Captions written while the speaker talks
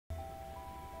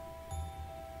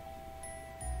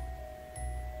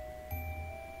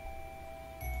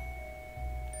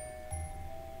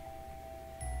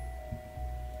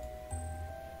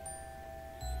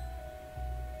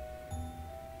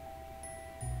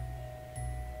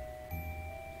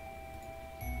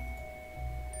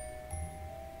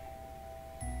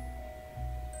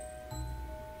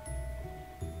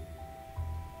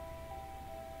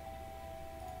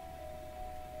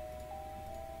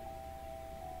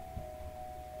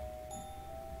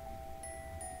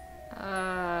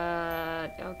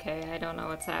Okay, I don't know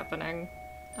what's happening.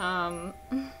 Why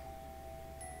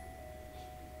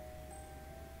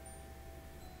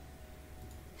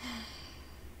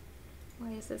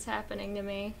is this happening to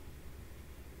me?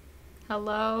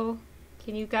 Hello?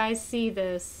 Can you guys see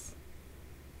this?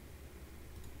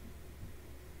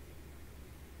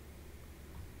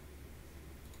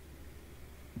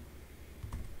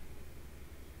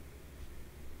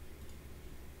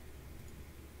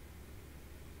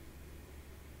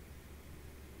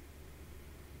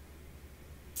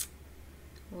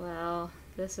 Well,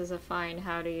 this is a fine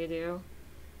how do you do.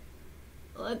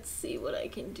 Let's see what I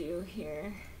can do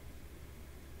here.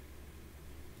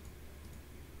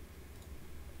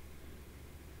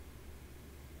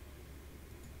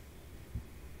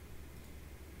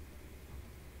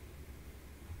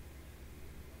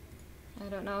 I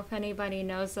don't know if anybody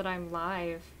knows that I'm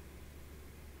live.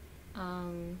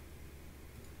 I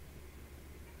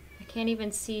can't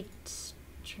even see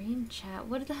stream chat.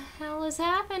 What the hell is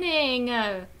happening?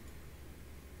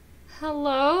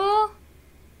 Hello?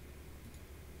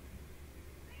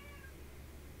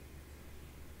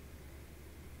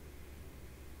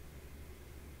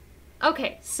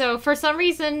 Okay, so for some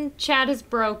reason chat is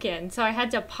broken, so I had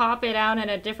to pop it out in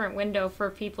a different window for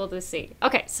people to see.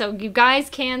 Okay, so you guys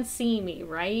can see me,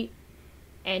 right?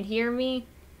 And hear me?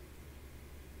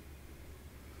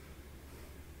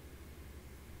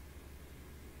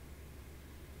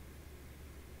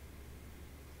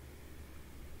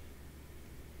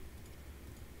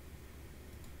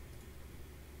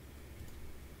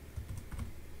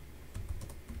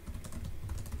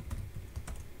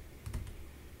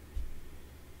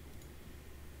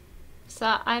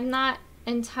 So I'm not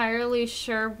entirely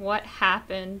sure what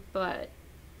happened, but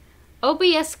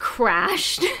OBS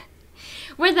crashed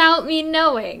without me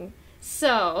knowing.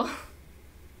 So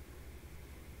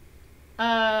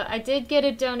I did get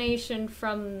a donation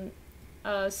from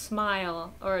Smiley,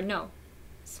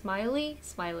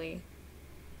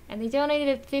 and they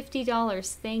donated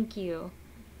 $50. Thank you.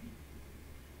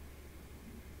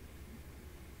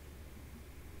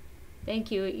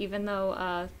 Thank you, even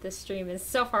though this stream is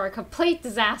so far a complete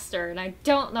disaster, and I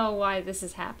don't know why this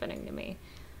is happening to me.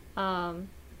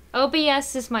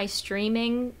 OBS is my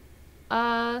streaming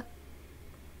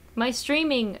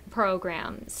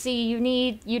program. See, you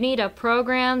need a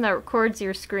program that records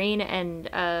your screen and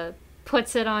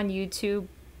puts it on YouTube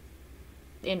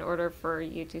in order for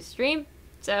you to stream.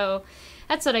 So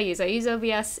that's what I use. I use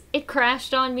OBS. It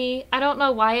crashed on me. I don't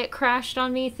know why it crashed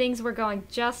on me. Things were going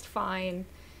just fine.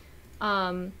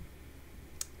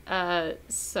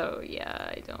 So yeah,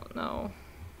 I don't know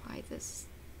why this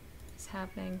is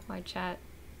happening. My chat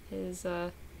is,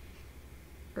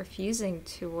 refusing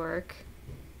to work.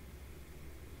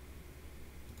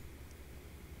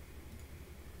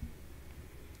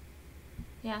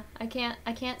 Yeah, I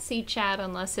can't see chat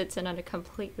unless it's in a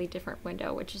completely different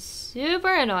window, which is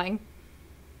super annoying.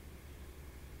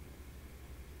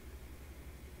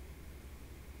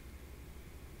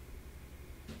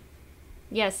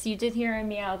 Yes, you did hear a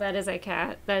meow. That is a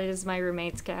cat. That is my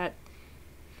roommate's cat.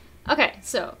 Okay,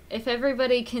 so if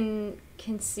everybody can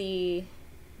see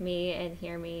me and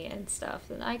hear me and stuff,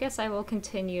 then I guess I will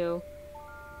continue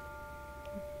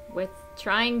with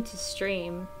trying to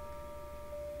stream,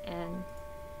 and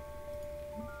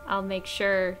I'll make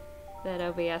sure that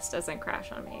OBS doesn't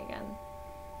crash on me again.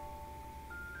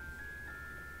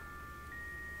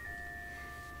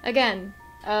 Again,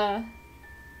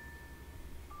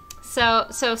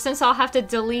 So since I'll have to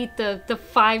delete the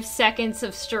 5 seconds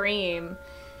of stream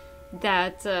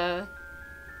that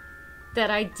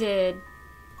I did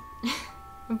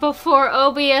before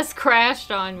OBS crashed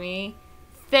on me,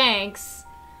 thanks.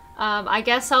 I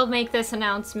guess I'll make this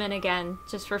announcement again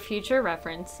just for future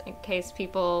reference in case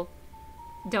people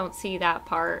don't see that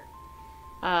part.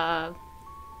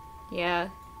 Yeah.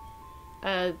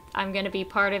 I'm gonna be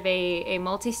part of a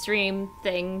multi-stream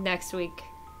thing next week.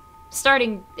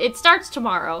 It starts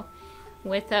tomorrow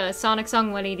with Sonic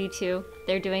Song 182.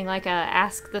 They're doing like a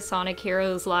Ask the Sonic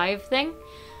Heroes live thing.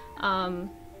 And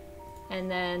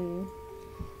then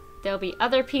there'll be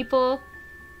other people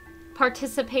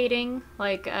participating,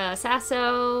 like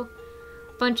Sasso,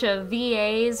 a bunch of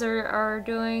VAs are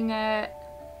doing it,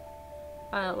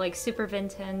 like Super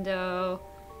Nintendo.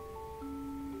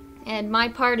 And my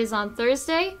part is on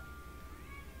Thursday.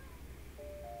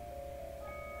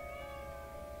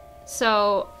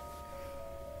 So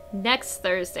next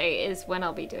Thursday is when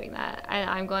I'll be doing that.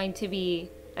 I'm going to be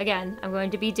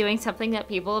doing something that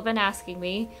people have been asking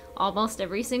me almost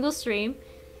every single stream,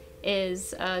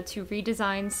 is to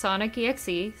redesign Sonic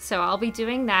EXE. So I'll be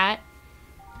doing that.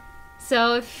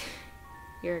 So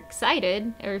you're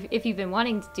excited, or if you've been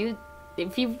wanting to do,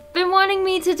 if you've been wanting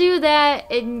me to do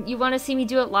that and you want to see me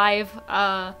do it live,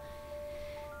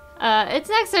 it's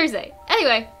next Thursday.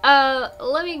 Anyway,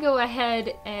 let me go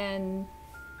ahead and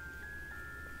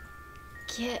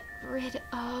get rid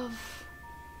of...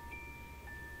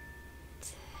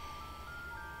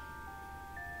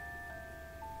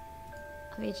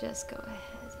 Let me just go ahead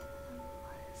and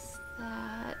list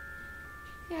that.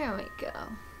 There we go.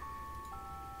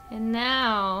 And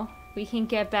now we can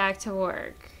get back to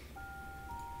work.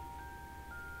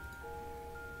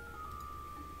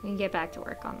 We can get back to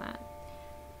work on that.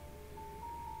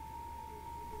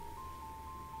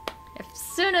 As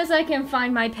soon as I can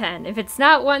find my pen. If it's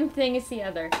not one thing, it's the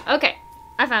other. Okay,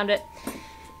 I found it.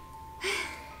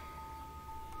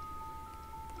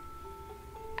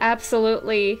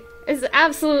 Absolutely. It's an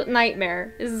absolute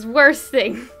nightmare. This is the worst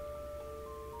thing.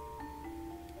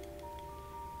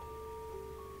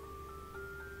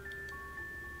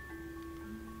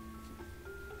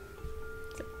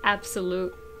 It's an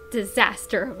absolute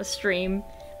disaster of a stream.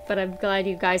 But I'm glad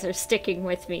you guys are sticking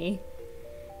with me.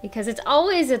 Because it's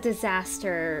always a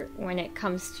disaster when it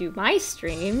comes to my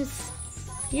streams.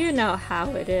 You know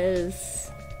how it is.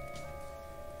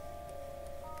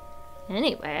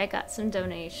 Anyway, I got some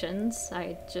donations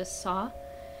I just saw.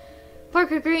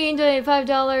 Parker Green donated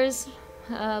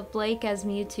 $5. Blake as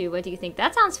Mewtwo, what do you think?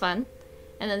 That sounds fun.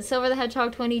 And then Silver the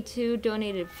Hedgehog 22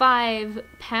 donated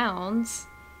 £5.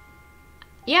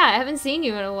 Yeah, I haven't seen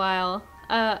you in a while.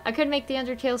 I could make the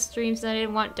Undertale streams and I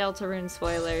didn't want Deltarune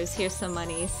spoilers. Here's some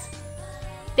monies.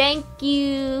 Thank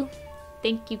you!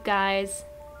 Thank you guys.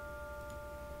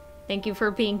 Thank you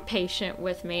for being patient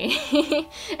with me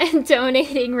and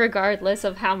donating regardless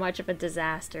of how much of a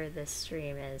disaster this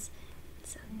stream is.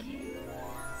 It's okay.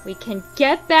 We can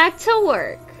get back to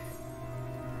work.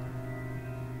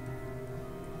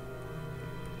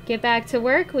 Get back to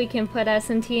work. We can put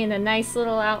SNT in a nice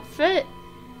little outfit.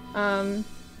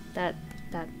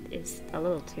 That is a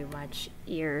little too much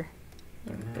ear.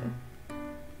 There we go.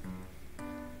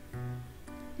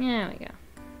 There we go.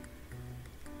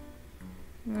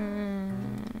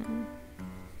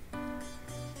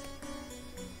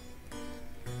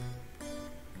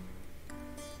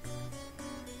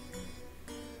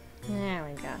 There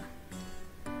we go.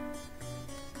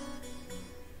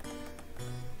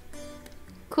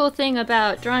 Cool thing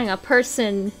about drawing a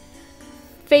person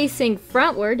facing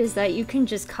frontward is that you can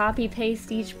just copy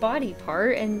paste each body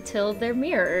part until they're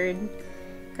mirrored.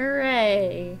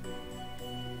 Hooray!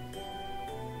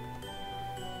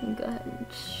 Go ahead and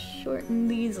shorten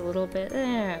these a little bit.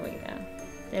 There we go.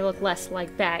 They look less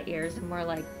like bat ears and more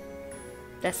like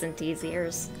SNT's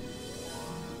ears.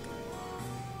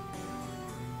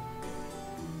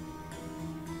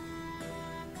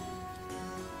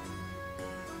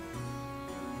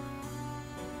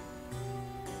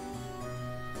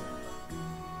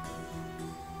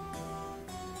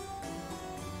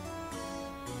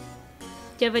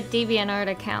 Do you have a DeviantArt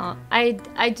account?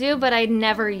 I do, but I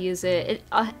never use it.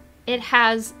 It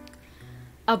has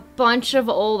a bunch of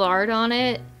old art on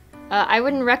it. I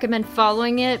wouldn't recommend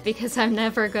following it because I'm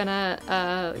never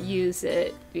gonna use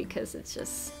it because it's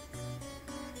just...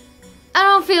 I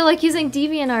don't feel like using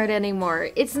DeviantArt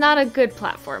anymore. It's not a good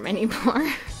platform anymore.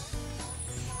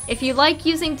 If you like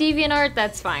using DeviantArt,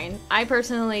 that's fine. I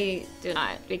personally do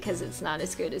not because it's not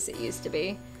as good as it used to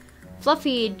be.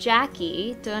 Fluffy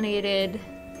Jackie donated,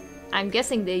 I'm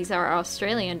guessing these are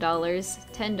Australian dollars,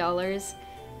 $10.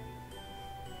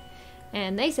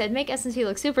 And they said, make SNT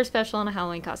look super special in a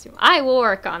Halloween costume. I will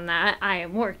work on that. I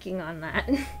am working on that.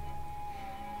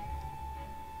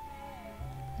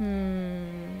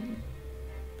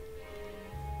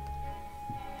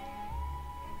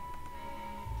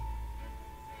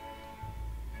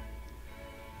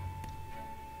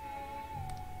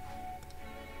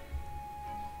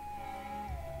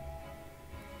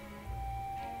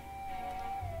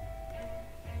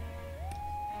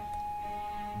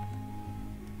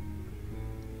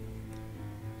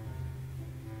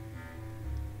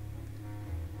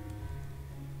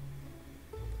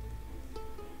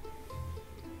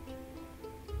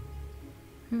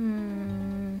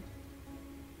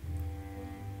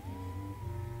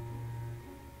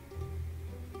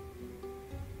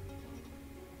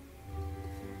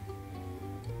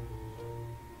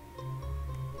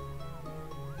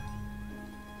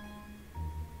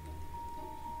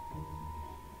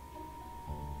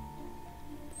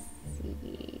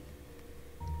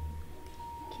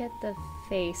 Get the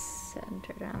face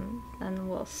centered on, then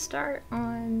we'll start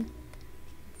on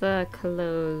the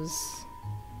clothes.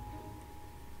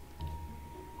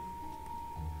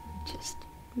 Just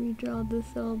redraw this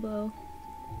elbow.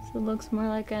 So it looks more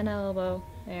like an elbow.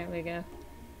 There we go.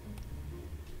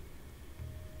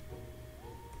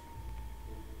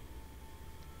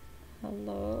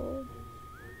 Hello?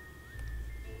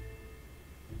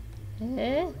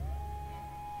 Eh?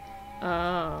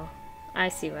 Oh, I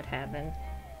see what happened.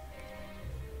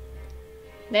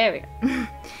 There we go.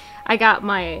 I got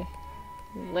my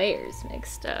layers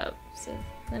mixed up. So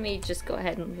let me just go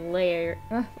ahead and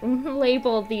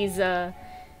label these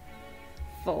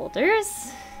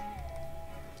folders.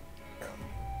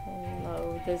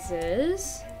 Hello, this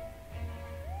is.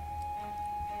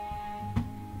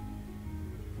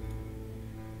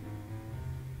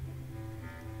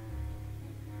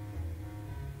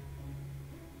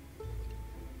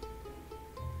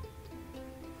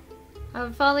 I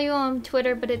would follow you on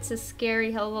Twitter, but it's a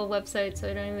scary, hell of a website,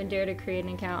 so I don't even dare to create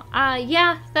an account.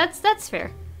 Yeah, that's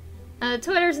fair.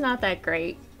 Twitter's not that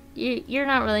great. You're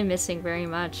not really missing very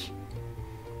much.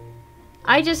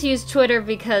 I just use Twitter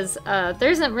because there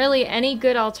isn't really any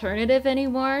good alternative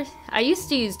anymore. I used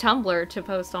to use Tumblr to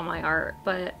post all my art,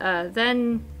 but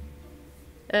then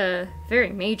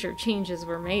very major changes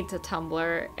were made to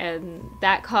Tumblr, and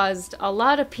that caused a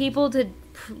lot of people to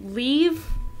leave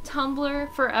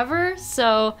Tumblr forever,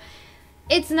 so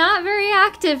it's not very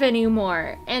active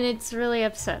anymore, and it's really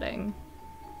upsetting.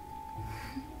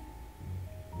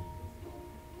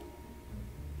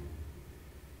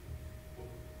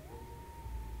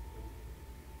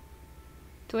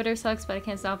 Twitter sucks, but I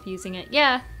can't stop using it.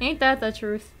 Yeah, ain't that the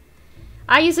truth?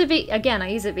 I use it I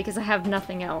use it because I have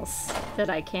nothing else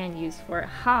that I can use for it.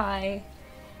 Hi.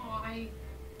 Hi.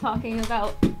 Talking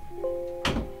about...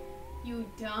 You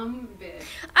dumb bitch.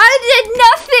 I did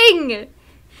nothing!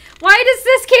 Why does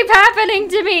this keep happening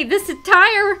to me?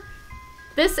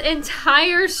 This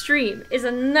entire stream is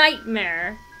a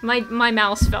nightmare. My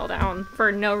mouse fell down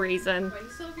for no reason. Why do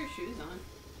you still have your shoes on?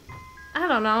 I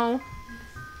don't know.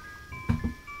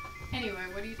 Anyway,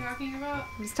 what are you talking about?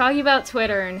 I was talking about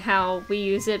Twitter and how we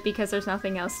use it because there's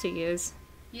nothing else to use.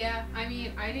 Yeah, I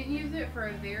mean, I didn't use it for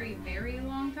a very, very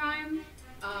long time.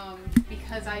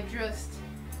 Because I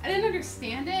didn't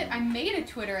understand it. I made a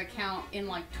Twitter account in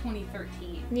like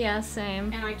 2013. Yeah,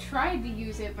 same. And I tried to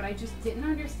use it, but I just didn't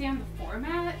understand the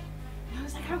format. And I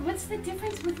was like, what's the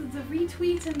difference with the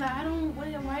retweets and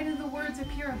why do the words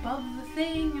appear above the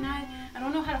thing? And I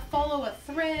don't know how to follow a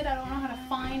thread. I don't know how to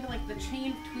find like the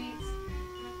chain of tweets.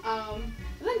 And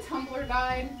then Tumblr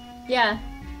died. Yeah.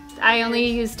 I only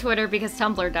use Twitter because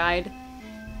Tumblr died.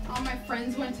 All my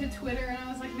friends went to Twitter and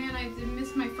I was like, man, I did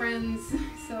miss my friends.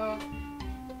 So...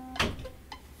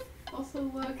 Also,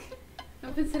 look,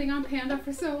 I've been sitting on Panda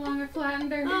for so long, I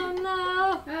flattened her. Oh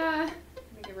no! Let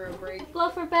me give her a break.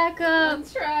 Bluff her back up! I'm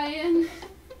trying.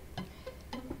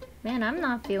 Man, I'm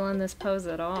not feeling this pose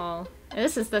at all.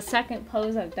 This is the second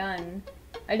pose I've done.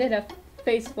 I did a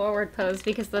face forward pose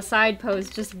because the side pose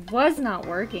just was not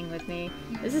working with me.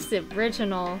 This is the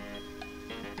original.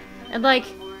 And like,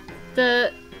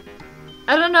 I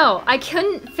don't know, I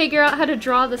couldn't figure out how to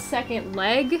draw the second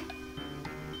leg.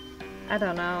 I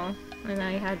don't know, and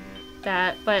I had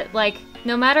that, but like,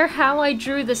 no matter how I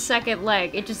drew the second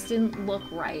leg, it just didn't look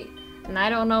right, and I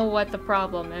don't know what the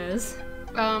problem is.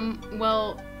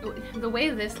 Well, the way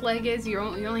this leg is, you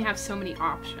only have so many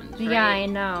options, right? Yeah, I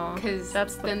know, because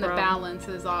that's then the the balance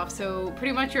is off, so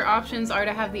pretty much your options are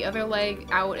to have the other leg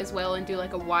out as well and do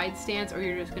like a wide stance, or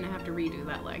you're just gonna have to redo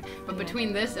that leg. But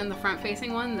between this and the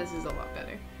front-facing one, this is a lot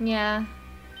better. Yeah.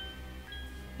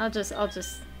 I'll just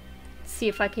see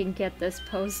if I can get this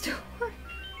pose to work.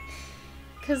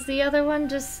 Because the other one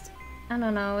just, I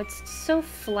don't know, it's so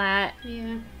flat.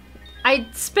 Yeah. I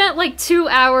spent like 2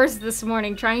 hours this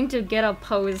morning trying to get a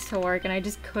pose to work and I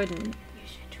just couldn't. You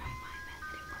should try my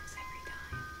method, it works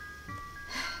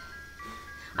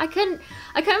every time.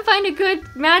 I couldn't find a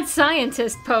good mad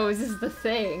scientist pose is the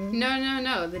thing.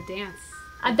 No, the dance.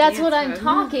 That's what I'm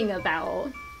talking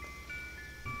about.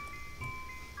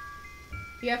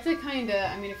 You have to kind of,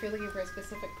 I mean, if you're looking for a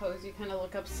specific pose, you kind of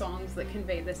look up songs that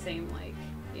convey the same, like,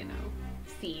 you know,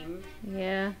 theme.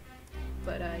 Yeah.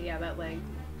 But, yeah, that leg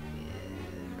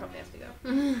probably has to go.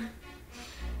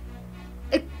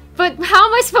 But how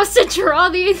am I supposed to draw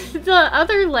the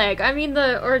other leg? I mean,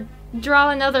 or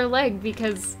draw another leg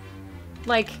because,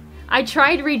 like, I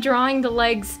tried redrawing the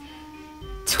legs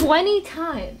 20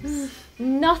 times.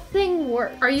 Nothing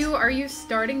worked. Are you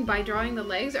starting by drawing the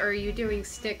legs, or are you doing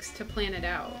sticks to plan it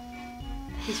out?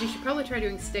 Because you should probably try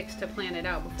doing sticks to plan it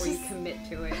out before you commit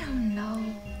to it. I don't know.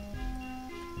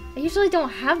 I usually don't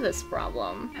have this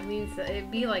problem. I mean, it'd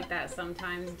be like that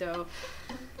sometimes, though.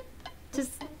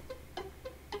 Just...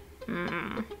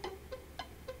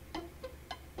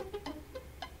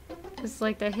 Because,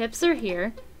 like, the hips are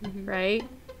here, right?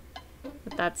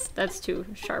 But that's too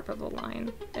sharp of a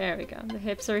line. There we go. The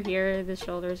hips are here, the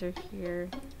shoulders are here.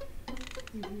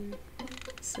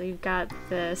 So you've got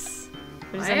this.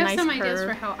 There's I a have nice some curve. ideas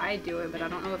for how I do it, but I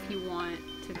don't know if you want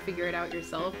to figure it out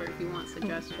yourself or if you want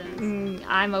suggestions.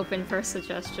 I'm open for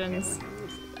suggestions.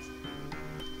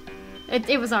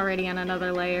 It was already on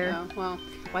another layer. Oh, well,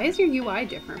 why is your UI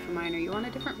different from mine? Are you on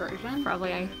a different version?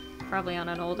 Probably on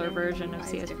an older version of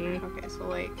UI is CSP. different. Okay, so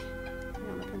like,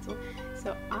 on the pencil.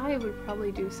 So I would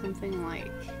probably do something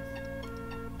like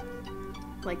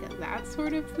that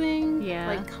sort of thing. Yeah.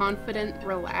 Like confident,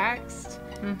 relaxed.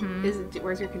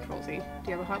 Where's your control Z?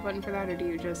 Do you have a hot button for that, or do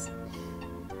you just?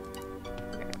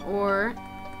 Okay. Or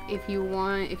if you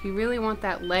really want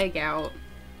that leg out,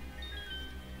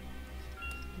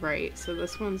 right? So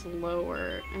this one's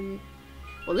lower, and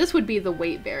well, this would be the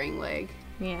weight-bearing leg.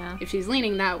 Yeah. If she's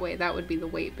leaning that way, that would be the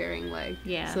weight-bearing leg.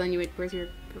 Yeah. So then you would. Where's your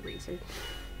eraser?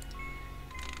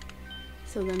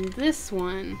 So then this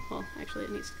one, well, actually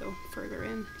it needs to go further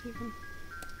in even.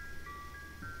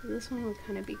 This one would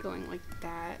kind of be going like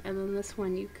that, and then this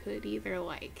one you could either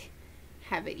like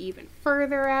have it even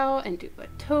further out and do a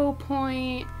toe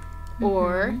point,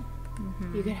 or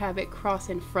you could have it cross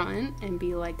in front and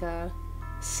be like a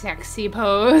sexy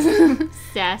pose.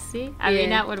 Sassy? I mean,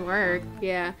 that would work.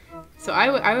 Yeah. So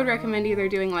I would recommend either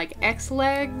doing like X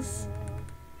legs,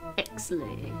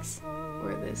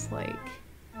 or this like.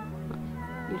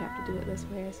 You'd have to do it this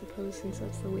way, I suppose, since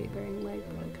that's the weight-bearing leg,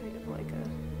 but kind of like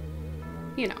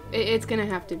a, you know, it's gonna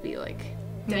have to be like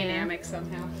dynamic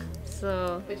somehow.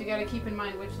 So, but you gotta keep in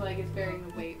mind which leg is bearing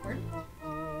the weight.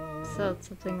 So it's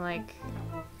something like,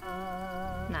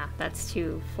 nah, that's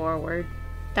too forward.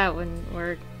 That wouldn't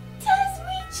work. Does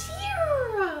we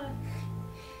cheer?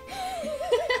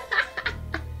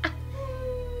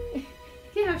 You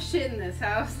can't have shit in this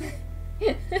house.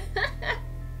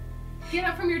 Get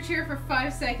up from your chair for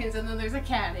 5 seconds and then there's a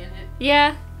cat in it.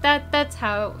 Yeah, that's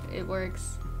how it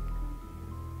works.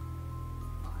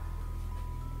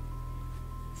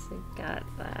 So we got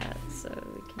that, so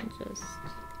we can just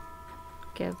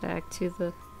get back to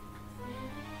the...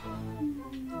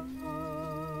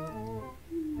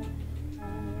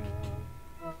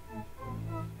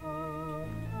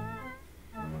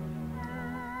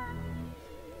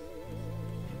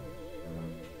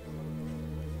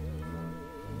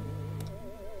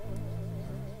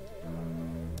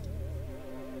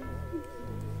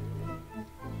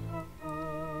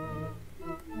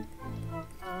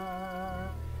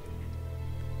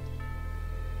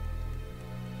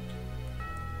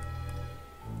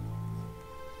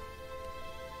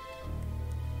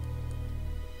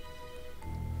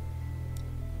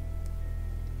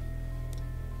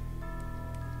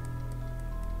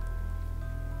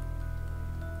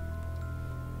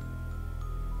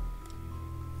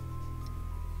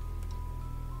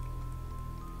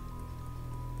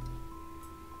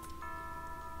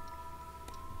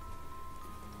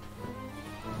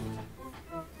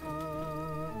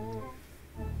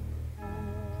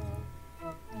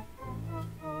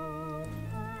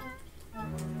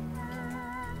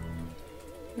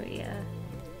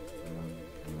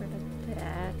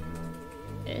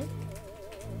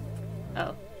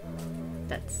 Oh,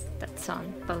 that's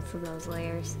on both of those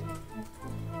layers.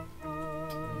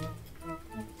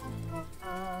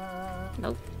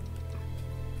 Nope.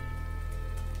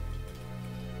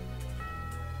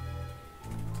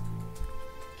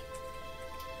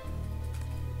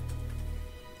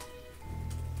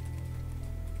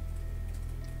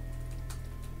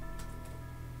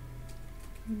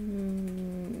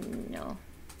 No,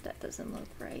 that doesn't look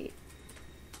right.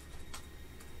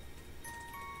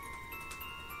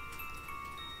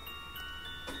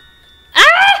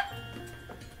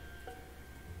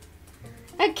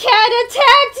 A cat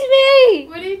attacked me!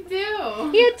 What did he do?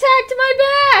 He attacked my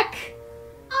back!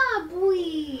 Ah, boy.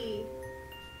 You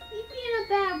being a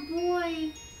bad boy.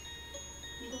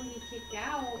 You don't need to kick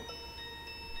out.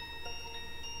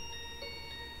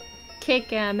 Kick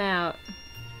him out.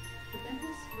 But then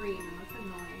he'll scream and that's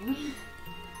annoying.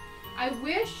 I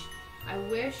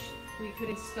wish we could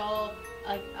install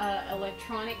a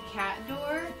electronic cat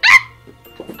door.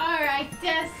 Alright,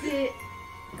 that's it.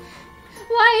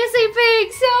 Why is he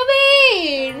being so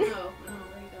mean? Oh,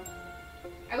 there you go.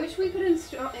 I wish we could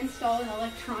install an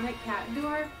electronic cat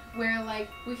door where, like,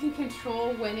 we can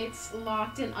control when it's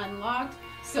locked and unlocked.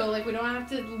 So, like, we don't have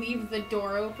to leave the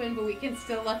door open, but we can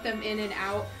still let them in and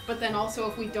out. But then also,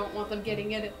 if we don't want them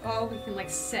getting in at all, we can, like,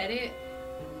 set it.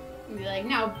 And be like,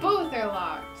 now both are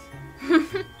locked.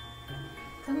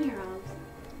 Come here, Olives.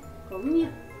 Come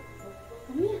here.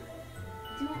 Come here.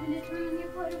 Do you want me to turn on your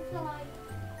butterfly.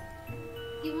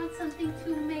 You want something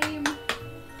to maim?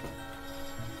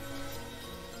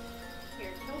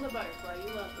 Here, kill the butterfly.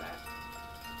 You love that.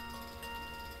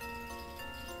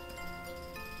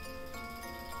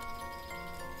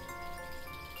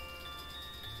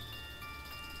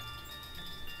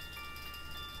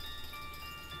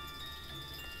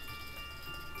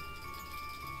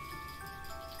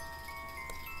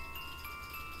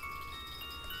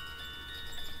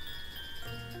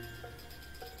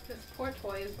 This poor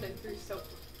toy has been through so much.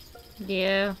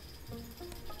 Yeah.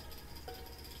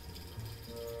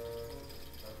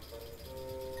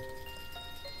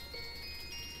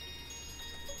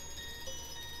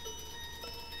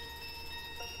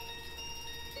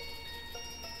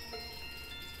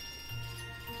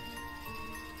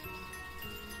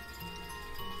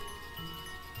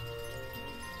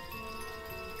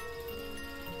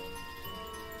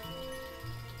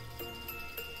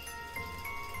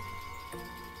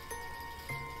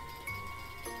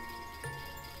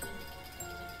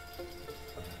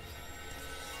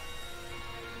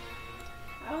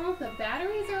 I don't know if the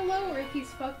batteries are low or if he's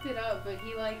fucked it up, but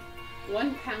he like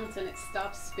one counts and it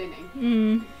stops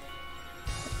spinning.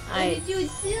 What did you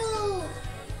do?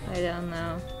 I don't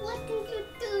know. What did you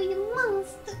do, you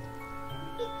monster?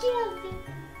 You killed him.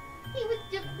 He was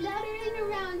just fluttering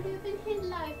around living his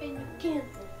life and you killed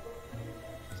him.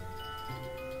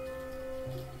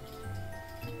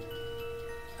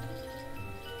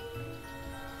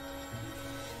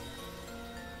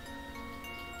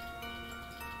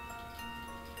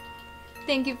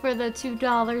 Thank you for the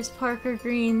 $2, Parker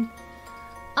Green.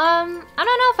 I don't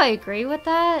know if I agree with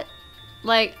that.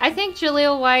 Like, I think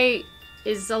Jaleel White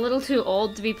is a little too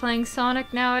old to be playing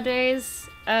Sonic nowadays.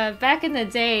 Back in the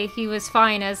day, he was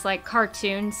fine as, like,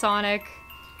 cartoon Sonic,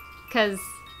 because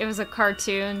it was a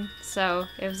cartoon, so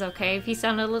it was okay if he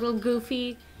sounded a little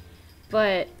goofy.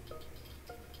 But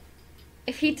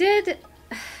if he did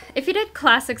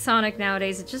classic Sonic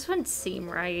nowadays, it just wouldn't seem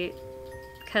right.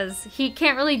 Because he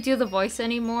can't really do the voice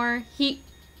anymore. He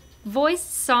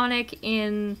voiced Sonic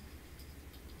in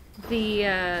the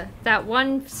that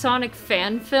one Sonic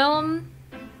fan film,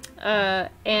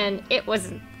 and it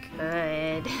wasn't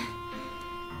good.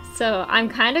 So I'm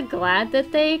kind of glad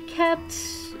that they kept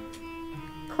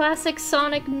classic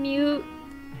Sonic mute.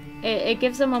 It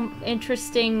gives him an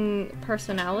interesting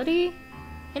personality,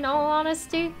 in all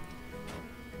honesty.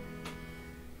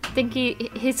 I think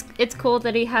it's cool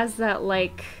that he has that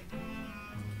like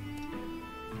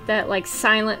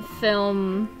silent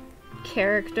film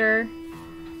character,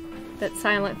 that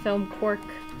silent film quirk.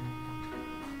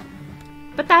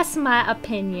 But that's my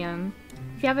opinion.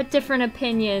 If you have a different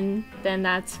opinion, then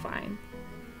that's fine.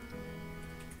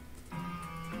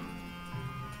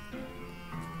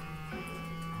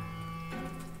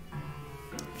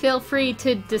 Feel free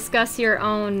to discuss your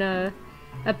own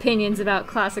opinions about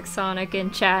classic Sonic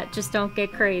in chat. Just don't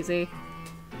get crazy.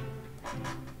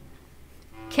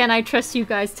 Can I trust you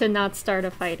guys to not start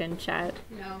a fight in chat?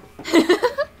 No.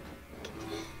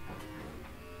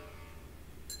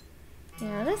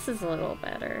 Yeah, this is a little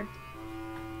better.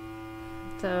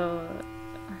 So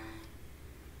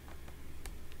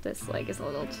this leg is a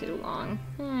little too long.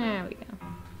 There we go.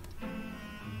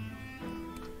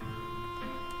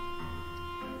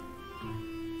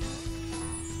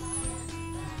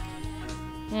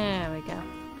 There we go. I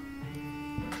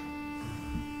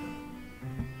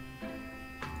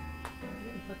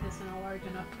didn't put this in a large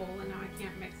enough bowl and now I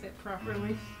can't mix it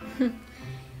properly.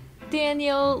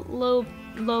 Daniel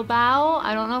Lobau,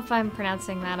 I don't know if I'm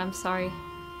pronouncing that, I'm sorry,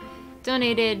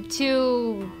 donated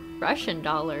 $2 Russian.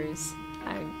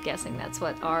 I'm guessing that's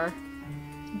what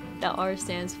the R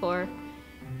stands for.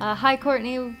 Hi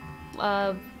Courtney,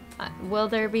 will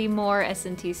there be more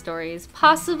SNT stories?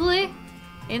 Possibly.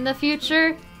 In the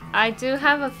future, I do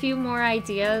have a few more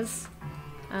ideas.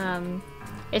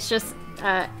 It's just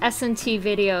SNT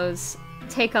videos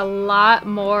take a lot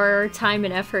more time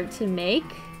and effort to make,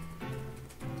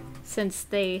 since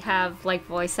they have like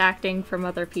voice acting from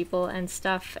other people and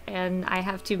stuff, and I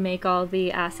have to make all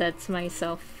the assets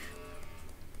myself.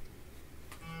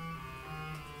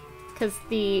 Because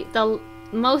the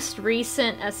most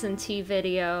recent SNT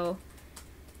video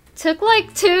took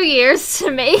like 2 years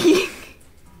to make.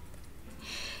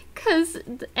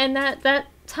 And that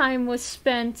time was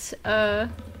spent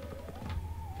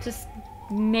just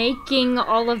making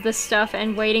all of the stuff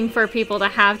and waiting for people to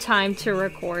have time to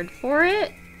record for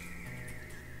it.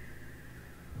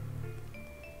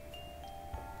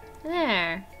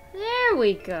 There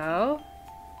we go.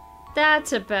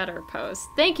 That's a better post.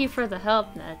 Thank you for the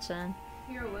help, Netchen.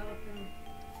 You're welcome.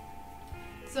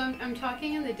 So I'm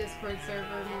talking in the Discord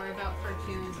server more about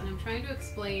cartoons, and I'm trying to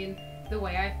explain the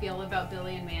way I feel about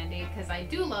Billy and Mandy, because I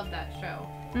do love that show.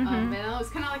 And it was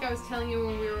kind of like I was telling you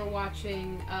when we were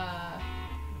watching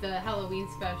the Halloween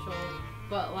special,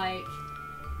 but like,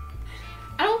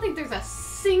 I don't think there's a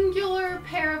singular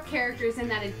pair of characters in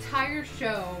that entire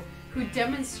show who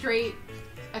demonstrate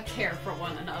a care for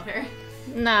one another.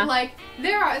 Nah. Like,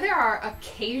 there are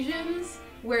occasions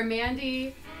where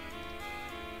Mandy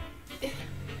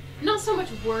not so much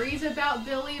worries about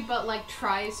Billy, but like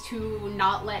tries to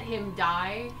not let him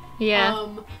die. Yeah.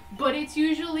 But it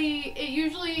usually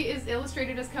is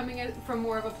illustrated as coming from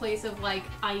more of a place of like,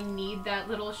 I need that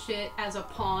little shit as a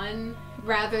pawn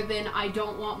rather than I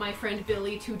don't want my friend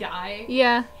Billy to die.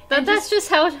 Yeah. That's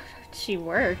just how she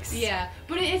works. Yeah.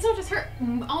 But it's not just her.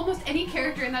 Almost any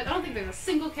character in that, I don't think there's a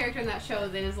single character in that show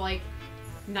that is like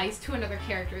nice to another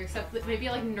character, except maybe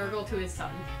like Nurgle to his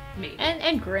son. Maybe.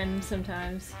 And Grimm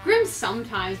sometimes. Grimm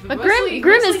sometimes, but Grimm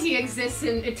mostly is... he exists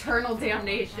in eternal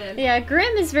damnation. Yeah,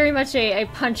 Grimm is very much a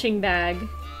punching bag.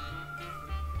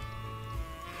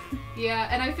 Yeah,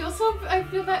 and I feel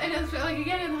that, and it's like,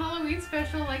 again, in the Halloween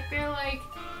special, like, they're like,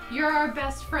 you're our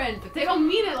best friend, but they don't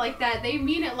mean it like that, they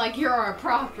mean it like you're our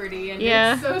property, and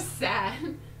it's so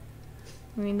sad.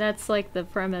 I mean, that's like the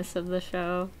premise of the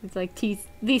show. It's like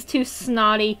these two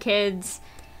snotty kids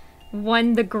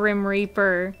won the Grim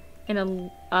Reaper in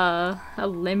a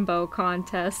limbo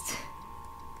contest.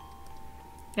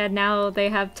 And now they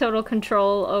have total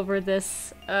control over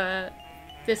this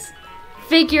this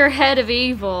figurehead of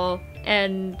evil,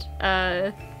 and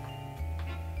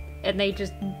they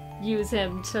just use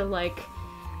him to like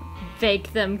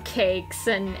bake them cakes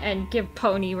and give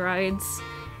pony rides.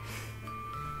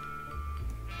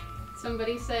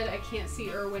 Somebody said, I can't see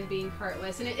Erwin being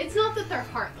heartless. And it's not that they're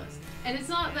heartless. And it's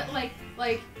not that, like,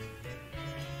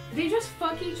 they just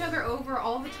fuck each other over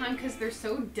all the time because they're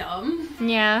so dumb.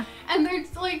 Yeah. And they're,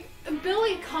 like,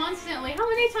 Billy constantly... How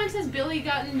many times has Billy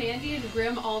gotten Mandy and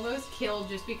Grimm almost killed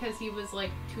just because he was, like,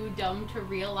 too dumb to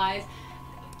realize?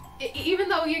 Even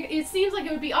though it seems like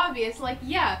it would be obvious, like,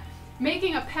 yeah...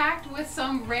 Making a pact with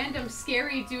some random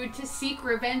scary dude to seek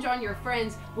revenge on your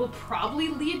friends will probably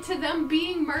lead to them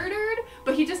being murdered,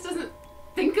 but he just doesn't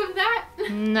think of that.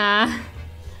 Nah.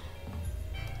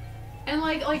 And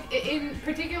like in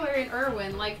particular in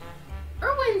Erwin, like,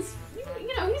 Erwin's,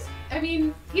 you know,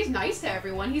 he's nice to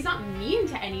everyone. He's not mean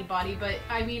to anybody, but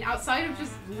I mean, outside of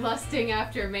just lusting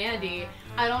after Mandy,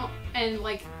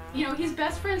 he's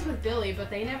best friends with Billy,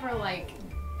 but they never like...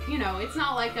 You know, it's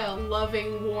not like a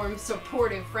loving, warm,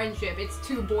 supportive friendship. It's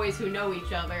two boys who know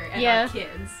each other and are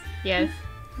kids. Yes.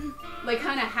 Like,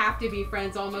 kind of have to be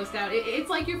friends almost out. It's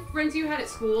like your friends you had at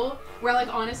school, where,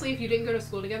 like, honestly, if you didn't go to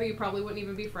school together, you probably wouldn't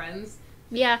even be friends.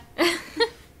 Yeah.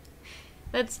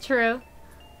 That's true.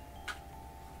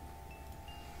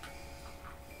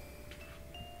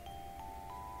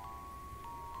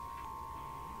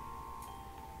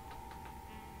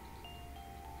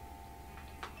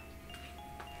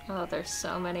 Oh, there's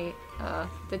so many.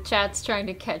 The chat's trying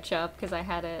to catch up because I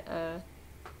had it,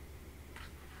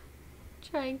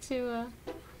 trying to,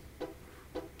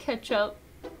 catch up.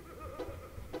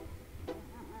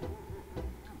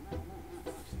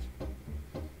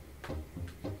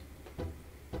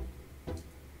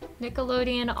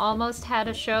 Nickelodeon almost had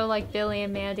a show like Billy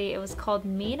and Mandy. It was called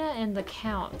Mina and the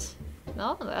Count.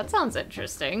 Oh, that sounds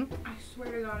interesting. I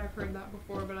swear to God I've heard that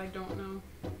before, but I don't know.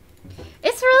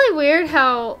 It's really weird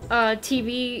how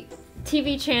TV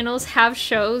channels have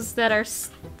shows that are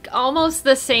almost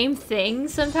the same thing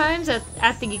sometimes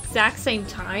at the exact same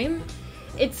time.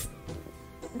 It's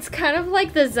kind of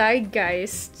like the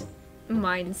zeitgeist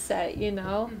mindset, you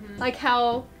know? Mm-hmm. Like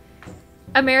how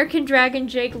American Dragon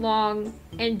Jake Long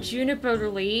and Juniper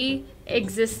Lee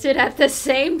existed at the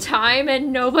same time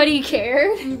and nobody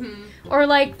cared. Mm-hmm. Or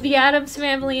like the Addams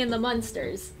Family and the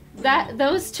Munsters.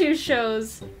 Those two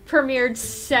shows premiered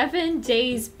 7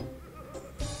 days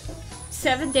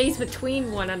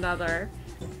between one another.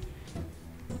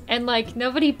 And like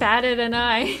nobody batted an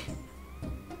eye.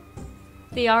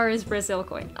 The R is Brazil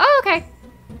coin. Oh, okay.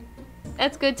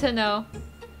 That's good to know.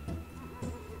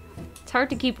 It's hard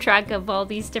to keep track of all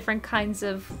these different kinds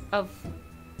of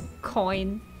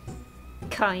coin.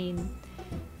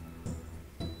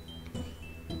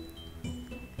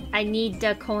 I need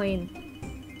the coin.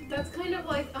 That's kind of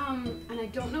like, and I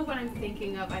don't know what I'm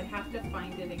thinking of. I'd have to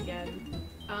find it again.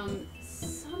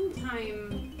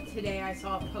 Sometime today I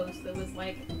saw a post that was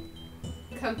like,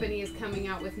 company is coming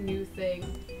out with new thing,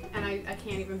 and I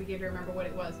can't even begin to remember what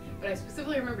it was, but I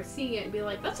specifically remember seeing it and be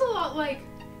like, that's a lot like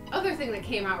other thing that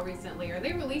came out recently. Are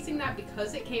they releasing that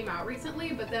because it came out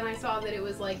recently? But then I saw that it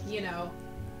was like, you know,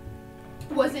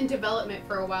 was in development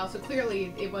for a while, so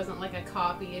clearly it wasn't like a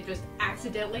copy. It just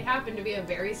accidentally happened to be a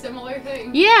very similar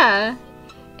thing. Yeah.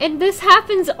 And this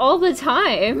happens all the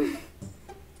time.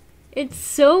 It's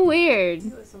so weird.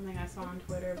 It was something I saw on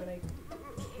Twitter, but I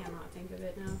cannot think of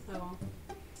it now. Oh well.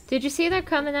 Did you see they're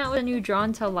coming out with a new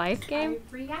Drawn to Life game?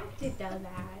 I reacted to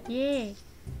that. Yeah.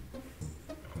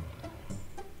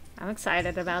 I'm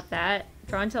excited about that.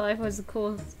 Drawn to Life was a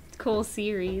cool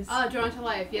series. Drawn to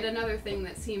Life, yet another thing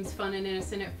that seems fun and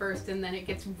innocent at first, and then it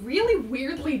gets really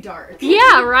weirdly dark.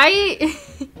 Yeah, right?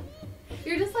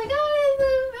 You're just like,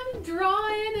 oh, I'm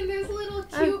drawing, and there's little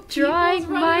cute people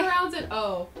running around, and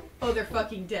oh, they're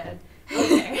fucking dead.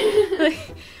 Okay.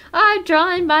 I'm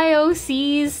drawing my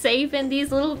OCs, saving these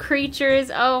little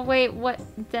creatures. Oh, wait, what?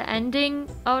 The ending?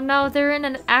 Oh no, they're in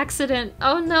an accident.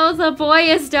 Oh no, the boy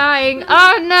is dying.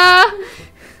 Oh no!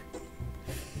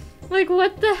 Like,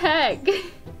 what the heck?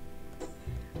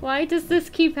 Why does this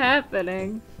keep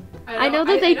happening? I know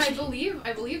that I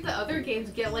believe the other games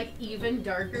get like even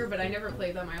darker, but I never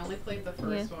played them. I only played the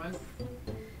first one.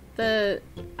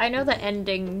 I know the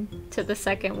ending to the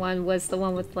second one was the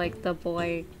one with like the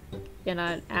boy in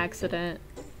an accident,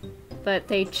 but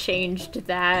they changed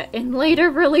that in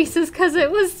later releases because it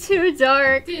was too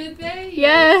dark. Did they?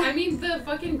 Yeah. I mean, the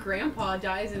fucking grandpa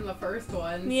dies in the first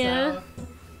one. Yeah. So.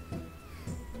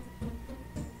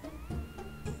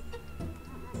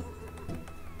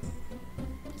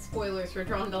 Spoilers for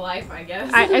Drawn to Life, I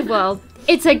guess. Well,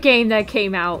 it's a game that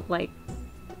came out like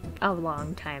a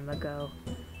long time ago.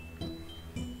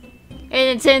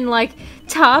 And it's in like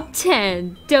top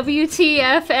 10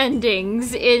 WTF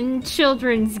endings in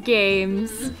children's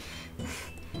games.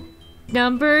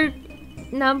 Number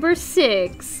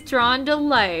 6, Drawn to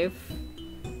Life.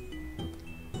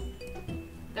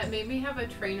 That made me have a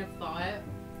train of thought,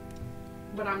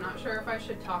 but I'm not sure if I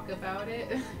should talk about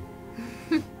it.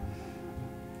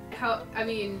 I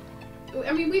mean,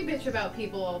 we bitch about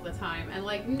people all the time, and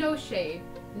like, no shade.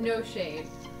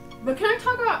 But can I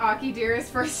talk about Aki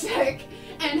Dearest for a sec,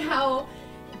 and how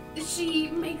she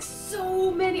makes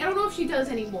so many, I don't know if she does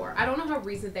anymore, I don't know how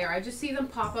recent they are, I just see them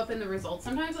pop up in the results.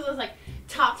 Sometimes it was like,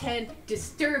 top 10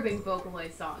 disturbing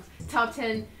Vocaloid songs, top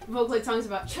 10 Vocaloid songs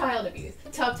about child abuse,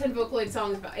 top 10 Vocaloid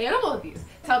songs about animal abuse,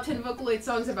 top 10 Vocaloid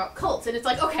songs about cults, and it's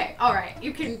like, okay, alright,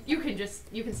 you can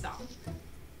stop.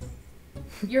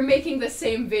 You're making the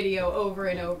same video over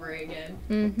and over again.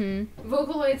 Mm-hmm.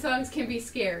 Vocaloid songs can be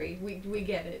scary. We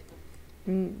get it.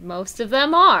 Most of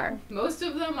them are. Most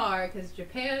of them are, because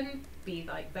Japan be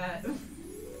like that.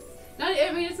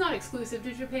 I mean, it's not exclusive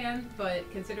to Japan,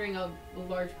 but considering a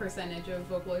large percentage of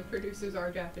Vocaloid producers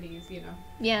are Japanese, you know.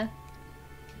 Yeah.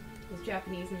 Those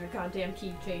Japanese and their goddamn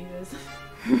key changes.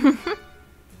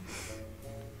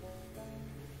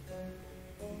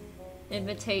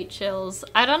 Imitate Chills.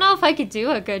 I don't know if I could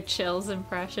do a good Chills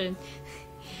impression.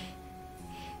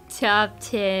 Top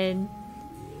 10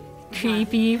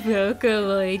 creepy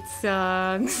Vocaloid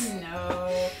songs.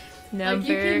 No.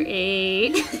 Number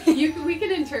 8. We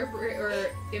can interpret or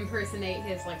impersonate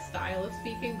his like style of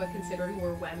speaking, but considering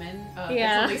we're women,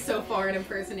 there's only so far an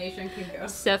impersonation can go.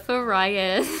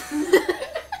 Sephiroth.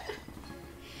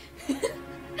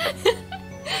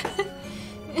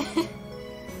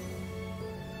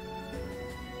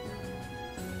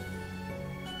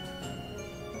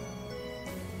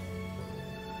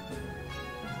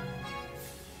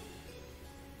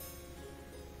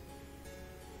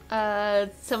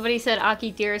 Somebody said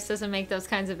Aki Dearest doesn't make those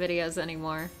kinds of videos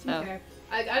anymore. So. Okay.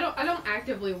 I don't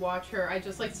actively watch her. I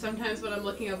just like sometimes when I'm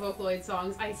looking at Vocaloid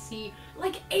songs, I see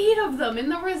like 8 of them in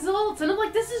the results, and I'm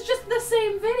like, this is just the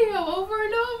same video over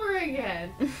and over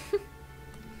again.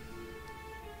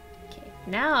 Okay,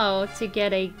 now to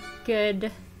get a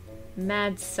good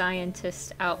mad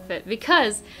scientist outfit,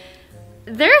 because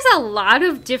there's a lot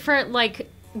of different like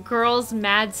girls'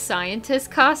 mad scientist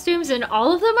costumes, and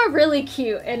all of them are really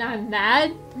cute, and I'm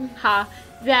mad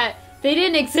that they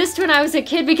didn't exist when I was a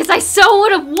kid, because I so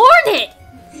would have worn it!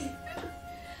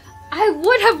 I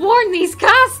would have worn these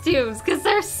costumes, because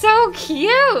they're so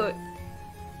cute!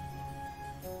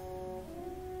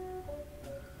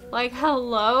 Like,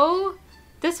 hello?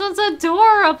 This one's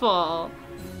adorable!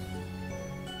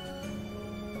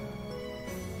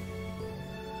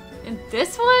 And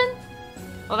this one?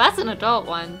 Well, that's an adult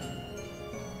one.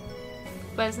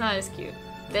 But it's not as cute.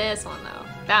 This one, though.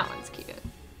 That one's cute.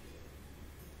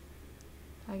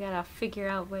 I gotta figure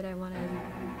out what I want to do.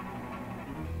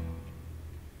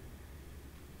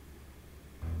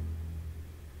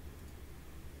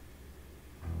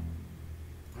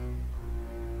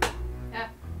 Yeah.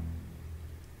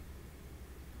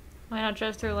 not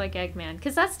dress her like Eggman,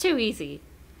 because that's too easy.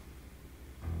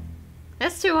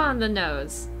 That's too on the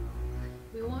nose.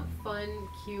 We want fun,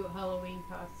 cute Halloween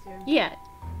costumes. Yeah.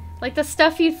 Like the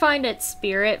stuff you'd find at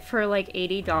Spirit for like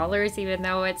 $80, even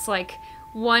though it's like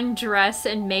one dress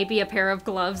and maybe a pair of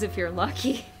gloves if you're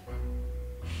lucky.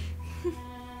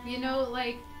 You know,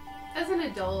 like, as an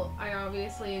adult, I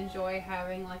obviously enjoy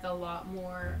having like a lot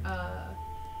more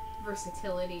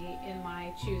versatility in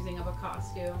my choosing of a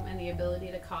costume and the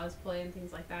ability to cosplay and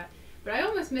things like that. But I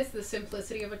almost miss the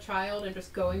simplicity of a child and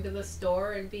just going to the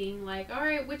store and being like,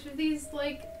 alright, which of these,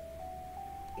 like,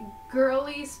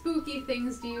 girly, spooky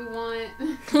things do you want?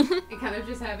 And kind of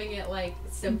just having it, like,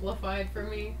 simplified for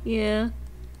me. Yeah.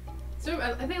 So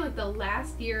I think, like, the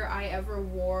last year I ever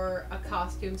wore a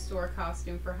costume store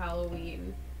costume for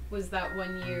Halloween was that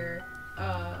one year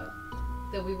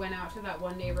that we went out to that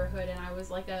one neighborhood, and I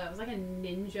was like a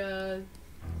ninja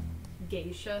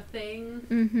geisha thing.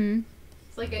 Mm-hmm.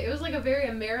 It was like a very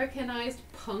Americanized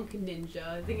punk ninja.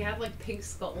 I think it had like pink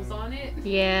skulls on it.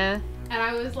 Yeah. And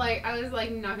I was like,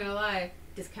 not gonna lie,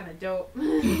 just kind of dope.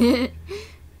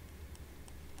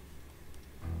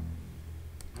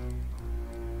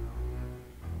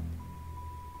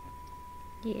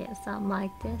 Yeah, something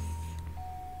like this.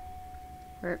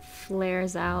 Where it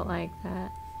flares out like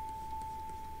that.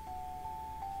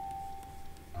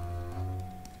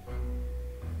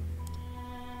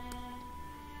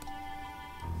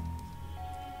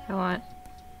 I want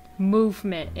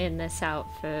movement in this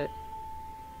outfit.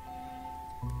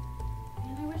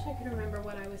 Man, I wish I could remember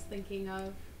what I was thinking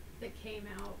of that came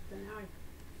out, but now I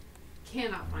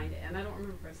cannot find it. And I don't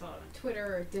remember if I saw it on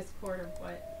Twitter or Discord or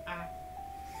what.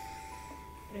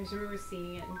 But I just remember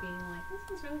seeing it and being like,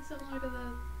 this is really similar to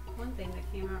the one thing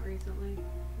that came out recently.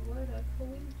 What a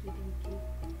coincidence.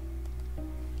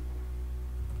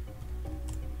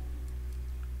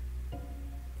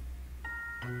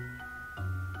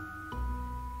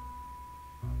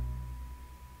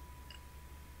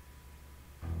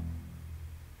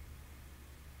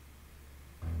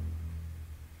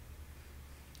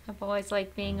 I've always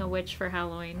liked being a witch for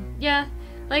Halloween. Yeah,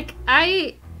 like,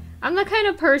 I'm the kind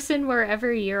of person where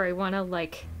every year I want to,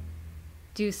 like,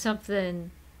 do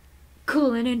something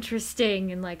cool and interesting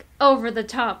and, like, over the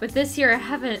top. But this year I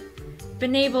haven't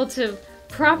been able to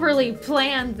properly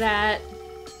plan that.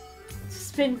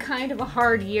 It's been kind of a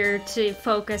hard year to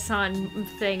focus on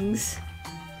things,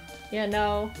 you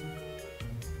know?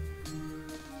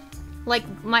 Like,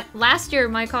 last year,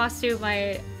 my costume,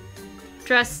 I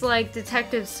dressed like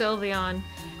Detective Sylveon.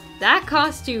 That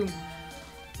costume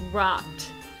rocked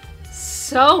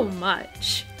so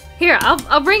much. Here,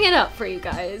 I'll bring it up for you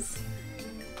guys.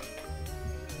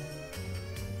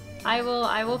 I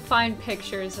will find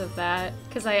pictures of that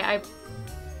because I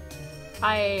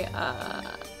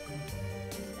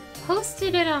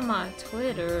posted it on my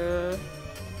Twitter.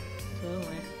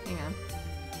 Somewhere. Hang on.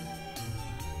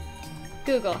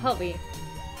 Google, help me.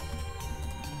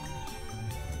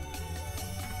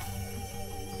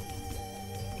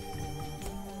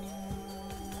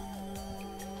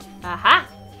 Aha!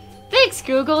 Thanks,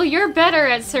 Google! You're better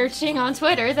at searching on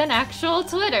Twitter than actual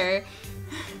Twitter!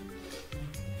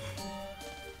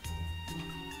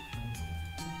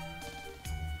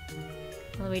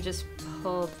 Let me just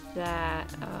pull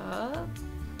that up.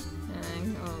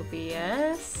 And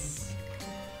OBS.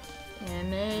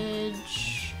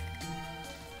 Image.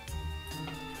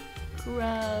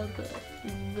 Grab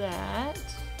that.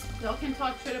 Y'all can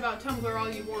talk shit about Tumblr all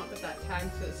you want with that tag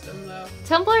system, though.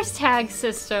 Tumblr's tag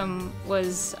system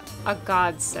was a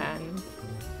godsend.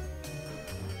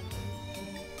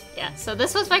 Yeah, so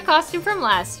this was my costume from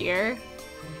last year.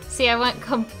 See, I went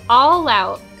all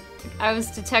out. I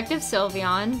was Detective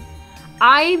Sylveon.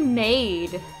 I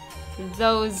made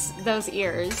those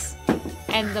ears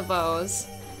and the bows.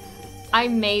 I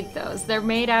made those. They're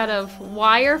made out of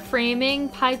wire framing,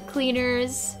 pipe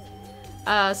cleaners,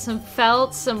 some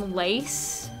felt, some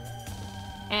lace,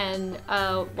 and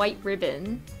a white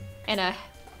ribbon, and a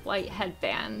white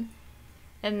headband.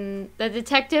 And the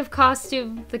detective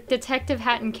costume, the detective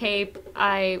hat and cape,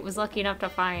 I was lucky enough to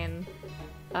find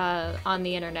on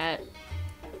the internet.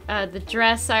 The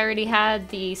dress I already had,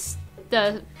 the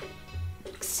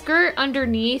skirt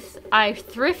underneath I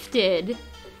thrifted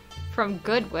from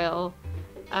Goodwill.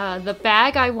 The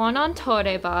bag I won on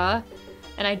Toreba.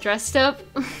 And I dressed up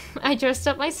my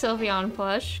Sylveon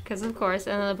plush, because of course,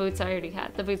 and then the boots I already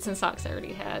had. The boots and socks I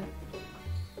already had.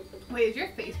 Wait, is your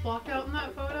face blocked out in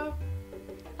that photo?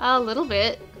 A little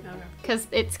bit. Okay. Because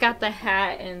it's got the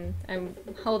hat and I'm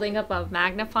holding up a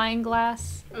magnifying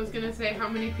glass. I was gonna say, how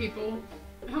many people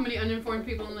How many uninformed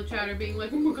people in the chat are being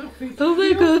like, oh my god, face Oh my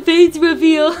reveal? god, face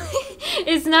reveal.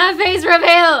 It's not face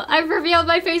reveal. I've revealed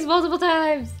my face multiple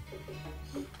times.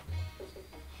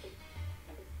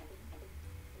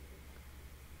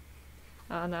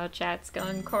 Oh no, chat's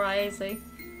going crazy.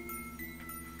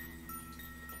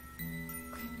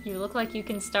 You look like you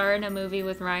can star in a movie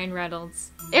with Ryan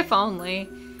Reynolds. If only.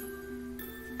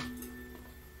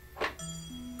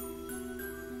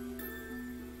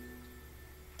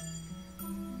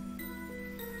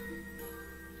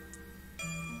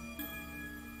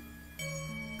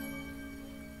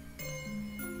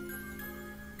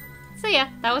 So yeah,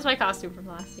 that was my costume from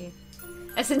last year.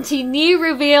 SNT knee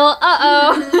reveal.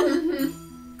 Uh-oh.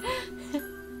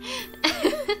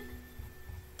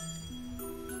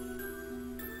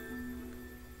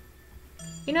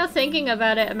 You know, thinking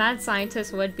about it, a mad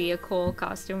scientist would be a cool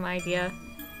costume idea.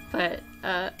 But,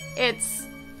 it's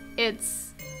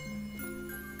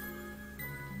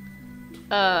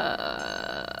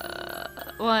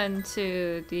 1,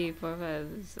 2, 3, 4, 5,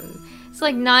 6. It's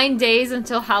like 9 days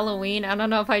until Halloween. I don't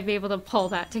know if I'd be able to pull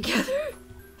that together.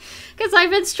 Because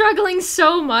I've been struggling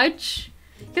so much.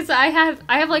 Because I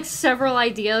have like several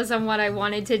ideas on what I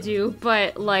wanted to do,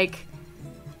 but like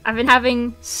I've been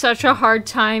having such a hard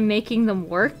time making them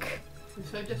work. I'm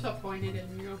so disappointed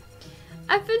in you.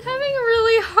 I've been having a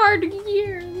really hard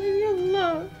year. Leave me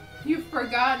alone. You've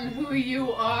forgotten who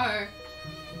you are.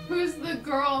 Who's the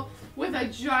girl with a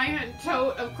giant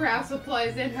tote of craft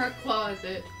supplies in her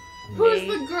closet? Who's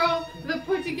the girl that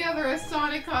put together a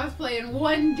Sonic cosplay in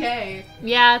one day?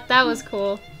 Yeah, that was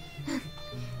cool.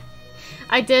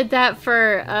 I did that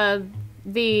for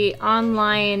the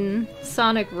online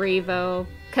Sonic Revo.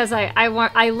 Because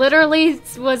I literally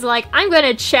was like, I'm going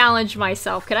to challenge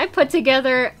myself. Can I put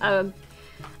together a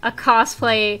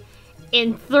cosplay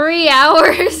in 3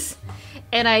 hours?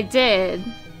 And I did.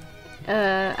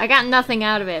 I got nothing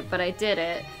out of it, but I did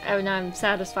it. And I'm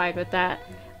satisfied with that.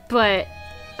 But,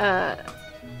 I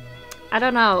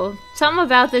don't know. Something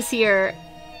about this year,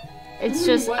 it's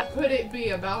just... What could it be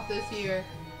about this year?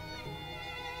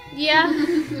 Yeah.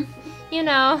 You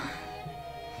know.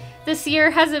 This year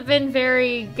hasn't been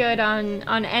very good on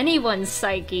anyone's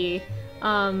psyche.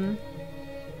 Damn,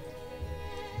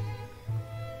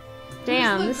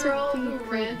 Who's this the girl would be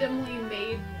who randomly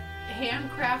made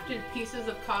handcrafted pieces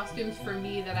of costumes for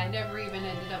me that I never even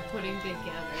ended up putting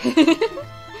together?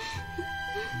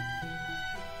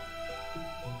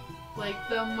 Like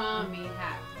the mommy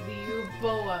hat, the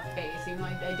boa face. Even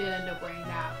like I did end up wearing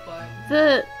that,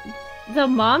 but the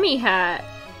mommy hat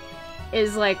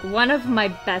is like one of my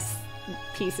best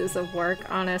pieces of work,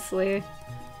 honestly.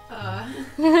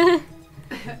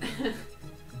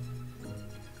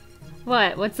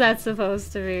 What? What's that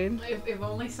supposed to mean? If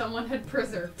only someone had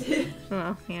preserved it.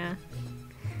 Well, yeah.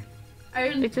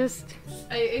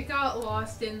 It got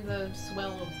lost in the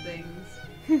swell of things.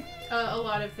 A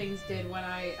lot of things did when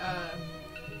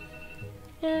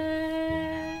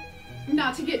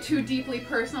not to get too deeply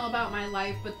personal about my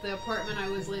life, but the apartment I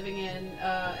was living in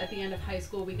at the end of high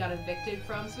school we got evicted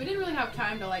from, so we didn't really have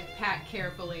time to like pack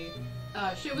carefully.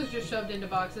 Shit was just shoved into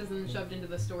boxes and shoved into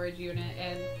the storage unit,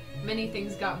 and many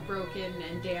things got broken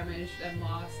and damaged and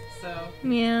lost, so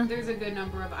yeah. There's a good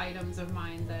number of items of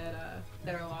mine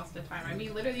that are lost to time. I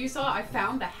mean, literally, you saw I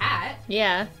found the hat.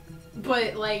 Yeah.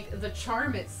 But, like, the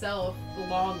charm itself,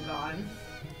 long gone.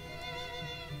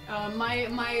 My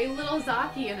little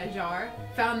Zaki in a jar.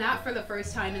 Found that for the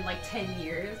first time in, like, 10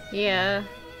 years. Yeah.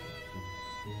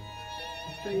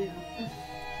 But, yeah.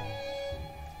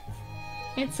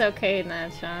 It's okay,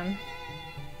 Nachan.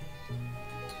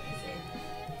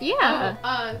 Yeah.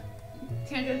 Oh,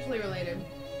 tangentially related.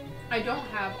 I don't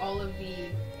have all of the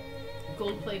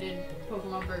gold-plated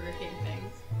Pokemon Burger King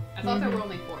things. I thought there were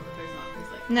only 4, but there's not.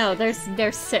 There's like no, 6.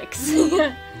 there's 6.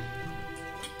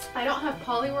 I don't have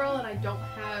Poliwhirl and I don't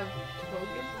have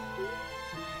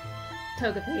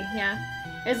Togepi, yeah.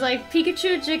 It's like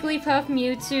Pikachu, Jigglypuff,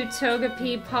 Mewtwo,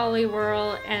 Togepi,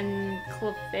 Poliwhirl, and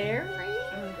Clefairy?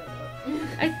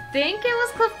 I think it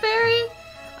was Clefairy.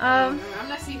 I'm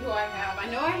gonna see who I have. I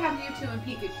know I have Mewtwo and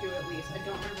Pikachu at least. I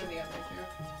don't remember the other 2.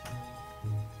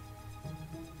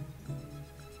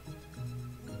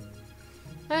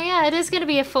 Oh yeah, it is gonna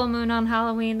be a full moon on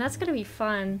Halloween. That's gonna be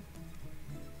fun.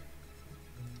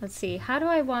 Let's see. How do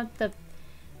I want the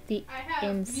I have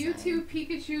inside? Mewtwo,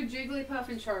 Pikachu, Jigglypuff,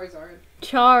 and Charizard.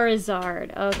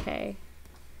 Charizard. Okay.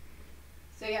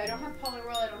 So yeah, I don't have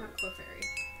Poliwhirl. I don't have Clefairy.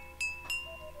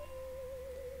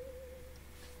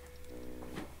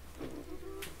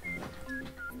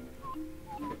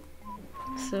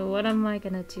 So what am I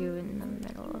gonna do in the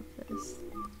middle of this?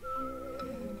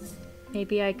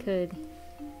 Maybe I could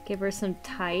Give her some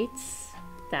tights.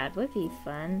 That would be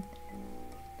fun.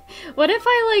 What if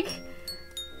I, like,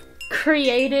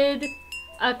 created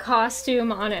a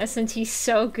costume on SNT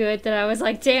so good that I was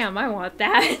like, damn, I want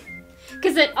that.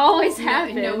 Because it always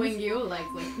happens. Knowing you,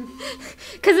 likely.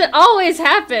 Because it always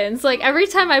happens. Like, every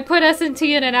time I put SNT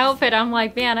in an outfit, I'm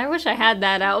like, man, I wish I had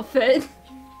that outfit.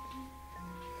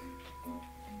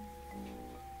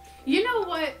 You know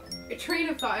what? Train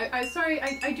of thought.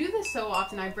 I do this so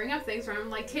often. I bring up things where I'm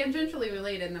like tangentially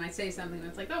related, and then I say something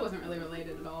that's like, that wasn't really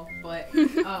related at all. But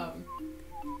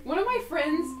one of my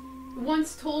friends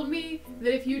once told me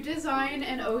that if you design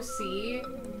an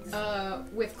OC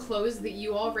with clothes that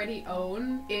you already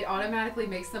own, it automatically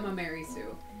makes them a Mary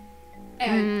Sue.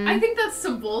 And I think that's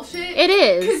some bullshit. It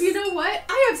is. Because you know what?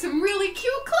 I have some really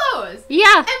cute clothes.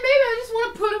 Yeah. And maybe I just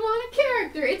want to put them on a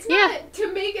character. It's not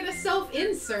to make it a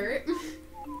self-insert.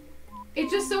 It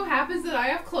just so happens that I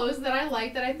have clothes that I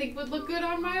like that I think would look good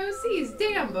on my OCs.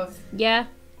 Damn. Yeah.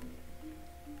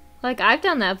 Like, I've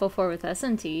done that before with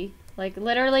SNT. Like,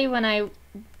 literally when I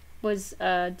was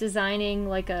designing,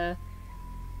 like, a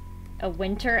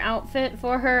winter outfit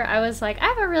for her, I was like, I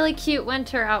have a really cute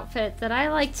winter outfit that I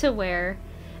like to wear,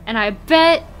 and I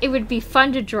bet it would be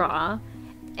fun to draw,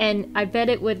 and I bet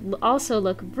it would also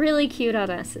look really cute on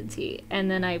SNT. And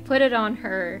then I put it on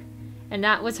her, and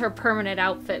that was her permanent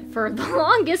outfit for the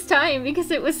longest time because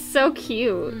it was so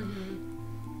cute.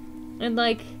 And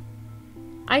like,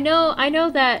 I know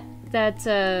that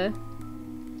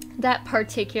that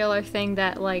particular thing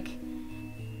that like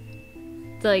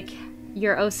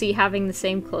your OC having the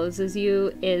same clothes as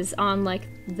you is on like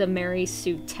the Mary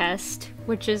Sue test,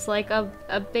 which is like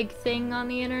a big thing on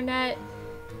the internet.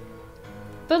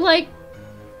 But like,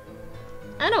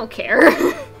 I don't care.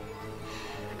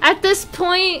 At this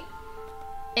point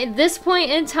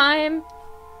in time,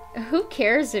 who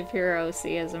cares if your OC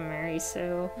is a Mary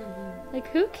Sue? Like,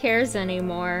 who cares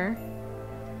anymore?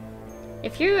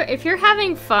 If you're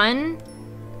having fun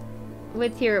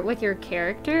with your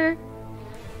character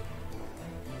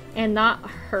and not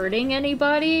hurting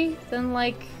anybody, then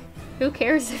like, who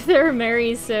cares if they're a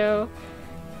Mary Sue?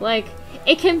 Like,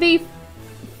 it can be.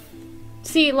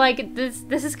 See, like,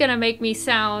 this is gonna make me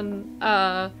sound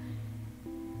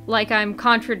like I'm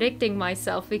contradicting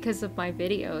myself because of my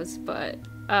videos, but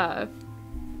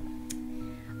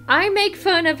I make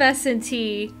fun of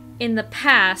SNT in the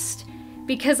past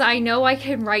because I know I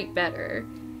can write better.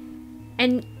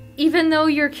 And even though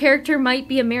your character might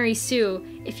be a Mary Sue,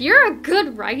 if you're a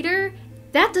good writer,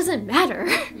 that doesn't matter.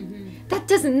 That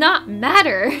does not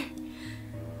matter.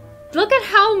 Look at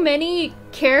how many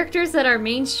characters that are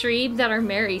mainstream that are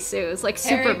Mary Sues, like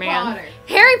Superman.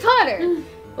 Harry Potter!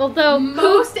 Although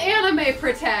most anime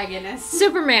protagonists.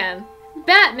 Superman.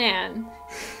 Batman.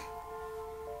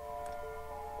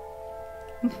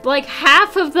 Like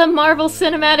half of the Marvel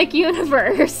Cinematic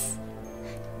Universe.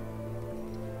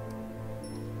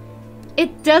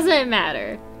 It doesn't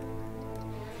matter.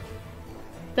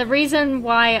 The reason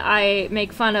why I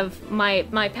make fun of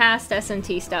my past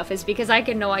SNT stuff is because I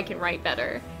know I can write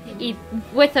better.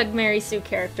 With a Mary Sue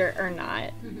character or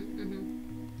not.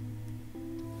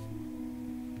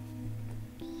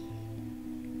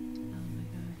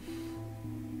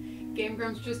 Game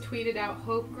Grumps just tweeted out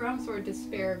Hope Grumps or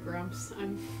Despair Grumps.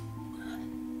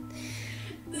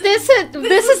 This is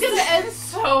gonna end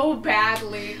so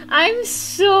badly. I'm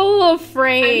so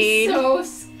afraid. I'm so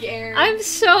scared. I'm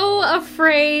so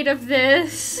afraid of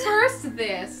this. First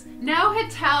this. Now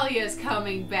Hatalia's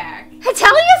coming back.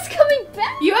 Hatalia's coming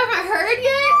back? You haven't heard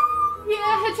yet?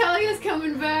 Yeah, Hatalia's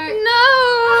coming back. No! No.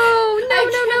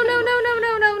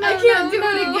 I can't do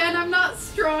it again. I'm not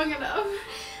strong enough.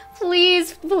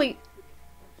 Please.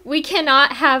 We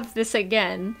cannot have this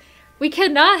again. We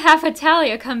cannot have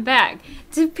Hatalia come back.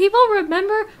 Do people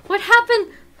remember what happened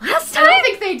last time? I don't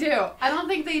think they do. I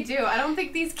don't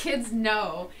think these kids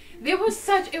know. It was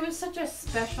such a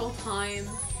special time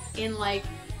in like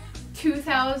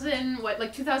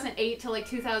 2008 to like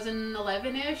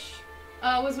 2011-ish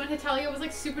was when Hatalia was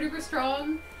like super duper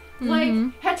strong. Like,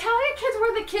 Hatalia kids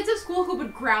were the kids at school who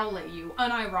would growl at you,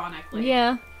 unironically.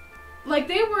 Yeah. Like,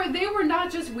 they were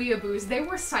not just weeaboos, they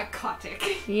were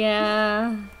psychotic.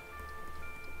 Yeah.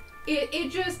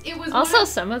 It was... Also,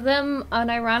 some of them,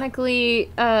 unironically,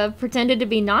 pretended to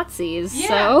be Nazis,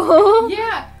 so...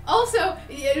 Yeah. Also,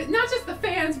 not just the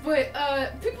fans, but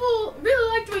people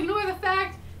really like to ignore the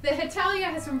fact that Hatalia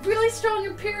has some really strong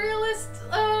imperialist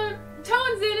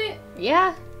tones in it.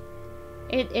 Yeah.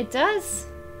 It does.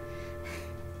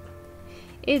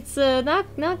 It's, not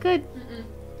good.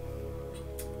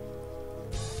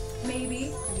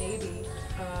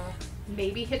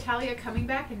 maybe Hitalia coming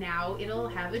back now, it'll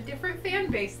have a different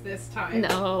fan base this time.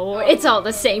 No, it's all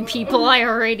the same people, I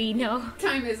already know.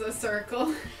 Time is a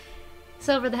circle.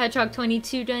 Silver the Hedgehog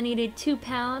 22 donated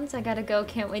 £2. I gotta go,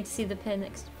 can't wait to see the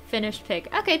finished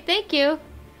pic. Okay, thank you.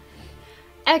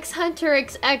 X Hunter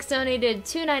XX donated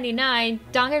 $2.99.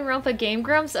 Danganronpa Game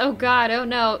Grumps? Oh god, oh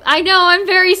no. I know, I'm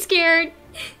very scared.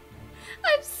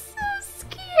 I'm so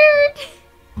scared.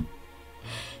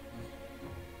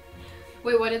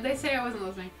 Wait, what did they say? I wasn't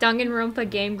listening. Danganronpa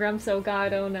Game Grumps, oh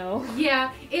god, oh no.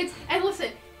 Yeah, and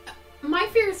listen, my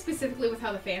fear is specifically with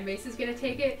how the fan base is gonna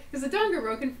take it, because the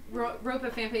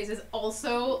Danganronpa fan base is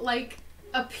also like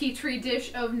a petri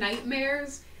dish of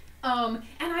nightmares. And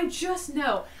I just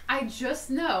know,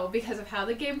 because of how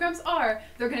the Game Grumps are,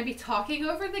 they're gonna be talking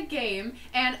over the game,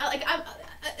 and like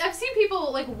I've seen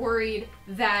people like worried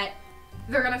that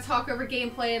they're gonna talk over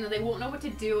gameplay and then they won't know what to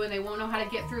do and they won't know how to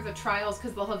get through the trials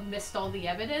because they'll have missed all the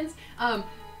evidence.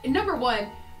 Number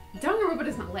one, Danganronpa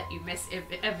doesn't let you miss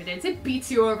evidence. It beats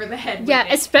you over the head with Yeah,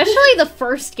 it. especially the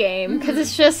first game, because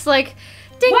it's just like,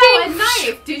 ding Wow, ding! a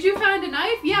knife! Did you find a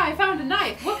knife? Yeah, I found a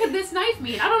knife. What could this knife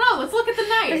mean? I don't know. Let's look at the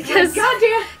knife. Because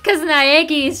goddamn.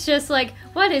 Naegi's just like,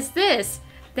 what is this?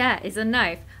 That is a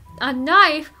knife. A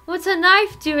knife? What's a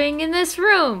knife doing in this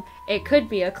room? It could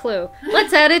be a clue.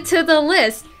 Let's add it to the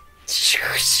list.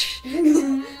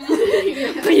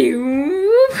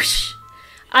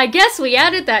 I guess we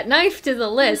added that knife to the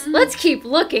list. Let's keep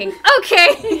looking.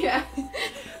 Okay. Yeah.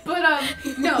 But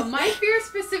no, my fear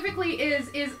specifically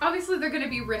is obviously they're going to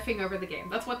be riffing over the game.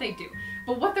 That's what they do.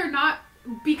 But what they're not,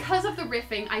 because of the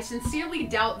riffing, I sincerely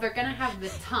doubt they're going to have the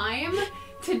time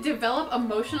to develop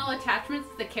emotional attachments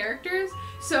to the characters.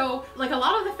 So, like, a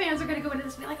lot of the fans are going to go into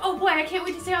this and be like, oh boy, I can't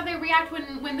wait to see how they react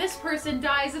when this person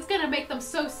dies. It's going to make them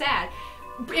so sad.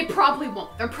 It probably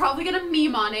won't. They're probably gonna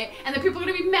meme on it, and then people are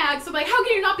gonna be mad, so like, how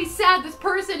can you not be sad this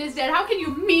person is dead? How can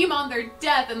you meme on their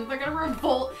death? And they're gonna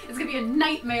revolt. It's gonna be a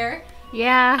nightmare.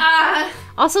 Yeah.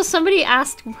 Also, somebody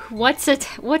asked, what's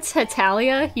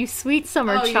Hitalia? You sweet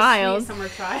summer child. You sweet summer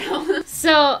child.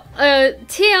 So,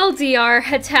 TLDR,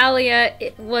 Hitalia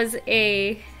was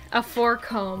a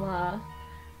four-coma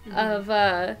of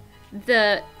the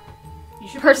You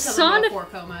should probably tell them what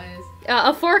a 4-coma is.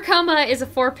 A 4-coma is a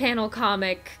 4-panel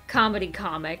comedy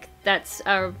comic. That's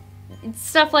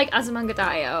stuff like Azumanga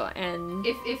Daioh and...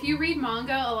 If you read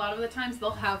manga, a lot of the times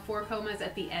they'll have 4-comas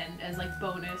at the end as like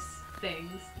bonus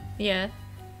things. Yeah.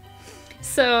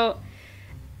 So,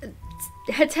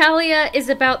 Hitalia is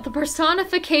about the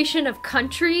personification of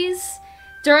countries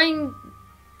during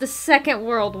the Second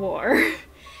World War.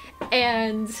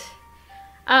 And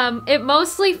it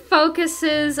mostly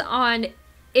focuses on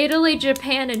Italy,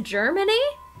 Japan, and Germany,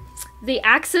 the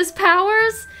Axis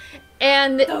powers,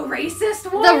 and the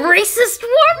racist ones. The racist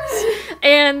ones,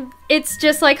 and it's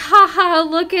just like, haha,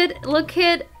 look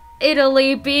at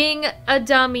Italy being a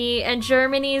dummy, and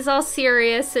Germany's all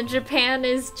serious, and Japan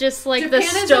is just like the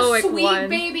stoic one. Japan is a sweet one.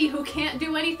 baby who can't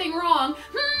do anything wrong.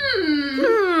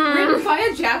 Written by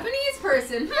a Japanese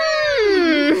person.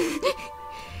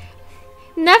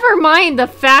 Never mind the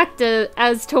fact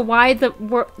as to why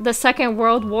the Second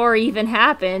World War even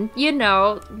happened. You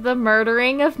know, the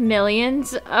murdering of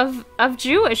millions of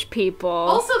Jewish people.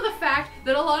 Also the fact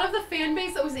that a lot of the fan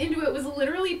base that was into it was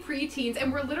literally preteens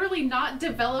and were literally not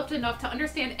developed enough to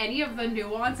understand any of the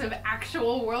nuance of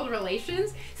actual world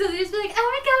relations. So they just be like, oh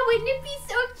my god, wouldn't it be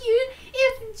so cute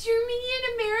if Germany and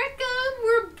America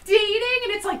were dating?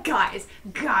 And it's like, guys,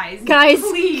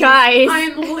 please, guys.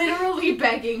 I'm literally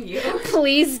begging you.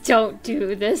 Please don't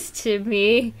do this to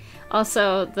me.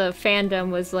 Also, the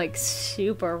fandom was like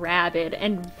super rabid,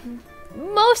 and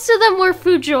most of them were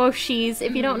fujoshis.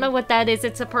 If you don't know what that is,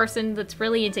 it's a person that's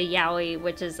really into yaoi,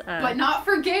 which is but not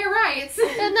for gay rights.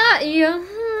 Not you.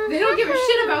 They don't give a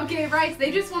shit about gay rights.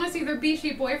 They just want to see their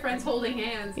bishi boyfriends holding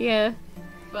hands. Yeah.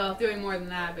 Well, doing more than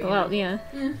that. But well, yeah.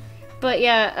 But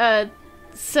yeah.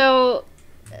 So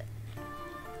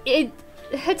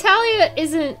Hitalia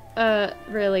isn't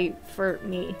really for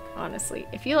me, honestly.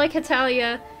 If you like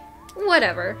Hitalia,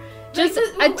 whatever. We're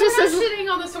not shitting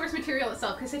on the source material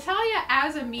itself, because Hitalia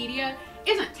as a media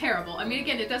isn't terrible. I mean,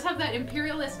 again, it does have that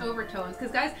imperialist overtones, because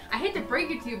guys, I hate to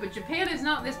break it to you, but Japan is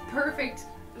not this perfect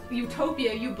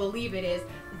utopia you believe it is.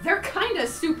 They're kind of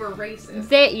super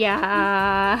racist.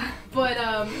 Yeah. But,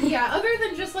 yeah, other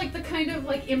than just, like, the kind of,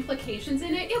 like, implications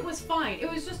in it, it was fine.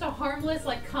 It was just a harmless,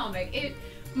 like, comic.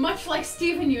 Much like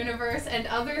Steven Universe and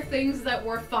other things that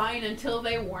were fine until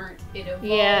they weren't, it evolved.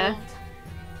 Yeah.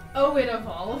 Oh, it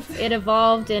evolved. It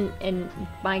evolved, and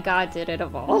my god, did it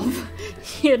evolve.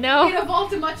 You know? It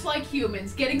evolved much like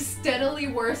humans, getting steadily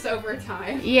worse over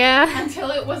time. Yeah.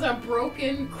 Until it was a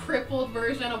broken, crippled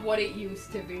version of what it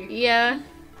used to be. Yeah.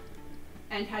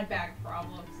 And had back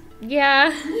problems.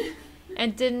 Yeah.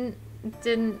 And didn't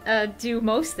do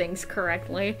most things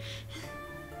correctly.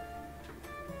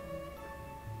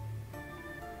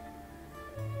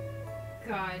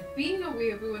 God, being a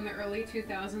weeaboo in the early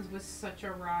 2000s was such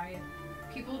a ride.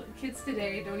 Kids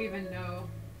today don't even know.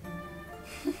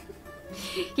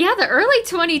 Yeah, the early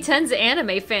 2010s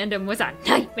anime fandom was a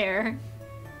nightmare.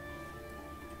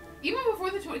 Even before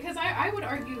the because I would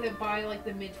argue that by like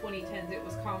the mid 2010s it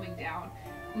was calming down,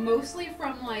 mostly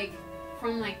from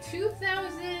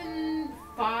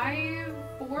 2005,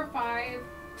 4, 5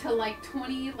 to like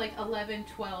 2011,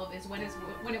 12 is when it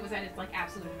was at its like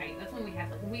absolute height. That's when we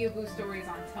had like weeaboo stories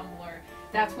on Tumblr.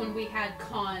 That's when we had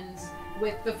cons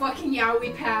with the fucking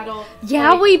yaoi paddle.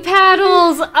 Yaoi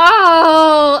paddles!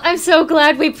 Oh, I'm so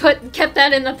glad we kept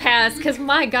that in the past, because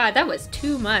my god, that was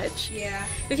too much. Yeah.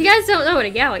 If you guys don't know what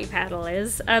a yaoi paddle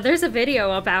is, there's a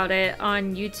video about it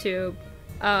on YouTube.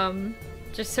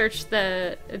 Just search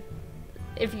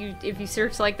if you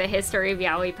search like the history of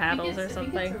yaoi paddles or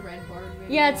something. I think it's a Red Bar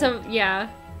video. Yeah.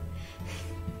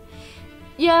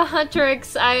 Yeah,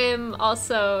 Huntrix, I am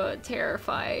also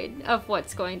terrified of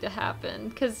what's going to happen,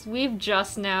 because we've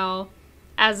just now,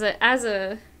 as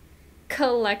a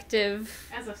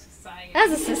collective, as a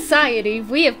society,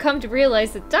 we have come to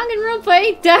realize that Danganronpa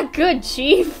ain't that good,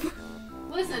 Chief.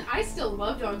 Listen, I still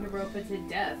love Danganronpa to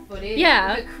death, but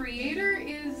the creator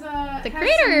has some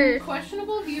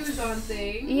questionable views on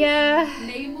things. Yeah.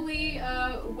 Namely,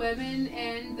 women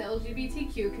and the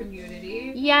LGBTQ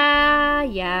community.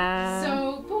 Yeah.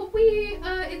 So, but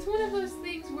it's one of those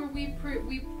things where we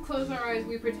close our eyes,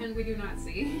 we pretend we do not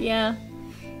see. Yeah.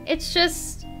 It's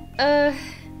just, the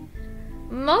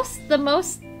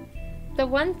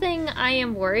one thing I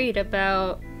am worried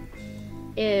about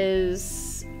is...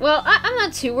 Well, I'm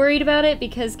not too worried about it,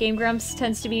 because Game Grumps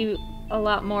tends to be a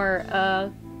lot more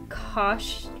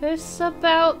cautious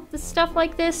about the stuff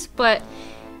like this, but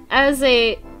as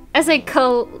a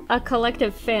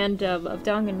collective fandom of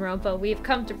Danganronpa, we've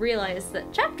come to realize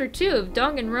that Chapter 2 of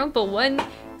Danganronpa 1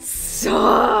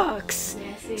 sucks!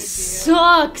 Yes, it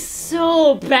sucks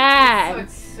so bad! It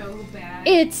sucks so bad.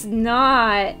 It's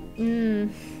not...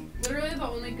 Literally the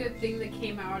only good thing that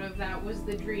came out of that was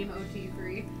the Dream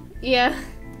OT3. Yeah.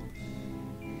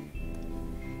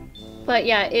 But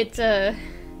yeah, it's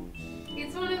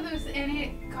one of those, and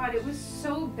it was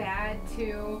so bad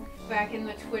too back in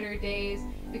the Twitter days,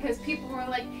 because people were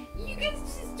like, you guys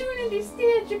just don't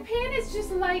understand, Japan is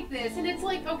just like this, and it's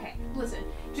like, okay, listen,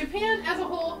 Japan as a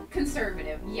whole,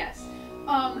 conservative, yes.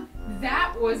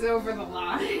 That was over the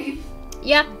line.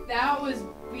 Yeah. That was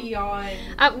beyond.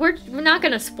 We're not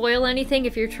gonna spoil anything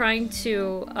if you're trying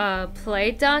to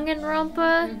play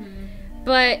Danganronpa,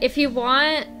 but if you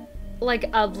want like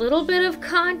a little bit of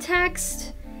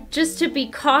context, just to be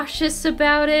cautious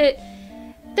about it,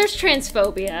 there's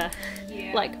transphobia.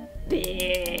 Yeah. Like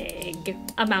big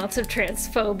amounts of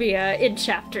transphobia in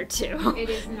Chapter 2.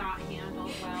 It is not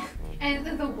handled well. And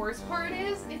the worst part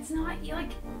is, it's not,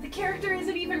 like, the character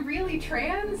isn't even really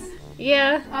trans.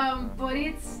 Yeah. But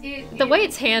the way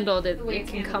it's handled, it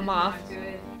can come off.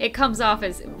 It comes off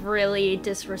as really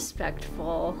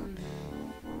disrespectful.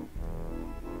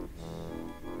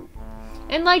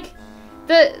 And like,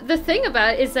 the thing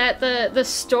about it is that the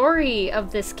story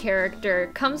of this character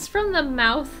comes from the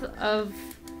mouth of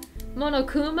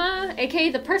Monokuma, aka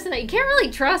the person that you can't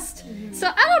really trust. So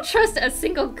I don't trust a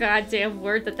single goddamn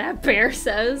word that bear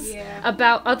says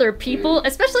about other people,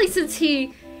 especially since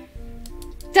he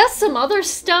does some other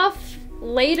stuff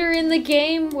later in the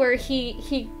game where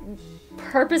he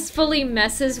purposefully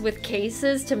messes with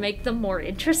cases to make them more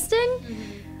interesting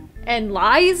and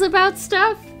lies about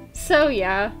stuff. So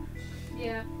yeah.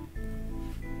 Yeah.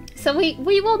 So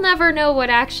we will never know what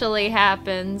actually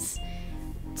happens.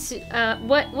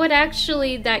 What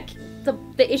actually the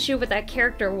issue with that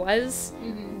character was,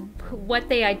 what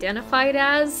they identified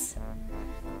as,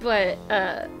 but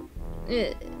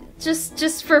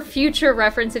just for future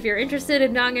reference, if you're interested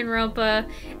in Danganronpa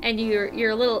and you're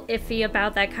a little iffy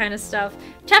about that kind of stuff,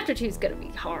 Chapter 2 is gonna be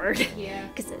hard. Yeah.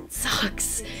 Because it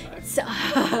sucks.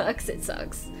 It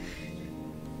sucks.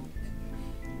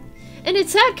 And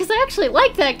it's sad because I actually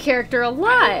like that character a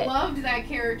lot. I loved that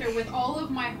character with all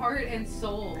of my heart and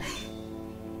soul.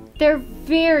 They're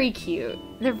very cute.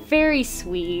 They're very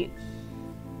sweet.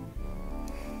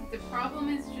 The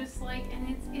problem is just like,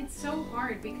 and it's so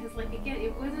hard because like again,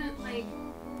 it wasn't like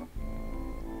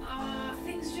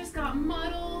things just got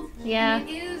muddled. Yeah.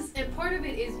 And part of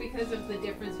it is because of the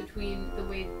difference between the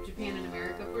way Japan and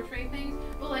America portray things.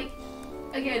 But like,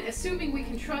 again, assuming we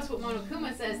can trust what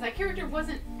Monokuma says, that character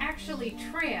wasn't actually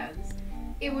trans.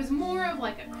 It was more of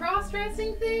like a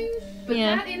cross-dressing thing, but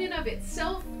that in and of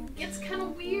itself gets kind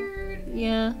of weird.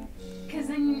 Yeah. Because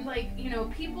then, like, you know,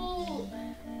 people,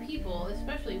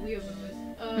 especially weeaboos,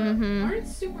 aren't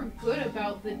super good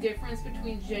about the difference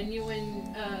between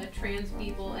genuine trans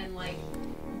people and like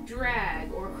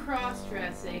drag or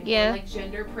cross-dressing or like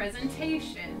gender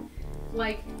presentation.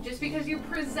 Like, just because you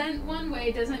present one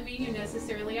way doesn't mean you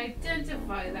necessarily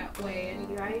identify that way, and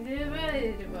you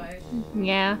identify.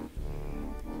 Yeah.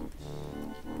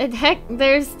 And heck,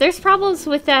 there's problems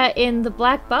with that in the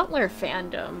Black Butler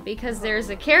fandom, because there's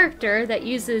a character that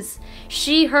uses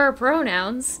she/her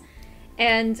pronouns,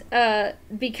 and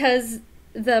because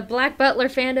the Black Butler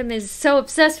fandom is so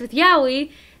obsessed with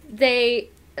yaoi, they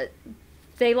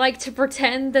like to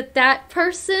pretend that that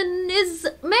person is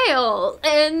male,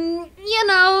 and you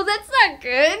know, that's not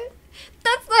good.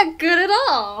 That's not good at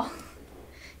all.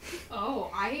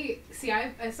 Oh,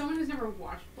 as someone who's never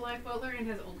watched Black Butler and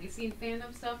has only seen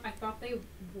fandom stuff, I thought they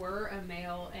were a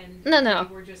male and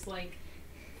they were just like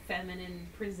feminine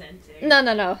presenting.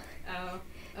 No.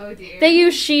 Oh dear. They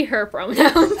use she/her pronouns.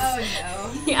 Oh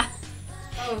no. Yeah.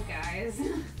 Oh guys.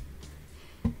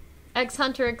 X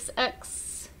Hunter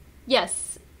XX.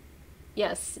 Yes.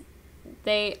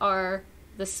 They are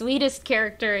the sweetest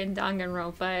character in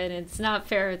Danganronpa, and it's not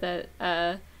fair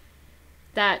that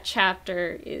that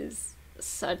chapter is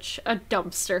such a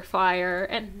dumpster fire,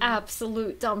 an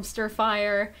absolute dumpster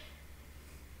fire.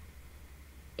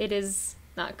 It is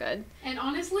not good. And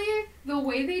honestly, the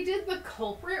way they did the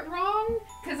culprit wrong,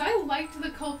 because I liked the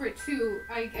culprit too,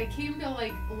 I came to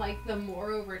like them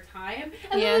more over time,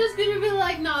 and then they're just gonna be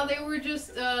like, no, they were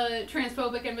just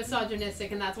transphobic and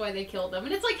misogynistic, and that's why they killed them.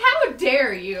 And it's like, how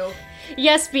dare you?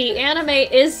 Yes, B, anime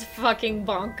is fucking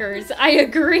bonkers. I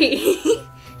agree.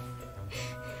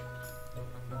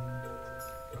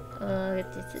 Oh,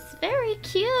 this is very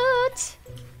cute.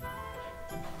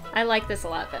 I like this a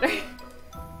lot better.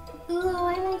 Ooh,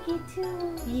 I like it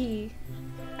too. Yee.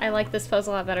 I like this pose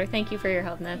a lot better. Thank you for your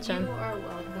help, Natchan. You are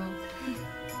welcome.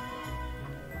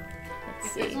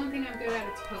 If there's one thing I'm good at,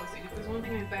 it's posing. If there's one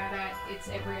thing I'm bad at, it's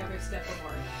every other step of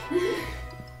art.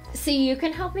 See, you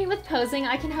can help me with posing,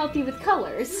 I can help you with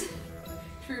colors.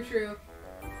 True.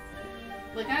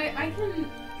 Like, I can kind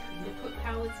of put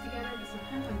palettes together, but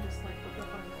sometimes I'm just like, what the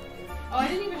fuck? Oh, I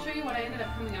didn't even show you what I ended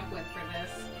up coming up with for this.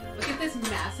 Look at this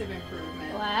massive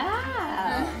improvement.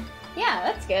 Wow. Yeah,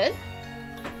 that's good.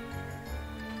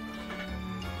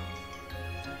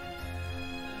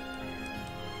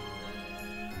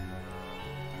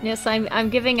 Yes, I'm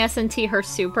giving SNT her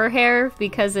super hair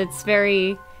because it's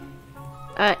very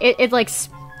it like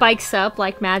spikes up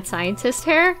like mad scientist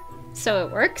hair, so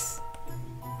it works.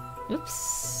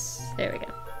 Oops. There we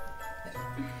go.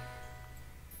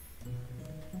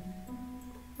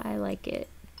 I like it.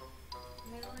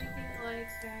 I don't even like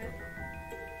that.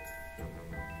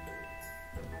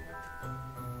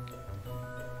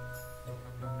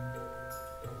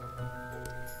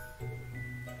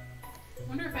 I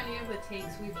wonder if any of the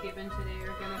takes we've given today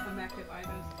are gonna come back to bite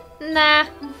us. Nah.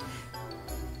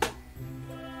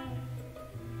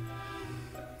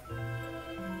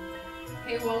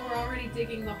 Hey, while we're already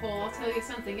digging the hole, I'll tell you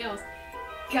something else.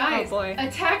 Guys, oh boy.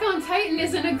 Attack on Titan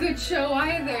isn't a good show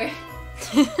either.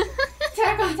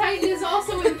 Attack on Titan is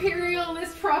also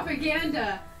imperialist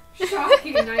propaganda.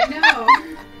 Shocking, I know.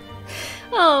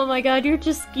 Oh my god, you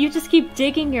just keep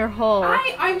digging your hole.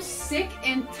 I'm sick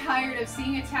and tired of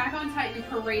seeing Attack on Titan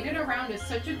paraded around as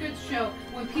such a good show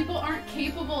when people aren't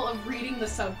capable of reading the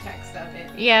subtext of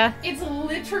it. Yeah. It's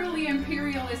literally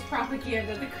imperialist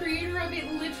propaganda. The creator of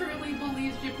it literally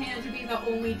believes Japan to be the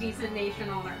only decent nation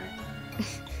on Earth.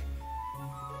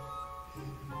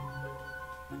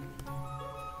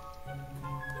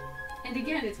 And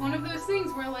again, it's one of those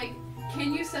things where, like,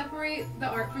 can you separate the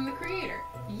art from the creator?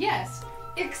 Yes.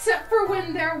 Except for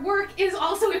when their work is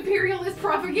also imperialist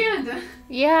propaganda.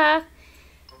 Yeah.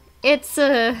 It's,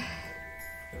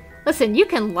 listen, you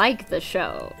can like the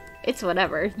show. It's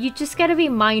whatever. You just gotta be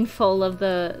mindful of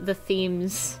the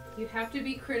themes. You have to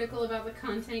be critical about the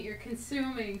content you're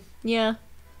consuming. Yeah.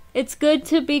 It's good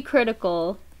to be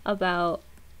critical about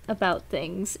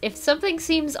things. If something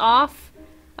seems off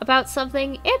about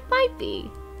something, it might be.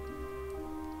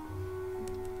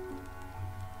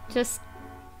 Just,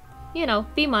 you know,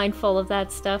 be mindful of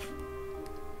that stuff.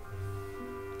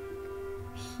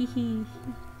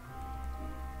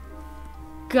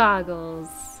 Goggles.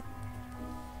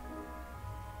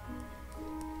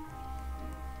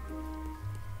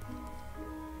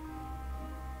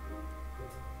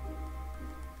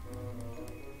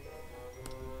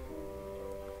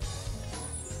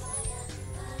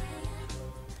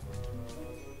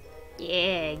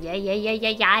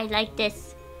 Yeah, I like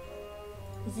this.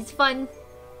 This is fun.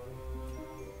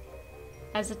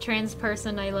 As a trans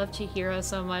person, I love Chihiro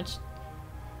so much.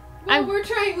 Well, we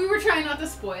were trying not to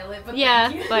spoil it, but yeah,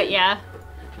 thank you. but yeah.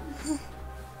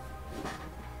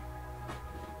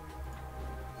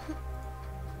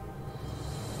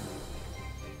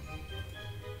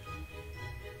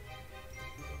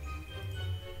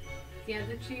 Yeah,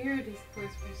 the Chihiro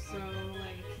discourse was so,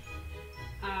 like,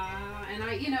 and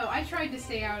I tried to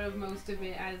stay out of most of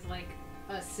it as, like,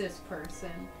 a cis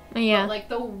person. Yeah. But, like,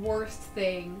 the worst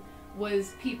thing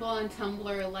was people on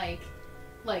Tumblr, like,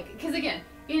 because again,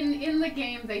 in the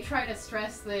game, they try to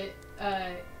stress that,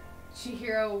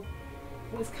 Chihiro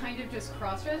was kind of just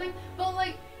cross-dressing, but,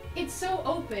 like, it's so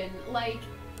open, like,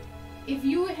 if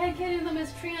you headcanon them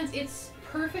as trans, it's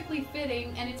perfectly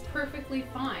fitting and it's perfectly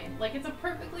fine. Like, it's a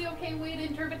perfectly okay way to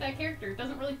interpret that character. It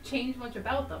doesn't really change much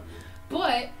about them.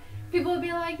 But people would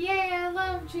be like, yeah, I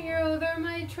love Chihiro, they're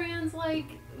my trans, like,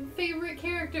 favorite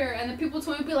character. And then people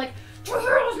would be like,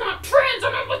 Chihiro's not trans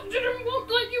and I didn't want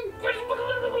like you.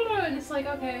 And it's like,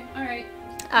 okay, alright.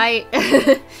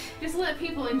 Just let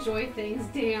people enjoy things,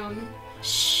 damn.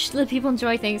 Shh, let people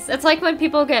enjoy things. It's like when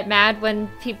people get mad when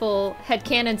people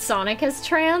headcanon Sonic as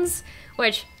trans,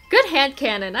 which, good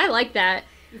headcanon, I like that.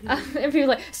 And people are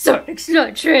like, Sonic's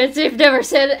not trans, they've never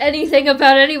said anything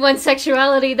about anyone's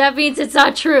sexuality, that means it's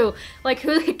not true. Like,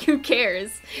 who cares?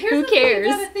 Who cares?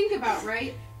 Thing you gotta think about,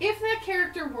 right? If that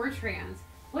character were trans,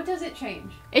 what does it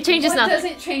change? It changes nothing. What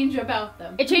does it change about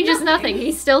them? It changes nothing.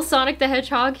 He's still Sonic the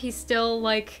Hedgehog, he's still,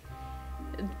 like,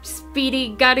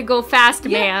 speedy, gotta go fast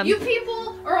man. You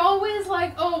people are always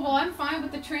like, oh, well, I'm fine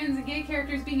with the trans and gay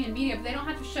characters being in media, but they don't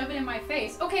have to shove it in my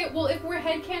face. Okay, well, if we're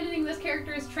headcanoning this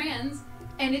character as trans,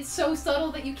 and it's so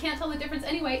subtle that you can't tell the difference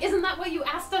anyway, isn't that what you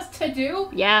asked us to do?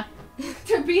 Yeah.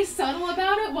 To be subtle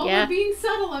about it? Well, yeah. We're being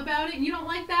subtle about it, and you don't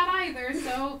like that either,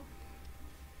 so...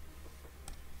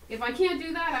 If I can't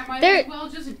do that, I might as well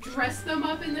just dress them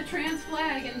up in the trans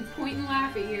flag and point and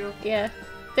laugh at you. Yeah.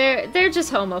 They're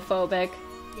just homophobic.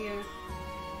 Yeah.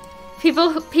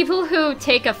 People who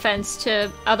take offense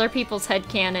to other people's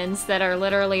headcanons that are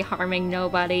literally harming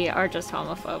nobody are just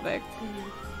homophobic.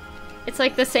 Mm-hmm. It's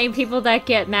like the same people that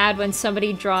get mad when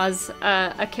somebody draws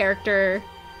a character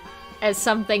as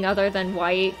something other than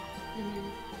white. Mm-hmm.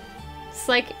 It's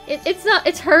like,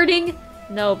 it's hurting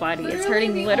nobody. It's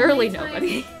hurting literally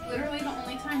nobody. Literally the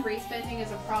only time race bending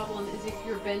is a problem is if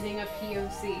you're bending a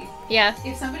POC. Yeah.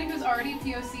 If somebody who's already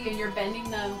POC and you're bending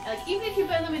them, like, even if you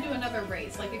bend them into another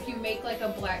race, like if you make, like, a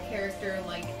black character,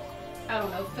 like, I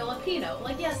don't know, Filipino,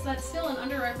 like, yes, that's still an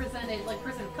underrepresented, like,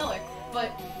 person of color,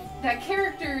 but that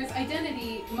character's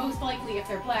identity, most likely if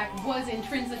they're black, was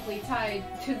intrinsically tied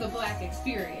to the black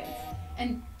experience.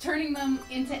 And turning them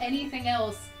into anything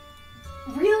else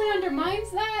really undermines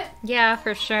that. Yeah,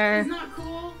 for sure. It's not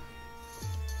cool.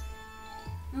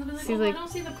 And they'll be like, I don't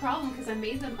see the problem because I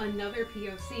made them another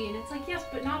POC. And it's like, yes,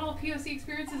 but not all POC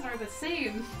experiences are the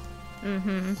same.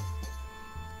 Mm-hmm.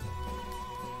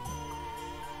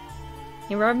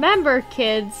 You remember,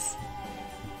 kids,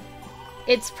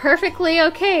 it's perfectly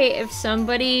okay if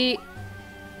somebody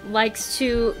likes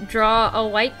to draw a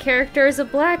white character as a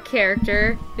black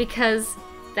character because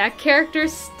that character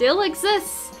still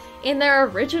exists in their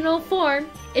original form.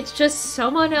 It's just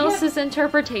someone else's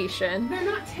interpretation. They're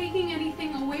not taking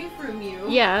anything away from you.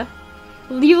 Yeah.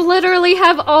 You literally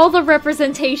have all the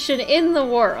representation in the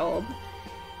world.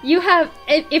 You have,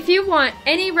 if you want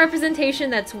any representation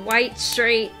that's white,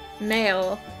 straight,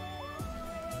 male,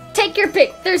 take your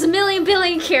pick. There's a million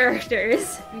billion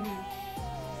characters. Mm-hmm.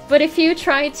 But if you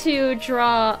try to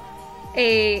draw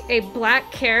a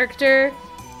black character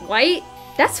white,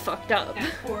 that's fucked up.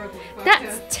 That's horribly fucked up.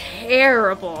 That's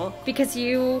terrible, because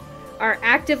you are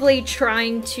actively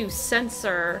trying to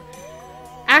censor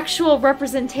actual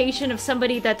representation of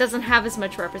somebody that doesn't have as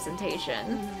much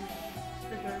representation.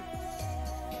 Mm-hmm. For sure.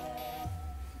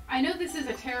 I know this is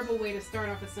a terrible way to start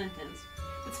off a sentence,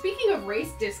 but speaking of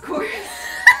race discourse...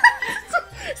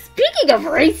 Speaking of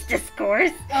race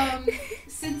discourse!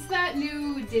 Since that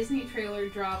new Disney trailer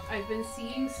dropped, I've been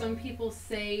seeing some people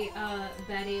say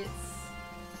that it's...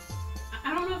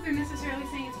 I don't know if they're necessarily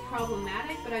saying it's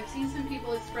problematic, but I've seen some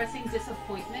people expressing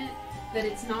disappointment that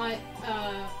it's not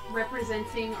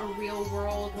representing a real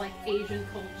world, like, Asian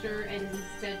culture, and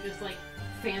instead just, like,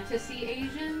 fantasy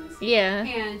Asians. Yeah.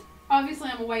 And obviously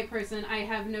I'm a white person, I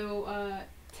have no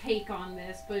take on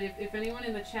this, but if anyone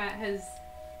in the chat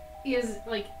is,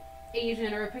 like,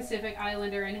 Asian or a Pacific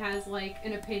Islander and has like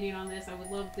an opinion on this, I would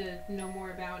love to know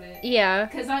more about it. Yeah.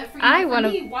 Because for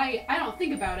me, white, I don't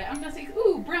think about it. I'm just like,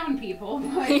 ooh, brown people.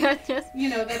 But,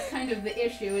 yeah, that's kind of the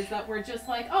issue, is that we're just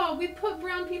like, oh, we put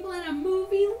brown people in a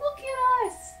movie. Look at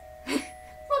us.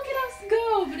 Look at us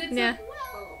go. But it's like,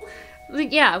 well.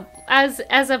 Yeah,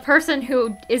 as a person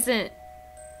who isn't,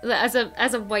 as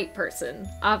a white person,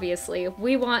 obviously,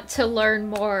 we want to learn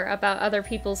more about other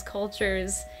people's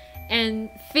cultures and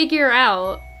figure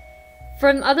out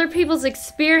from other people's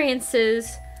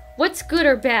experiences what's good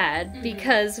or bad,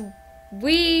 because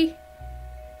we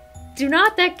do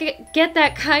not get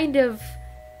that kind of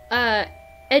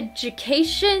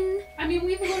education. I mean,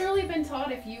 we've literally been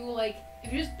taught if you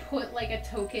just put like a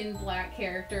token black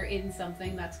character in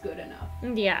something, that's good enough.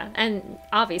 Yeah, and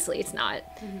obviously it's not.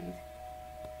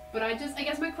 But I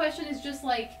guess my question is just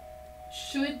like,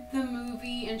 should the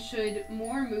movie and should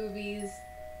more movies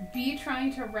be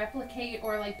trying to replicate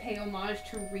or like pay homage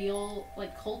to real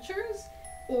like cultures,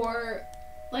 or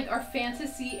like are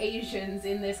fantasy Asians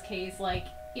in this case like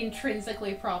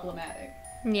intrinsically problematic?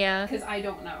 Yeah. Because I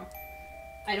don't know.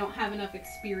 I don't have enough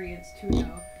experience to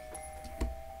know.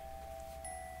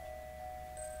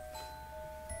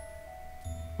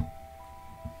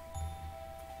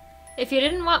 If you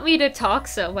didn't want me to talk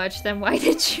so much, then why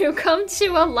did you come to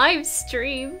a live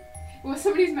stream? Well,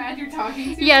 somebody's mad you're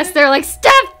talking to Yes, them? they're like,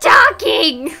 stop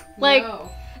talking! Like,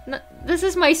 no. This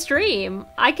is my stream.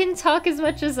 I can talk as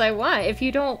much as I want. If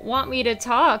you don't want me to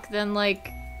talk, then,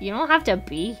 like, you don't have to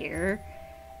be here.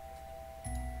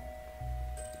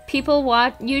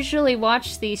 People usually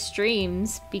watch these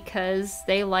streams because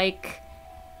they like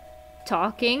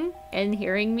talking and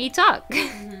hearing me talk.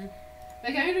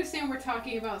 Like, I understand we're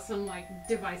talking about some, like,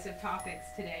 divisive topics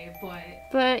today, but...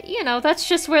 But, that's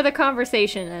just where the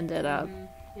conversation ended up.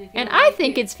 And I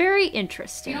think it's very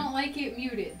interesting. If you don't like it,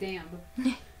 mute it, damn.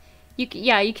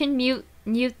 You can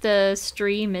mute the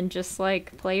stream and just,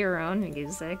 like, play your own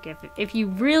music. If you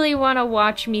really want to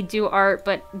watch me do art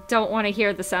but don't want to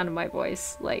hear the sound of my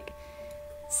voice, like,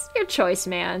 it's your choice,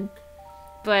 man.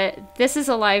 But this is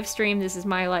a live stream, this is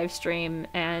my live stream,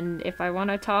 and if I want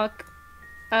to talk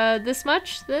this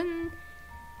much, then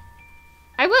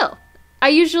I will. I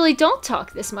usually don't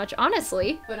talk this much,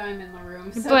 honestly. But I'm in the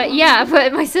room, so...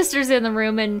 But my sister's in the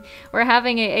room, and we're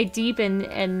having a deep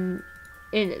and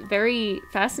very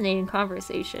fascinating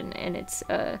conversation, and it's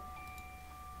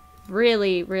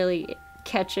really, really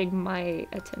catching my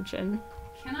attention.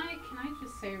 Can I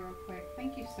just say real quick,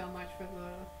 thank you so much for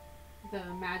the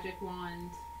magic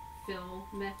wand fill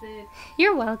method.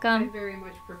 You're welcome. I very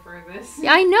much prefer this.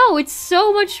 I know, it's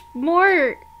so much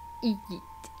more...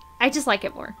 I just like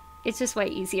it more. It's just way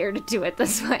easier to do it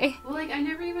this way. Well, like, I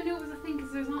never even knew it was a thing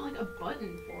because there's not, like, a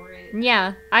button for it.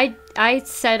 Yeah, I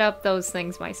set up those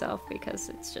things myself because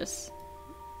it's just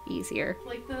easier.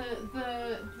 Like,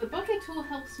 the bucket tool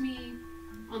helps me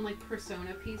on, like,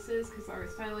 persona pieces, because the art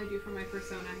style I do for my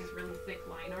persona has really thick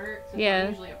line art, so it's not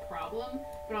usually a problem.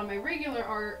 But on my regular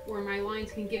art, where my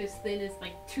lines can get as thin as,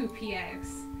 like,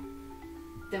 2px,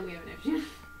 then we have an issue.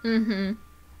 Mm-hmm.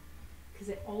 Because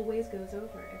it always goes over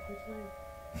every time.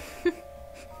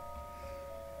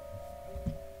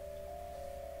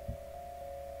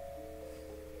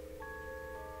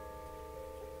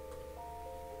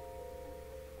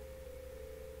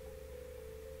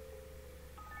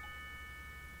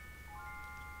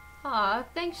 Aw,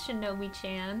 thanks,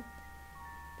 Shinobi-chan.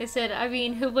 They said, I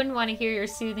mean, who wouldn't want to hear your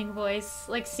soothing voice?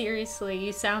 Like, seriously,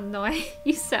 you sound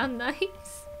you sound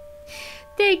nice.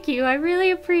 Thank you, I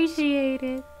really appreciate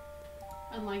it.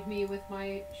 Unlike me with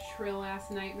my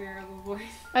shrill-ass nightmare of a voice.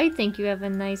 I think you have a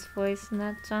nice voice in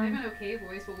that I song. have an okay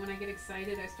voice, but when I get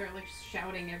excited, I start, like,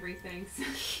 shouting everything.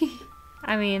 So.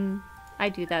 I mean, I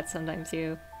do that sometimes,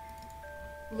 too.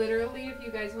 Literally, if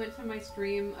you guys went to my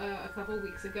stream a couple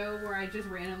weeks ago where I just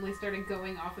randomly started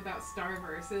going off about Star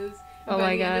Versus, oh by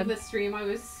my the god. end of the stream, I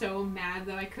was so mad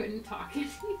that I couldn't talk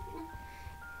anymore.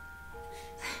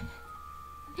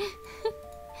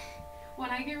 When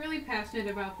I get really passionate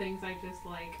about things, I just,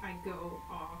 like, I go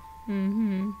off.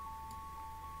 Mm-hmm.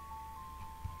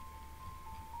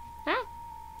 Ah!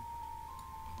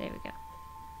 There we go.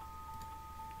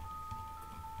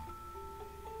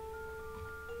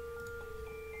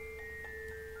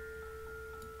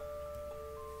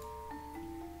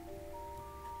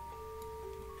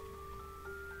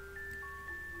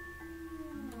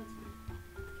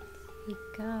 Here we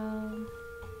go.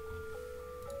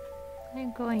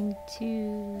 I'm going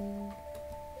to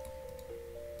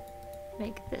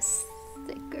make this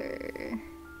thicker.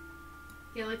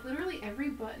 Yeah, like literally every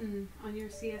button on your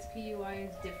CSP UI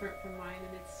is different from mine,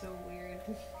 and it's so weird.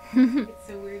 It's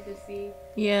so weird to see.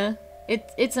 Yeah.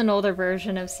 It's an older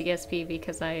version of CSP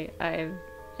because I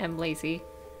am lazy.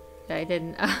 I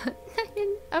didn't I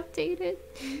didn't update it.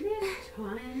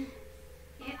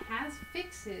 It has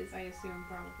fixes, I assume,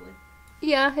 probably.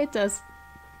 Yeah, it does.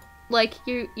 Like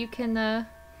you can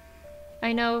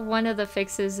I know one of the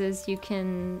fixes is you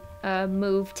can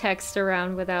move text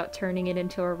around without turning it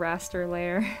into a raster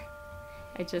layer.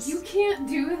 You can't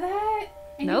do that?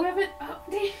 And nope. You haven't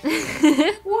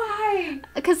updated? Why?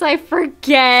 Because I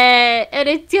forget, and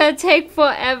it's gonna take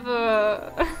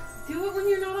forever. Do it when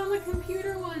you're not on the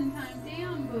computer one time,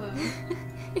 damn.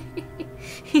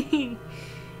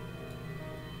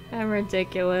 I'm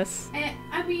ridiculous. And,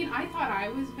 I mean, I thought I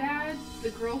was bad. The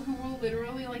girl who will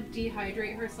literally, like,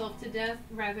 dehydrate herself to death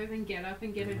rather than get up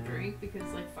and get a drink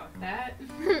because, like, fuck that.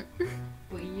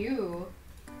 But you...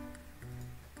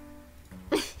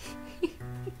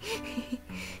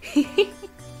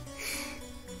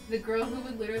 The girl who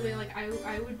would literally, like,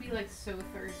 I would be, like, so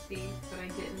thirsty, but I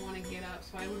didn't want to get up,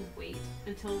 so I would wait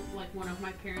until, like, one of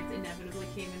my parents inevitably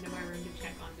came into my room to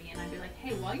check on me, and I'd be like,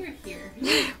 hey, while you're here...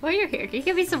 While you're here, can you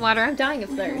give me some water? I'm dying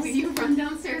of thirst. Will you run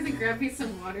downstairs and grab me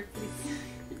some water, please?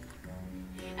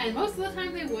 And most of the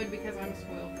time they would, because I'm a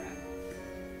spoiled brat.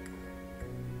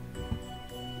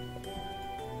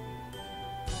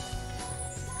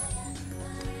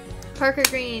 Parker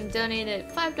Green donated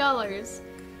 $5.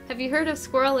 Have you heard of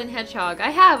Squirrel and Hedgehog? I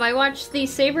have. I watched the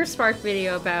Saber Spark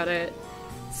video about it.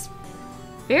 It's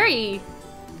very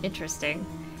interesting.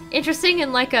 Interesting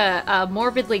in like a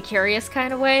morbidly curious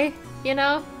kind of way, you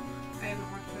know? I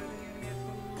haven't watched that video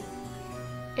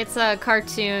yet. It's a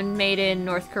cartoon made in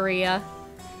North Korea.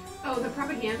 Oh, the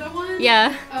propaganda one?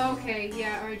 Yeah. Oh, okay,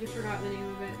 yeah, I just forgot the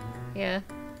name of it. Yeah.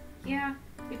 Yeah,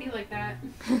 it'd be like that.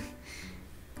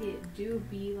 It do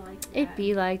be like that. It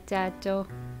be like that, though.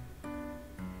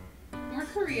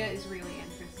 North Korea is really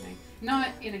interesting. Not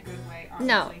in a good way, obviously.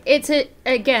 No,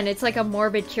 it's like a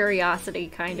morbid curiosity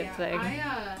kind of thing.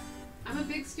 I'm a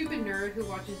big stupid nerd who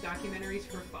watches documentaries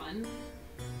for fun.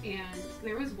 And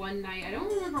there was one night, I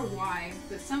don't remember why,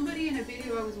 but somebody in a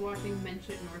video I was watching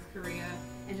mentioned North Korea.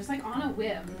 And just like on a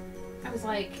whim, I was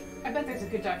like, I bet there's a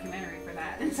good documentary for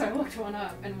that. And so I looked one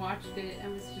up and watched it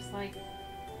and was just like,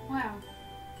 wow,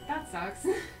 that sucks.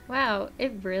 Wow,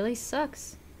 it really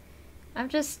sucks. I'm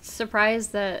just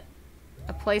surprised that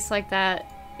a place like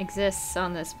that exists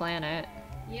on this planet.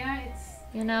 Yeah, it's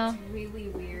really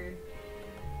weird.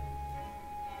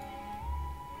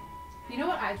 You know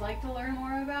what I'd like to learn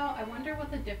more about? I wonder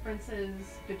what the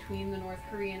differences between the North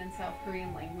Korean and South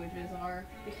Korean languages are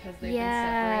because they've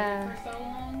been separated for so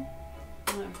long.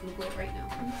 I'm gonna Google it right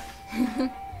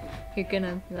now. You're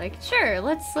gonna be like, sure,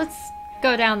 let's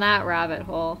go down that rabbit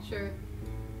hole. Sure.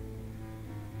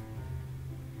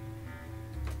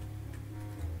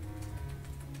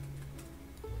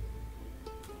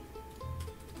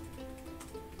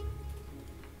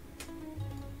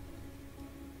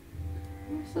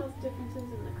 There's differences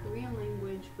in the Korean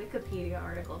language Wikipedia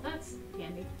article. That's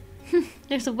handy.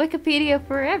 There's a Wikipedia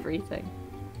for everything.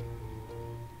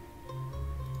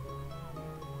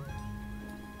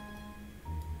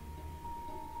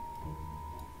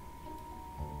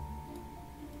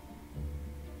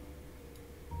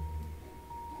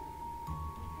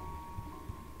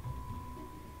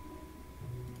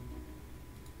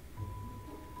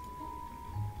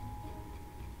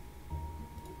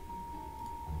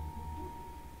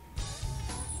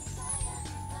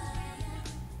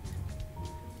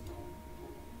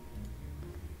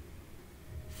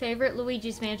 Favorite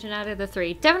Luigi's Mansion out of the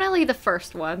three? Definitely the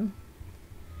first one.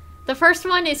 The first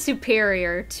one is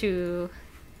superior to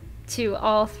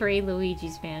all three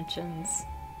Luigi's Mansions.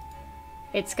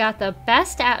 It's got the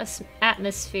best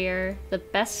atmosphere, the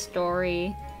best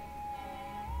story.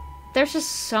 There's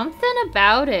just something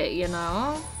about it, you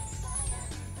know?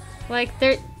 Like,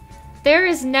 there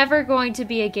is never going to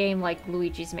be a game like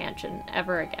Luigi's Mansion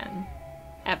ever again.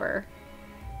 Ever.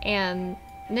 And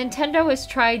Nintendo has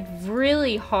tried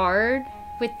really hard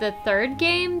with the third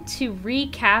game to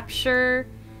recapture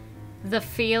the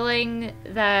feeling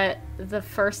that the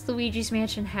first Luigi's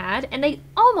Mansion had, and they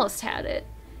almost had it.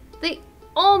 They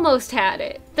almost had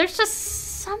it. There's just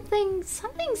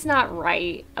something's not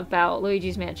right about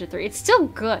Luigi's Mansion 3. It's still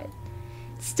good.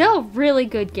 It's still a really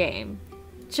good game.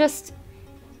 Just,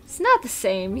 it's not the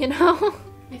same, you know?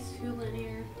 It's too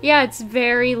linear. Yeah, it's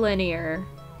very linear.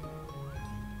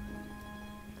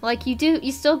 Like,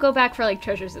 you still go back for, like,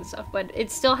 treasures and stuff, but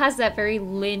it still has that very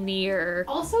linear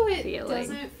Also, it feeling.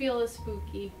 doesn't feel as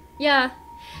spooky. Yeah.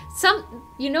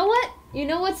 You know what? You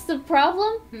know what's the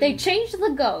problem? They changed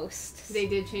the ghosts. They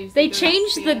did change the They ghosts,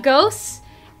 changed the yeah. ghosts,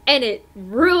 and it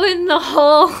ruined the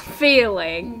whole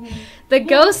feeling. The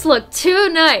ghosts look too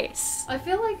nice. I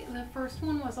feel like the first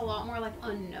one was a lot more, like,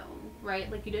 unknown, right?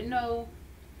 Like, you didn't know...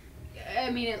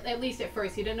 I mean, at least at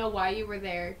first, you didn't know why you were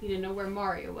there. You didn't know where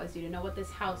Mario was. You didn't know what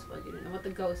this house was. You didn't know what the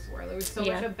ghosts were. There was so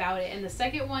much about it. And the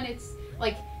second one, it's,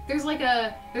 like... There's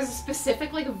a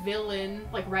specific, like, villain,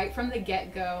 like, right from the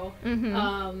get-go.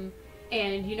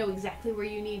 And you know exactly where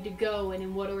you need to go and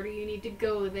in what order you need to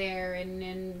go there. And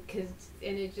it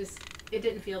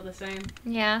didn't feel the same.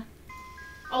 Yeah.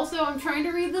 Also, I'm trying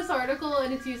to read this article,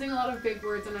 and it's using a lot of big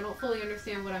words, and I don't fully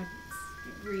understand what I'm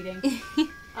reading.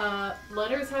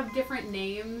 Letters have different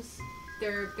names.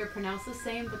 They're pronounced the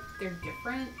same, but they're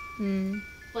different.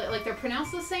 Like they're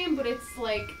pronounced the same, but it's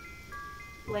like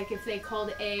if they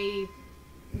called A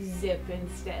zip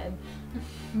instead.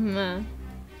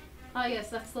 Ah, yes,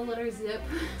 that's the letter zip.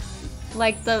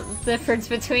 Like the difference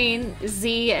between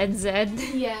Z and Z.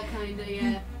 Yeah, kinda,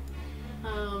 yeah.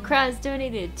 Kraz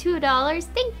donated $2.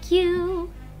 Thank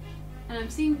you. And I'm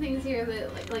seeing things here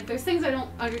that, like there's things I don't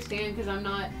understand because I'm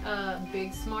not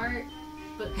big smart,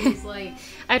 but there's, like...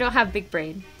 I don't have big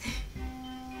brain.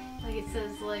 Like, it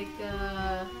says, like,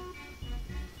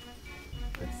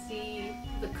 let's see,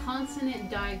 the consonant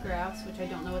digraphs, which I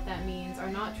don't know what that means, are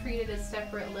not treated as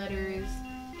separate letters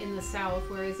in the South,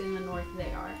 whereas in the North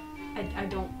they are. I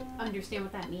don't understand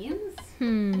what that means.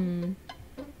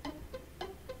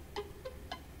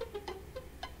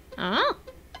 Oh.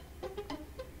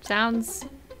 Sounds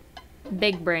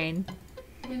big brain.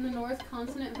 In the North,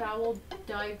 consonant vowel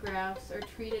digraphs are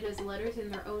treated as letters in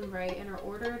their own right and are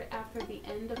ordered after the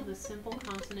end of the simple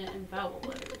consonant and vowel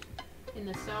letters. In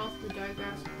the South, the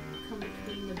digraphs come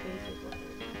between the basic letters.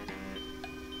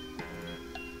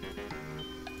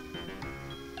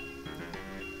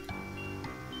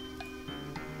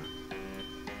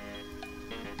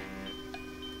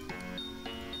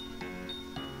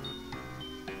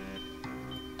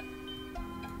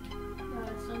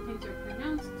 Some things are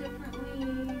pronounced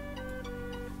differently.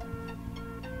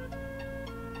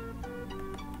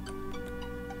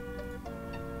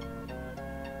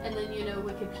 And then, you know,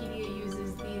 Wikipedia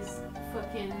uses these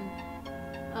fucking,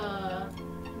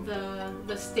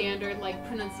 the standard, like,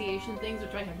 pronunciation things,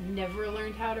 which I have never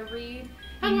learned how to read.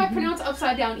 How do I pronounce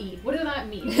upside down E? What does that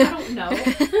mean? I don't know.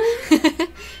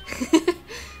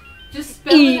 Just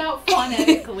spell it out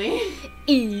phonetically.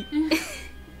 E.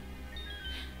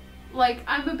 Like,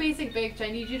 I'm a basic bitch. I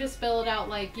need you to spell it out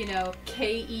like, you know,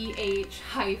 K-E-H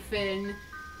hyphen,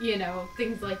 you know,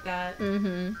 things like that.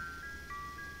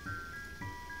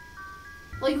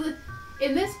 Like,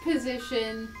 in this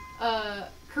position,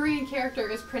 Korean character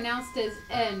is pronounced as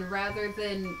N rather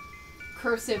than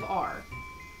cursive R.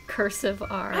 Cursive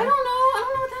R. I don't know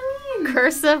what that means.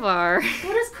 Cursive R.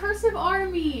 What does cursive R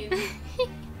mean?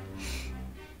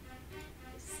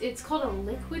 It's called a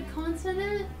liquid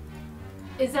consonant?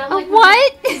 Is that like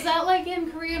what? Is that like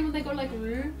in Korean when they go like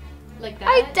 "ru," like that?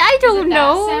 I don't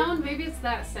know. That sound? Maybe it's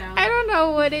that sound. I don't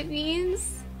know what it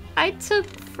means. I took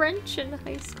French in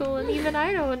high school, and even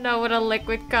I don't know what a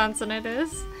liquid consonant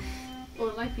is. Well,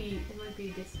 it might be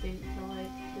distinct to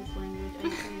like this language. I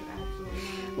have absolutely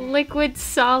no idea. Liquid,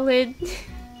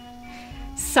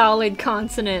 solid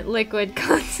consonant, liquid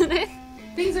consonant.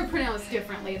 Things are pronounced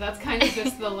differently. That's kind of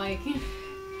just the like.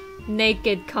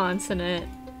 Naked consonant.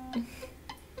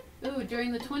 Ooh,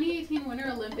 during the 2018 Winter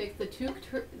Olympics, the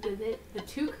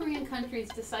two Korean countries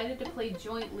decided to play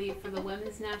jointly for the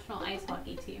women's national ice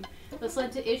hockey team. This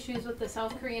led to issues with the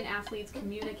South Korean athletes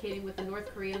communicating with the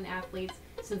North Korean athletes,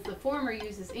 since the former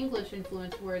uses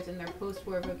English-influenced words in their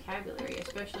post-war vocabulary,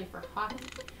 especially for hockey,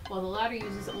 while the latter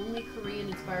uses only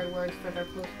Korean-inspired words for their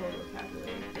post-war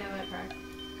vocabulary. Yeah, that tracks.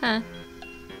 Huh.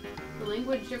 The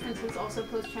language differences also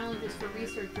pose challenges for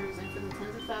researchers and for the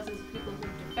tens of thousands of people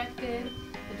who've defected.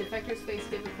 The defectors face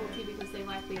difficulty because they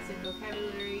lack basic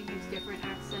vocabulary, use different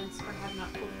accents, or have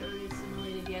not culturally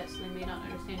assimilated yet, so they may not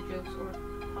understand jokes or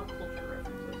pop culture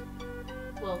references.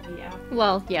 Well, yeah.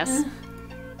 Well, yes.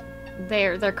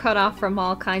 They're cut off from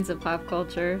all kinds of pop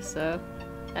culture, so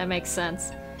that makes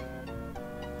sense.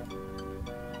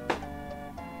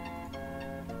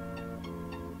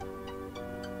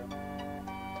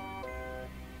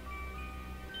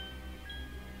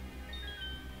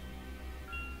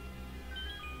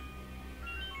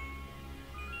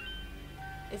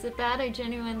 Is it bad? I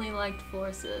genuinely liked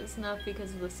Forces, not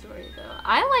because of the story though.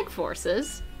 I like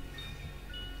Forces.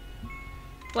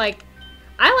 Like,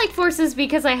 I like Forces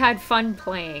because I had fun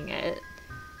playing it.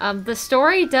 The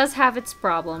story does have its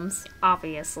problems,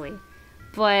 obviously.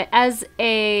 but as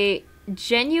a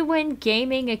genuine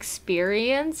gaming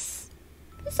experience,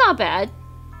 it's not bad.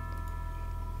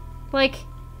 Like,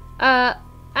 I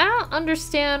don't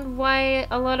understand why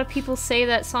a lot of people say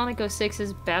that Sonic 06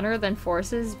 is better than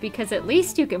Forces, because at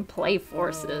least you can play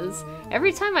Forces.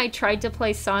 Every time I tried to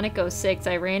play Sonic 06,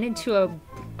 I ran into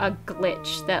a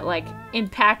glitch that, like,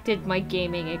 impacted my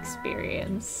gaming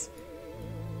experience.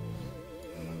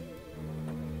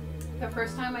 The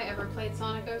first time I ever played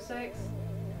Sonic 06,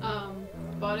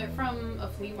 bought it from a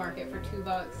flea market for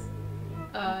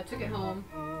 $2. Took it home.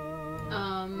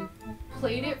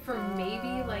 Played it for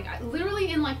maybe, like,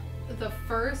 literally in, like, the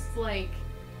first, like,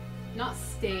 not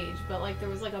stage, but, like, there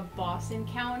was, like, a boss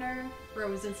encounter where it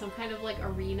was in some kind of, like,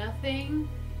 arena thing,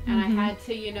 and I had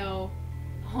to, you know,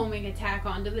 homing attack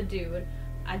onto the dude.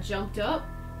 I jumped up,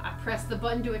 I pressed the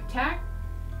button to attack,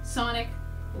 Sonic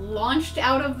launched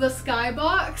out of the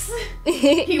skybox,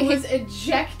 he was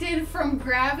ejected from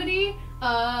gravity,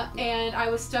 and I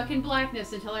was stuck in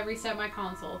blackness until I reset my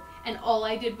console. And all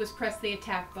I did was press the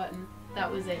attack button.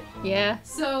 That was it. Yeah.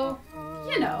 So,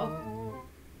 you know.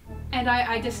 And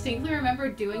I distinctly remember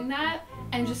doing that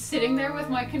and just sitting there with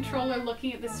my controller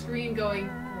looking at the screen going,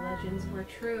 the legends were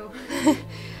true.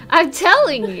 I'm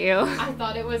telling you. I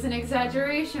thought it was an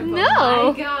exaggeration, but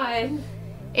no. my god.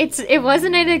 It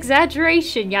wasn't an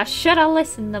exaggeration. Y'all shoulda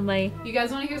listened to me. You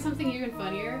guys want to hear something even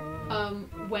funnier?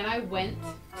 When I went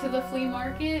to the flea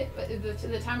market,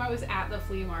 the time I was at the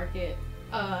flea market,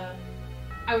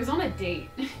 I was on a date.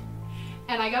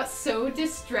 And I got so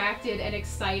distracted and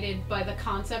excited by the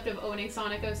concept of owning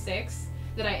Sonic 06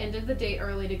 that I ended the date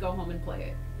early to go home and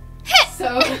play it.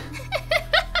 So...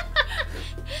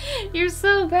 You're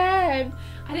so bad.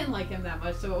 I didn't like him that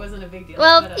much, so it wasn't a big deal.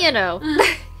 Well, but, you know.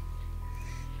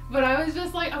 But I was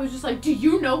just like, do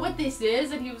you know what this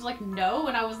is? And he was like, no.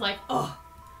 And I was like,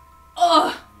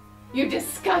 ugh, you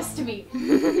disgust me.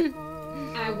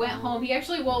 And I went home. We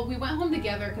went home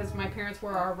together because my parents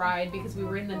were our ride because we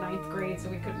were in the 9th grade, so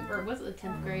we couldn't, or was it the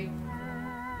 10th grade?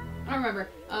 I don't remember.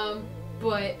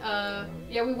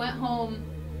 Yeah, we went home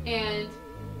and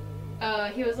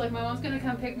he was like, my mom's gonna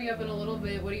come pick me up in a little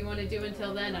bit. What do you want to do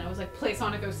until then? And I was like, play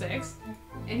Sonic 06.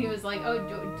 And he was like, oh,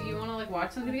 do you want to, like,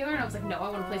 watch something together? And I was like, no, I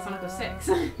want to play Sonic 06.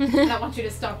 And I want you to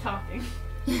stop talking.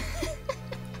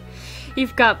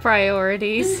 You've got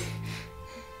priorities.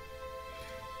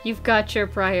 You've got your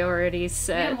priorities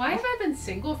set. Man, why have I been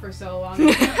single for so long?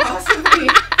 I can't possibly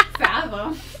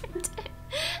fathom.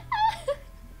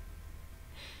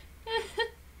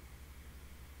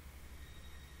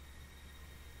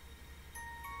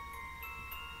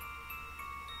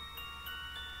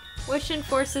 Wish in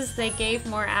Forces they gave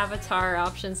more avatar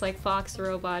options like Fox,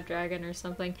 Robot, Dragon, or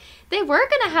something. They were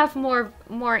gonna have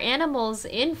more animals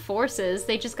in Forces.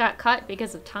 They just got cut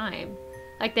because of time.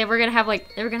 Like they were gonna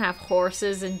have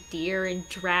horses and deer and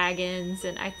dragons,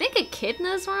 and I think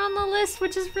echidnas were on the list,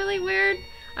 which is really weird.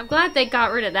 I'm glad they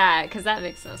got rid of that because that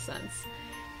makes no sense.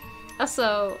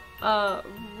 Also,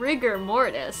 Rigor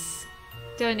Mortis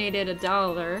donated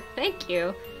 $1. Thank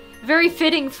you. Very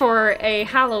fitting for a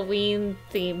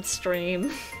Halloween-themed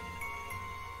stream.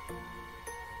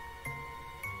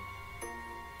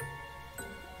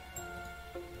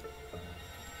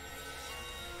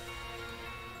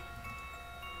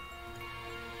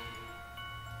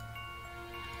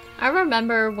 I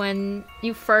remember when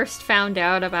you first found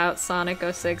out about Sonic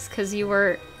 06 because you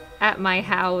were at my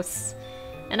house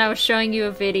and I was showing you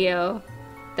a video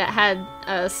that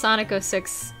had Sonic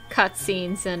 06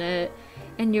 cutscenes in it.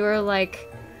 And you were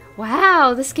like,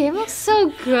 wow, this game looks so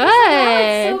good.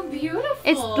 Oh, it's so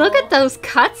beautiful. Look at those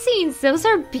cutscenes. Those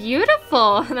are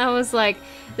beautiful. And I was like,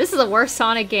 this is the worst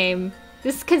Sonic game.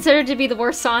 This is considered to be the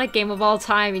worst Sonic game of all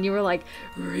time. And you were like,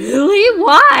 really?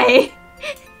 Why?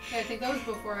 Yeah, I think that was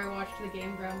before I watched the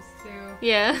Game Grumps, too.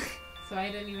 Yeah. So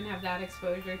I didn't even have that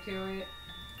exposure to it.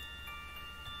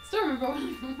 Still remember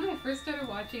when I first started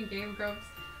watching Game Grumps.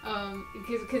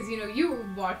 Because you know, you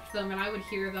watched them and I would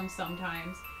hear them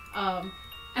sometimes. And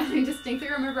I distinctly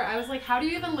remember I was like, how do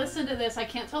you even listen to this? I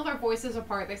can't tell their voices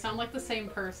apart. They sound like the same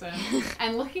person.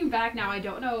 And looking back now, I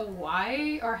don't know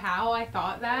why or how I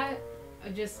thought that.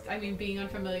 I mean, being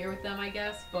unfamiliar with them, I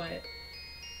guess, but...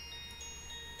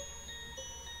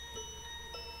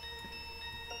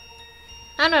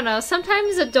 I don't know.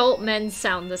 Sometimes adult men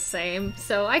sound the same,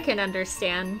 so I can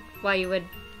understand why you would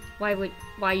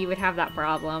have that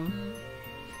problem.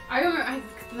 I remember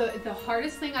the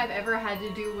hardest thing I've ever had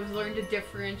to do was learn to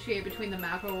differentiate between the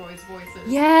McElroy's voices.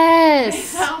 Yes! They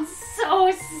sound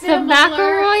so similar! The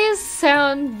McElroys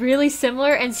sound really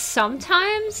similar, and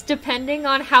sometimes, depending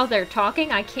on how they're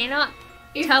talking, I cannot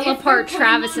tell apart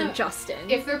Travis and Justin.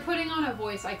 If they're putting on a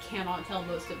voice, I cannot tell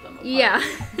most of them apart. Yeah.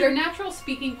 Their natural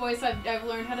speaking voice, I've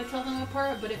learned how to tell them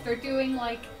apart, but if they're doing,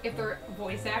 like, if they're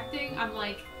voice acting, I'm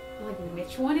like,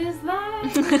 which one is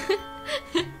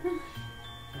that?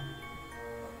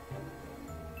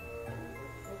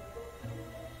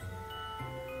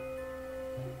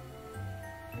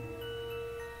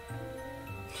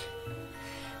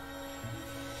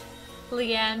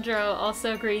 Leandro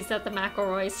also agrees that the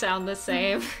McElroys sound the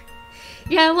same.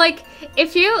 Yeah, like,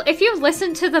 if you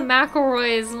listen to the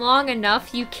McElroys long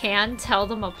enough, you can tell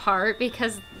them apart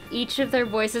because each of their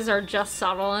voices are just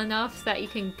subtle enough that you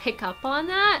can pick up on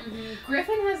that. Mm-hmm.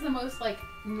 Griffin has the most, like,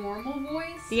 normal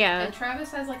voice. Yeah. And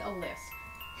Travis has, like, a lisp.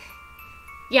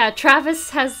 Yeah,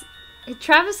 Travis's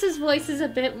voice is a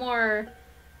bit more,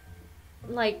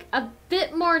 like, a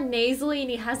bit more nasally, and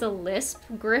he has a lisp.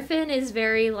 Griffin is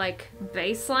very, like,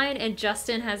 bassline, and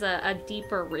Justin has a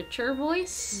deeper, richer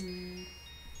voice.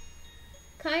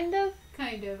 Kind of.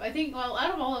 I think, well,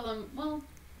 out of all of them, well,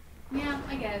 yeah,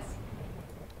 I guess.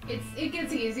 It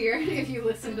gets easier if you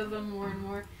listen to them more and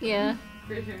more. Yeah.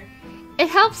 For sure. It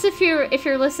helps if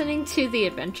you're listening to the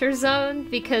Adventure Zone,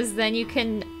 because then you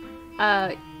can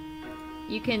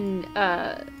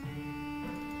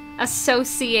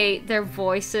associate their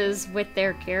voices with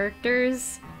their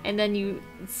characters, and then you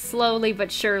slowly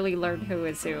but surely learn who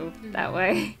is who that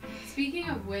way. Speaking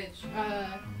of which,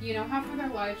 you know how for their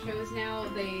live shows now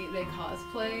they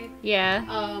cosplay? Yeah.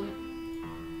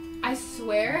 I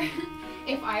swear,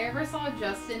 if I ever saw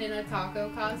Justin in a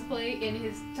taco cosplay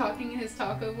talking in his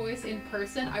taco voice in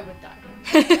person, I would die.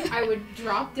 I would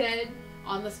drop dead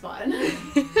on the spot.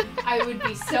 I would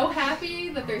be so happy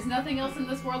that there's nothing else in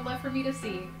this world left for me to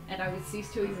see, and I would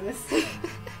cease to exist.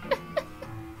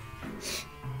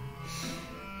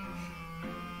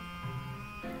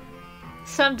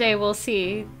 Someday we'll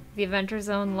see the Adventure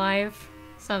Zone live.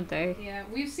 Someday. Yeah,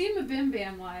 we've seen the Bim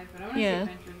Bam live, but I want to see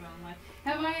Adventure Zone live.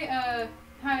 Have I,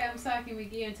 hi, I'm Saki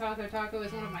McGee, and Taco Taco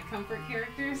is one of my comfort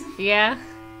characters. Yeah.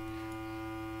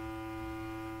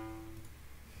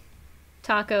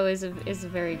 Taco is a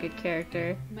very good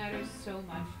character. Matters so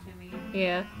much to me.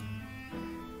 Yeah.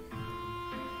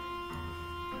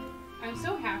 I'm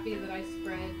so happy that I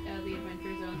spread the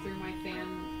Adventure Zone through my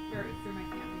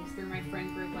through my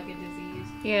friend group like a disease.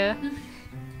 Yeah.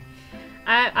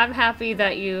 I'm happy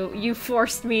that you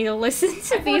forced me to listen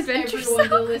to the Adventure Zone.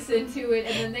 Everyone to listen to it,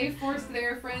 and then they forced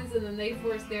their friends, and then they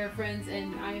forced their friends,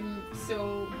 and I'm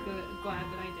so glad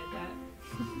that I did that.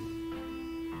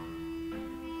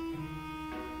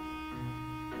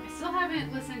 I still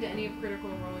haven't listened to any of Critical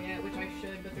Role yet, which I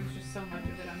should, but there's just so much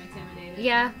of it, I'm intimidated.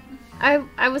 Yeah.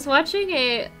 I was watching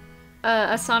a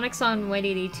Sonic Song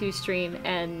 182 stream,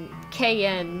 and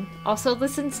KN also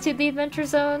listens to the Adventure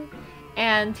Zone,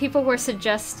 and people were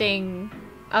suggesting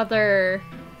other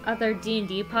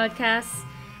D&D podcasts,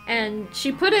 and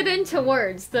she put it into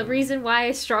words, the reason why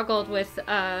I struggled with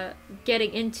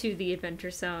getting into the Adventure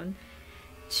Zone.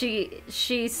 She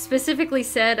specifically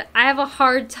said, I have a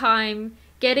hard time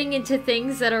getting into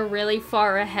things that are really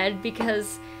far ahead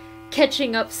because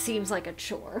catching up seems like a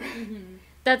chore. Mm-hmm.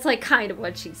 That's like kind of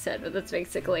what she said, but that's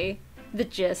basically the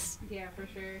gist. Yeah, for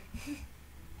sure.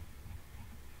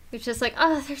 It's just like,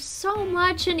 oh, there's so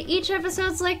much, and each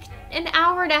episode's like an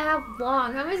hour and a half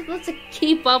long. How am I supposed to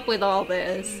keep up with all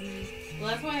this? Mm-hmm. Well,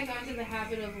 that's why I got into the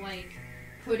habit of, like,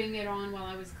 putting it on while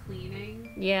I was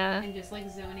cleaning. Yeah. And just, like,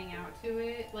 zoning out to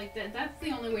it. Like, that's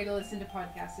the only way to listen to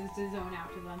podcasts, is to zone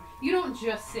out to them. You don't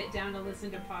just sit down to listen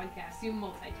to podcasts. You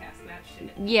multitask that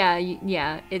shit.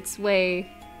 Yeah, it's way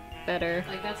better.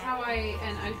 Like, that's how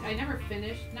I never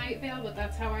finished Night Vale, but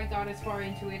that's how I got as far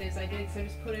into it as I did, because I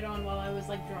just put it on while I was,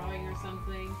 like, drawing or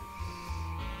something.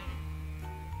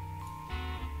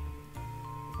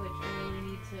 Which I really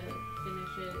need to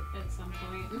finish it at some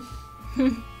point.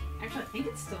 Actually, I think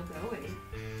it's still going.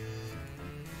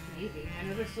 Maybe. I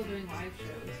know they're still doing live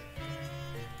shows.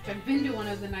 I've been to one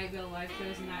of the Night Vale live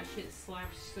shows, and that shit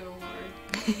slaps so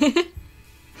hard.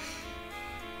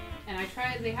 And I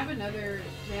tried. They have another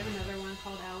one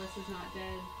called Alice Is Not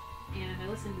Dead, and I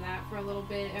listened to that for a little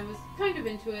bit and was kind of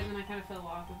into it, and then I kind of fell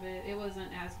off of it. It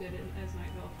wasn't as good as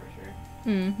Night Vale for sure.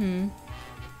 Mm-hmm.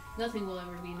 Nothing will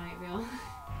ever be Night Vale.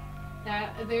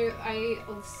 I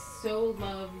so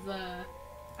love the,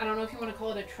 I don't know if you want to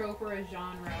call it a trope or a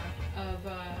genre of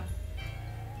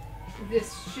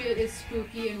this shit is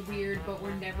spooky and weird, but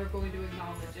we're never going to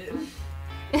acknowledge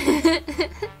it.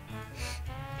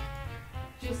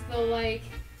 Just the like,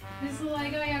 oh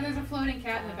yeah, there's a floating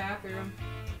cat in the bathroom.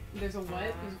 There's a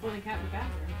what? There's a floating cat in the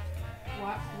bathroom.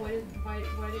 What?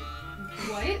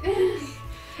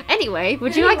 Anyway,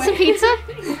 would you like some pizza?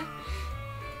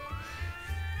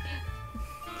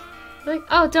 Like,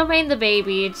 oh, Domain the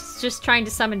baby. It's just trying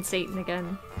to summon Satan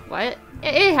again. What?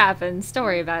 It happens. Don't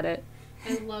worry about it.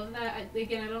 I love that.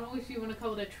 Again, I don't know if you want to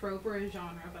call it a trope or a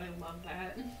genre, but I love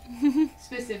that.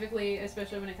 Specifically,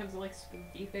 especially when it comes to, like,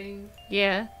 spooky things.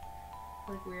 Yeah.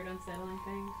 Like, weird, unsettling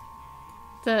things.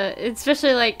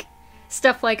 Especially, like,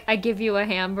 stuff like, I give you a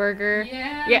hamburger.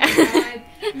 Yeah. Yeah.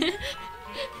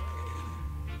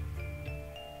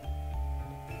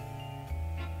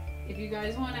 If you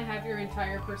guys want to have your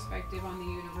entire perspective on the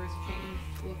universe change,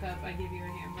 look up I Give You a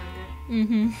Hamburger.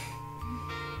 Mm-hmm.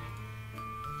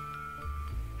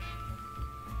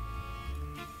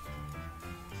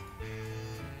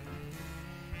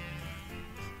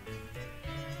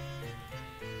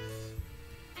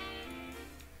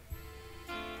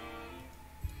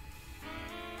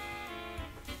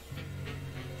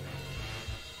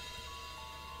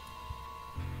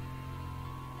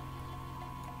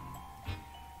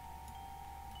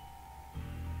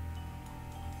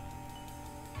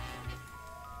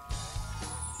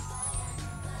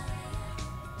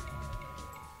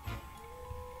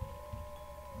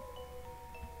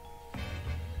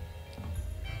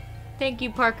 Thank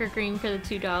you, Parker Green, for the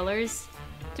 $2.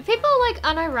 Do people, like,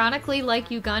 unironically like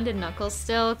Ugandan Knuckles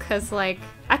still? Because, like,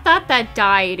 I thought that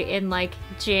died in, like,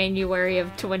 January of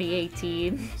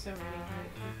 2018. So ready for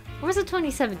it. Or was it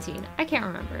 2017? I can't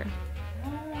remember.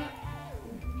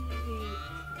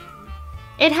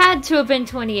 It had to have been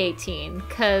 2018,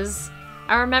 because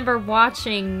I remember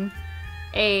watching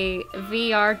a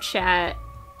VR chat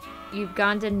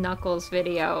Ugandan Knuckles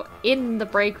video in the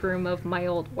break room of my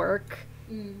old work.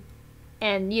 Mm.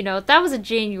 And, you know, that was a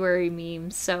January meme,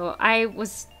 so I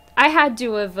had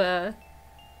to have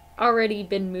already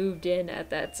been moved in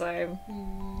at that time.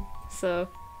 Mm. So.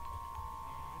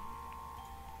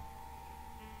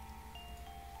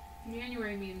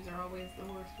 January memes are always the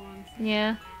worst ones.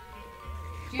 Yeah.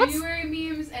 January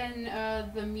memes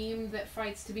and the meme that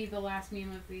fights to be the last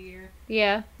meme of the year.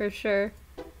 Yeah, for sure.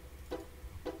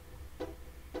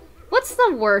 What's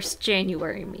the worst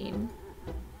January meme?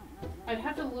 I'd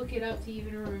have to look it up to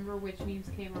even remember which memes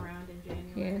came around in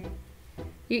January.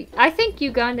 Yeah. I think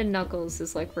Ugandan Knuckles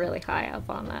is, like, really high up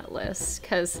on that list,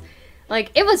 because,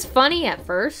 like, it was funny at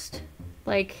first.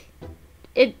 Like,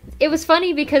 it was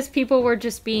funny because people were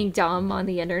just being dumb on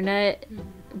the internet,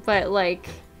 but, like,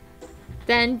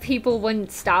 then people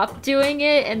wouldn't stop doing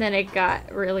it, and then it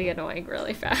got really annoying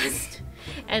really fast.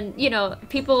 And, you know,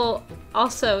 people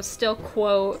also still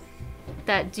quote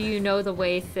that "do you know the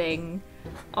way" thing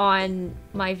on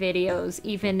my videos,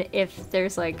 even if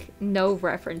there's, like, no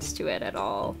reference to it at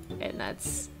all, and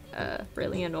that's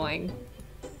really annoying.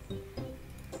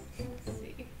 Let's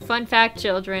see. Fun fact,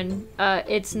 children,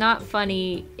 it's not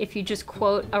funny if you just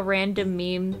quote a random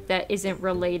meme that isn't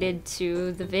related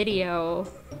to the video.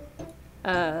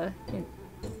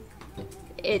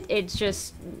 It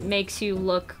just makes you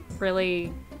look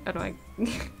really annoying.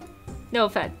 No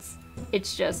offense.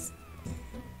 It's just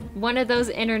one of those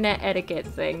internet etiquette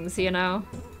things, you know?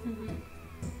 Mm-hmm.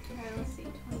 Alright, let's see,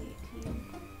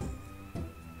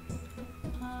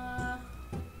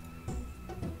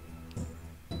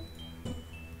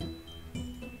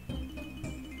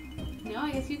 2018. No,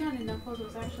 I guess Ugandan Knuckles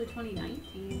was actually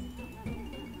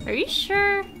 2019. Are you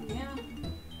sure? Yeah.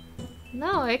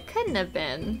 No, it couldn't have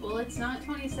been. Well, it's not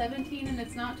 2017 and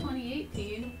it's not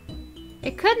 2018.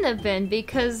 It couldn't have been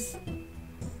because...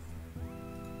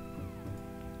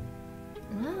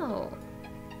 No.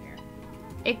 Here.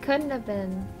 It couldn't have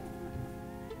been.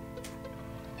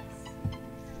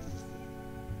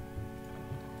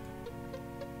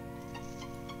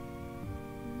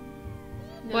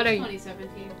 No, What it's are you-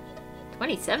 2017.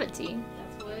 2017?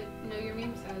 That's what Know Your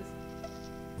Meme says.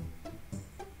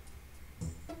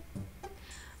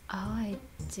 Oh, I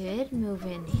did move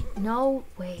in. No,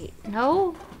 wait,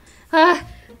 no.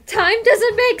 Time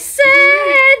doesn't make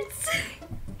sense!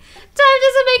 Time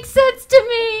doesn't make sense to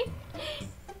me!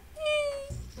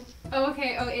 Oh,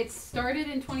 okay. Oh, it started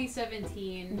in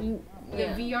 2017.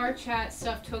 Yeah. The VR chat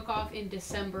stuff took off in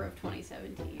December of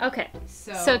 2017. Okay,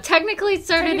 So so technically it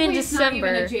started in technically it's not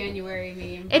even December. a January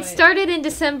meme. It but started in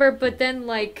December, but then,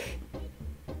 like,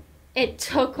 it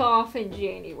took off in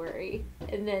January.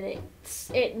 And then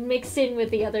it mixed in with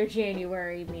the other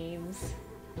January memes.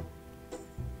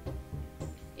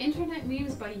 Internet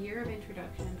memes by year of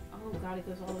introduction. Oh god, it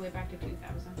goes all the way back to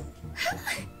 2000.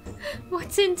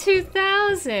 What's in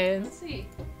 2000? Let's see.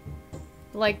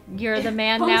 Like, You're the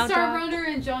Man Now, Homestar dog? Runner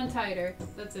and John Titor.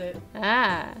 That's it.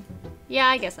 Ah. Yeah,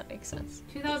 I guess that makes sense.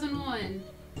 2001.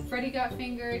 Freddy Got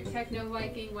Fingered, Techno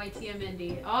Viking, YTM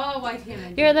Indie. Oh, YTM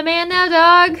Indie. You're the man now,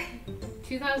 dog.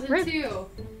 2002.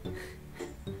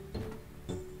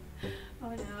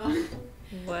 Oh no.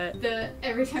 What?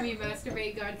 Every time you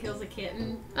masturbate, God kills a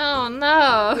kitten. Oh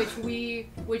no.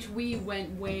 Which we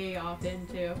went way off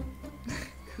into.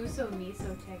 Kuso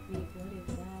Miso technique. What is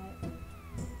that?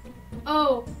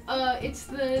 Oh, it's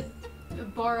the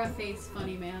Bara face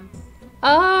funny man.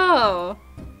 Oh.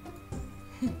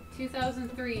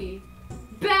 2003.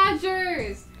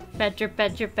 Badgers. Badger.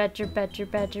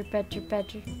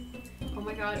 Oh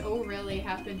my god. Oh really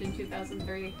happened in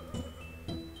 2003.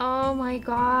 Oh my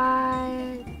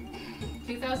god.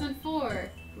 2004.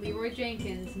 Leroy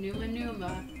Jenkins.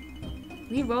 Numa.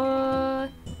 Leroy.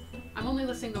 I'm only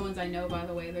listing the ones I know, by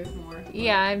the way. There's more.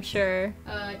 Yeah, I'm sure.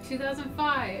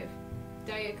 2005.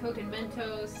 Diet Coke and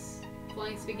Mentos.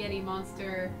 Flying Spaghetti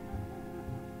Monster.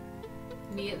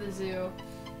 Me at the Zoo.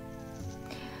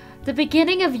 The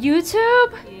beginning of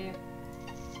YouTube? Yeah.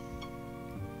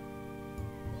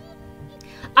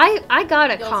 I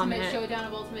got a The comment. Ultimate Showdown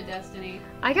of Ultimate Destiny.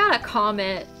 I got a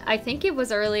comment. I think it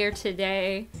was earlier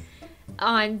today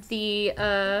on the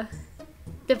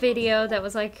video that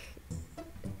was like,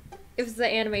 it was the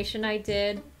animation I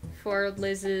did for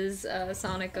Liz's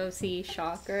Sonic OC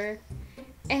Shocker,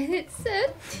 and it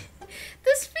said,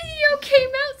 "This video came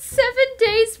out 7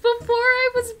 days before I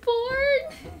was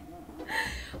born."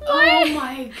 What? Oh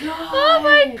my god! Oh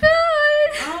my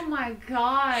god! Oh my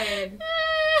god!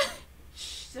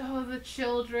 Oh, the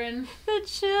children. The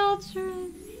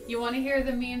children. You want to hear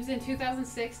the memes in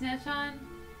 2006, Netchan?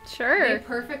 Sure. They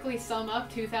perfectly sum up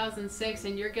 2006,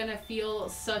 and you're gonna feel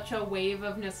such a wave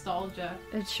of nostalgia.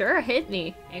 It sure hit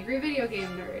me. Angry Video Game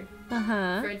Nerd.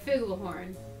 Uh-huh. Fred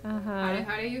Figglehorn. Uh-huh.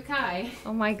 Hare Yukai.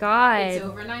 Oh my god. It's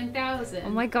Over 9,000. Oh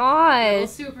my god.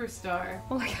 Little Superstar.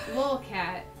 Oh my god.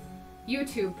 Lolcat.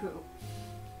 YouTube poop.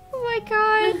 Oh my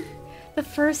god. The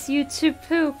first YouTube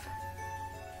poop.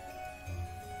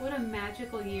 What a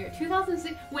magical year.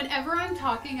 2006, whenever I'm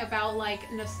talking about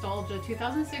like nostalgia,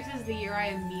 2006 is the year I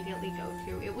immediately go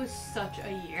to. It was such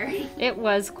a year. It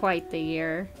was quite the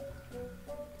year.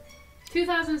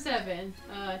 2007,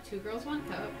 Two Girls, One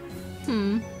Cup.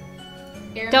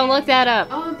 Airman. Don't look that up.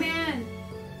 Oh man!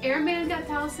 Airman Got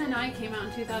Taliesin I came out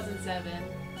in 2007.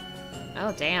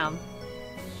 Oh, damn.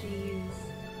 Jeez.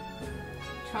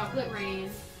 Chocolate Rain.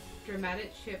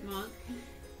 Dramatic Chipmunk.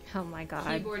 Oh my god.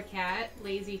 Keyboard Cat.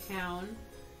 Lazy Town.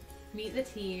 Meet the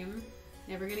Team.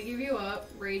 Never Gonna Give You Up.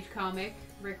 Rage Comic.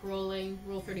 Rick Rolling.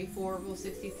 Rule 34. Rule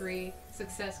 63.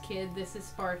 Success Kid. This is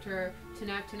Sparter.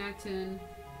 Tanak Toon.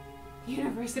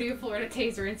 University of Florida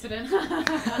Taser Incident.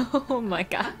 Oh my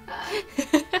god.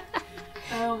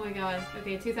 Oh my god.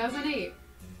 Okay, 2008.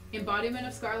 Embodiment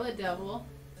of Scarlet Devil.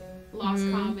 Lost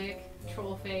Comic.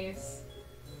 Trollface.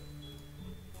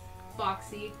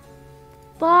 Foxy.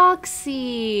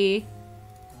 Boxy.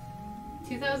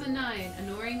 2009.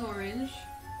 Annoying Orange.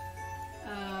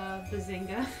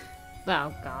 Bazinga.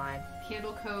 Oh god.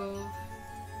 Candle Cove.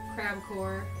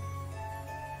 Crabcore.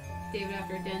 David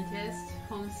After Dentist.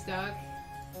 Homestuck.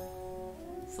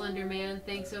 Slender Man.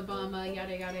 Thanks Obama.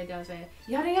 Yada Yada Daze.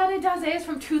 Yada Yada Daze is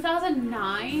from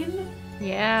 2009?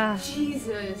 Yeah.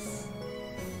 Jesus.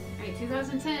 Alright,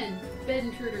 2010. Bed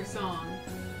Intruder Song.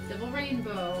 Civil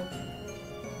Rainbow.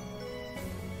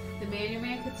 The Man Your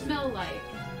Man Could Smell Like.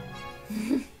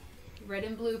 Red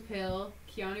and Blue Pill.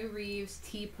 Keanu Reeves.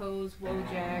 T-Pose.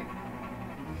 Wojak.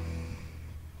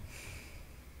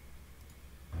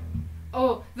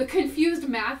 Oh, The Confused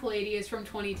Math Lady is from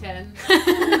 2010.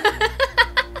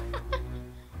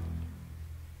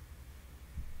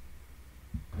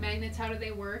 Magnets, How Do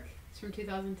They Work? It's from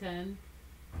 2010.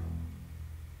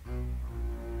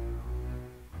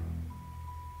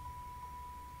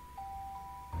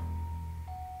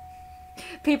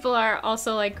 People are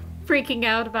also like freaking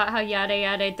out about how Yada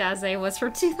Yada Daze was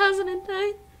from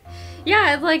 2009.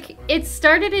 Yeah, like it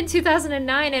started in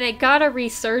 2009 and it got a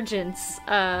resurgence,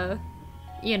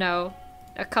 you know,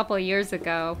 a couple years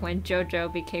ago when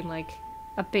JoJo became like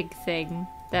a big thing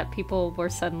that people were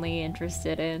suddenly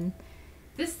interested in.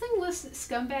 This thing lists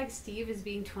Scumbag Steve as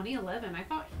being 2011. I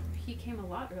thought he came a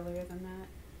lot earlier than that.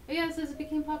 Oh yeah, it says it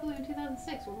became popular in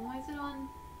 2006. Well, why is it on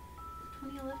the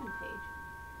 2011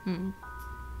 page?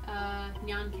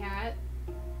 Nyan Cat.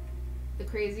 The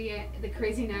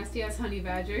crazy nasty ass honey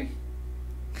badger.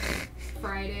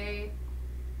 Friday.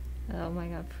 Oh my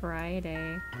god,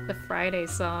 Friday. The Friday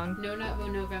song. No Nut Vo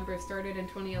November started in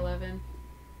 2011.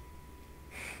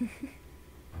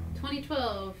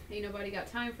 2012. Ain't Nobody Got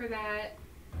Time for That.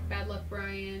 Bad Luck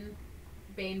Brian.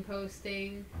 Bane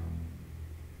Posting.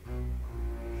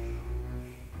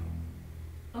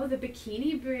 Oh, the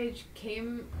Bikini Bridge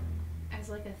came as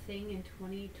like a thing in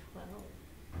 2012.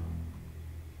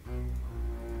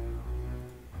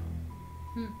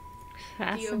 Dio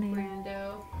Fascinating.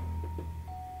 Brando.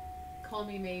 Call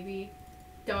Me Maybe.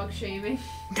 Dog Shaming.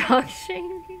 Dog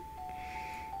shaming.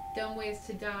 Dumb Ways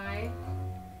to Die.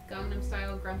 Gangnam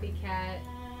Style, Grumpy Cat.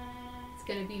 It's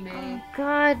Gonna Be May. Oh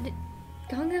god,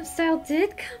 Gangnam Style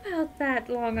did come out that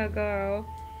long ago.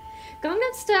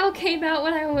 Gangnam Style came out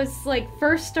when I was like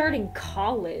first starting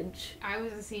college. I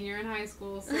was a senior in high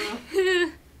school, so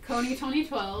Coney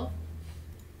 2012.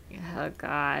 Oh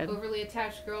god. Overly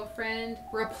Attached Girlfriend.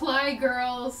 Reply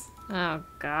Girls. Oh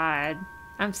god.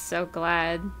 I'm so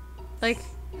glad. Like,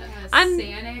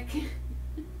 Sanic.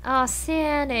 oh, The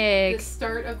Sanic.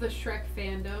 start of the Shrek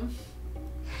fandom.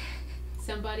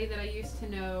 Somebody That I Used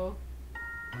to Know.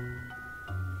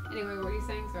 Anyway, what were you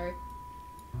saying? Sorry.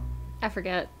 I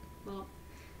forget. Well,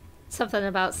 Something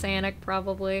about Sanic,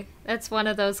 probably. That's one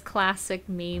of those classic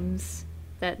memes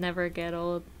that never get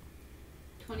old.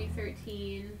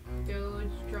 2013. Doge,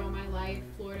 Draw My Life,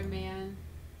 Florida Man.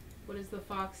 What Does the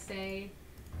Fox Say?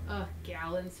 Ugh,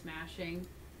 gallon smashing.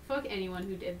 Fuck anyone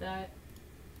who did that.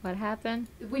 What happened?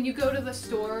 When you go to the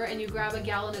store and you grab a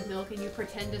gallon of milk and you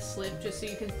pretend to slip just so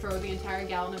you can throw the entire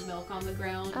gallon of milk on the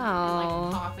ground and Oh.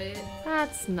 like pop it.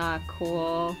 That's not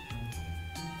cool.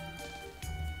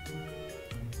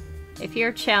 If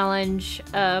your challenge,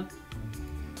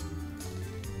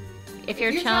 if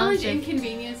your challenge challenge,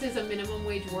 inconveniences a minimum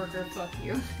wage worker, fuck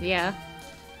you. yeah.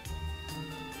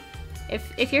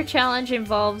 If your challenge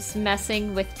involves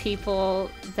messing with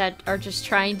people that are just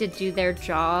trying to do their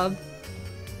job,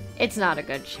 it's not a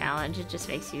good challenge. It just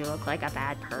makes you look like a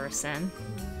bad person.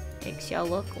 Makes you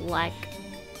look like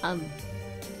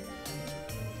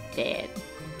dead.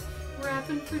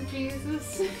 Rapping for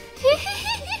Jesus.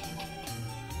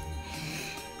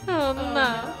 Oh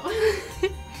no.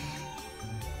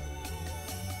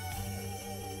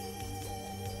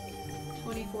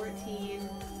 2014.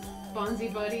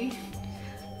 Bonzi Buddy.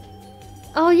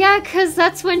 Oh yeah, cause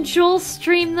that's when Joel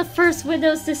streamed the first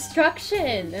Windows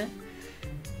destruction.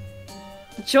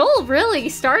 Joel really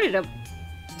started a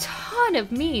ton of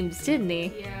memes, didn't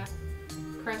he? Yeah.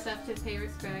 Press F to pay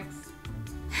respects.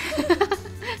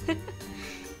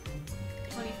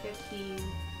 2015.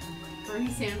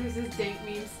 Bernie Sanders' dank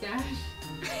meme stash.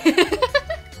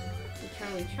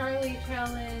 The Charlie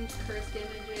Challenge. Cursed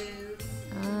Images.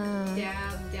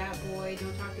 Dab Boy.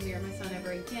 Don't Talk to Me or My Son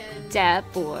Ever Again. Dab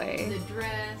Boy. The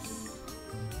Dress.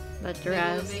 The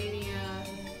Dress. Megalovania.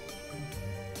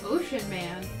 Ocean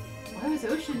Man. Why was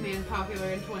Ocean Man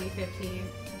popular in 2015?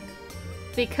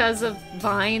 Because of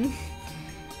Vine.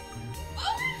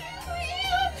 Ocean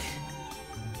Man!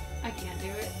 I can't do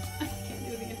it. I can't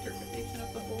do the interpretation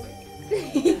of the boy.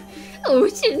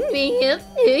 Ocean Man,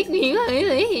 take me by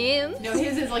the hand. No,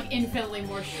 his is like infinitely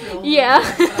more shrill. Yeah.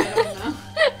 That, but I don't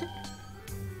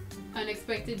know.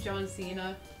 Unexpected John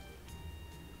Cena.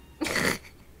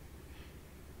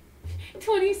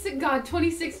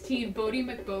 2016, Bodie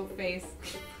McBoatface.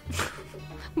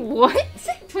 What?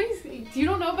 Do you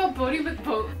don't know about Bodie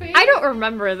McBoatface? I don't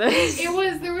remember this.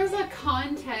 There was a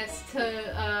contest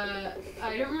to,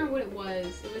 I don't remember what it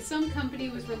was. It was some company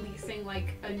was releasing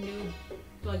like a new,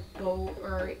 like, boat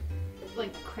or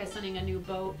like christening a new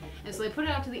boat, and so they put it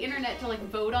out to the internet to like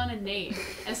vote on a name,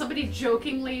 and somebody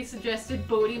jokingly suggested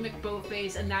Bodie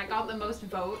McBoatface, and that got the most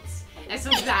votes, and so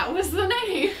that was the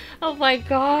name. Oh my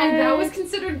god. And that was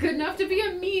considered good enough to be a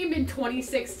meme in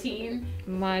 2016.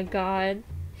 My god.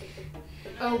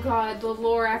 Oh god, the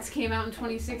Lorax came out in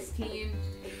 2016.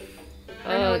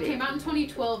 I know it came out in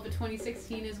 2012, but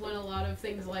 2016 is when a lot of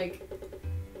things like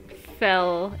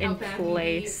fell in How bad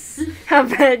place. How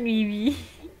bad Mimi.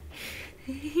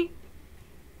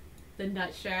 The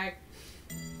Nut Shack,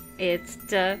 It's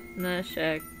the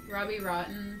Nashek. Robbie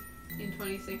Rotten in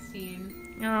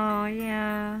 2016. Oh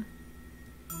yeah.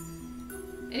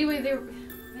 Anyway, the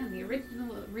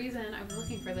original reason I was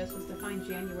looking for this was to find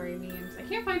January memes. I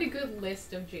can't find a good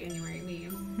list of January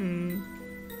memes.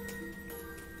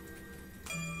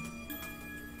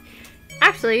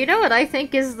 Actually, you know what I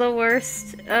think is the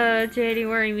worst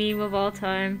January meme of all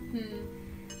time?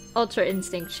 Ultra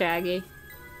Instinct Shaggy.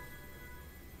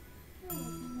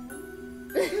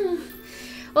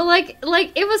 Well, like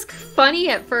it was funny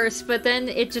at first, but then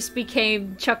it just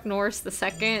became Chuck Norris the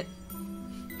second.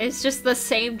 It's just the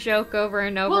same joke over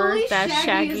and over. Well, at least that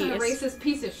Shaggy isn't a is racist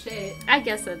piece of shit. I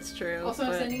guess that's true. Also,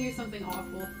 I'm but... sending you something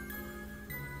awful.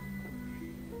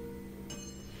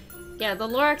 Yeah, the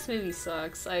Lorax movie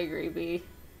sucks. I agree, B.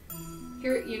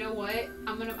 Here, you know what?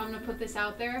 I'm gonna put this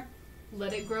out there.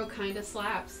 Let It Grow kinda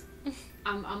slaps.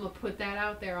 I'm gonna put that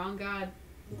out there on God.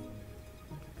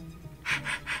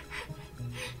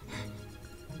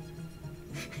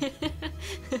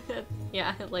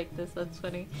 Yeah, I like this. That's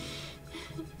funny.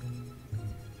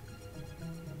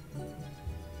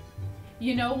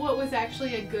 You know what was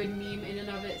actually a good meme in and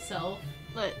of itself?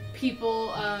 What?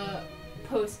 People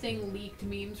posting leaked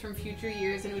memes from future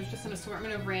years, and it was just an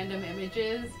assortment of random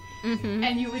images. Mm-hmm.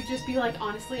 And you would just be like,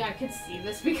 honestly, I could see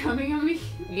this becoming a meme.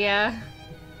 Yeah.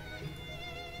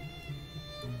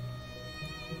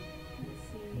 Let's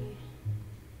see.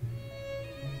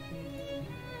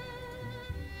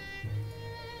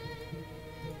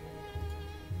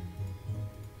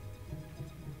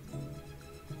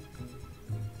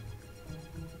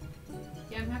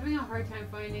 Yeah, I'm having a hard time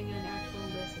finding an actual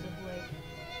list of, like,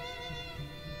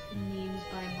 memes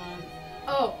by month.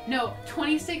 Oh, no,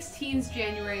 2016's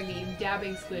January meme,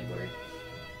 dabbing Squidward.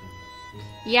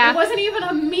 Yeah. It wasn't even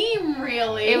a meme,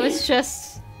 really. It was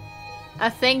just a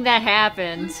thing that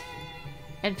happened.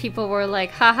 And people were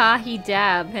like, haha, he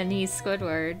dab, and he's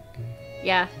Squidward.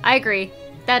 Yeah, I agree.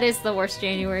 That is the worst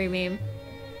January meme.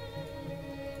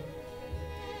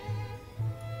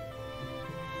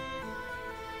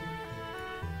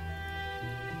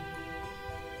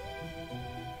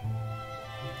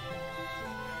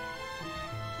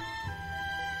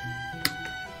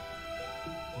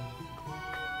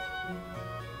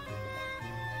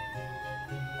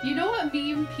 You know what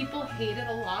meme people hated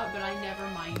a lot, but I never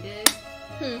minded?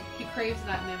 He craves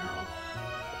that mineral.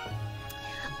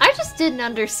 I just didn't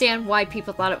understand why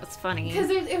people thought it was funny. Because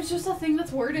it was just a thing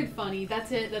that's worded funny.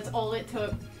 That's it. That's all it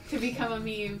took to become a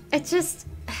meme. It just...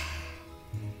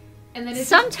 And then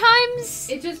sometimes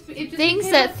it just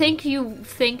things that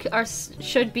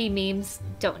should be memes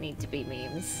don't need to be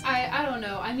memes. I don't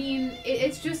know. I mean,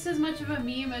 it's just as much of a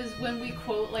meme as when we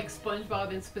quote like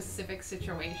SpongeBob in specific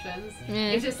situations.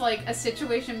 It's just like a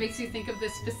situation makes you think of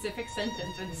this specific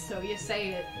sentence, and so you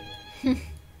say it.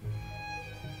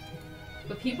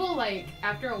 But people, like,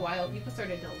 after a while, people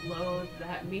started to loathe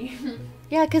that meme.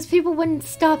 Yeah, because people wouldn't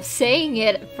stop saying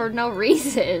it for no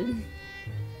reason.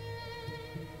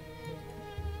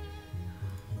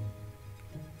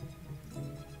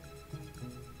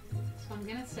 I'm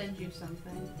gonna send you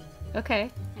something. Okay.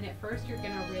 And at first you're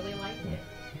gonna really like it.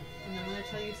 And I'm gonna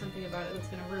tell you something about it that's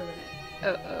gonna ruin it.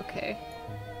 Oh, okay.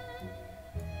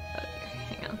 Okay,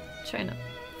 hang on. I'm trying to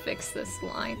fix this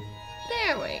line.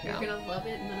 There we go. You're gonna love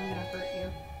it, and then I'm gonna hurt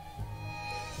you.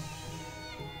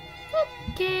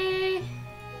 Okay.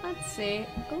 Let's see.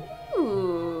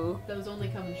 Ooh. Those only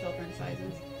come in children's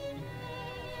sizes.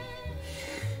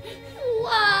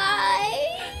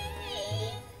 Why?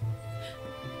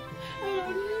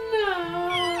 Oh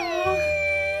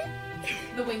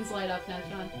no! The wings light up now,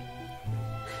 John.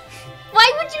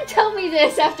 Why would you tell me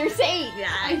this after saying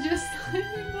that? I just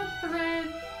they're the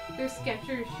thread. They're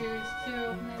Skechers shoes too,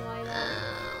 and they light up.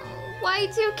 Why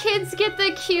do kids get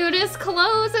the cutest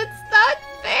clothes? It's not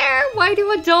fair. Why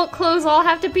do adult clothes all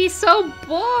have to be so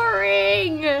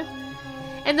boring?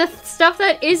 And the stuff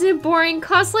that isn't boring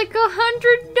costs like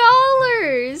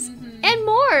 $100 and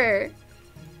more.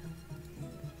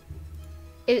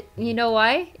 You know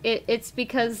why? It's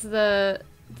because the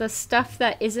stuff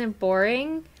that isn't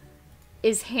boring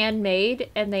is handmade,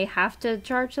 and they have to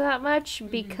charge that much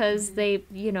because they,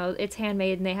 it's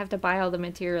handmade and they have to buy all the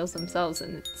materials themselves,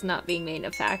 and it's not being made in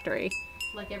a factory.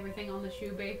 Like everything on the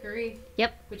Shoe Bakery.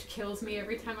 Yep. Which kills me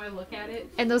every time I look at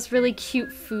it. And those really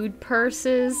cute food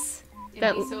purses.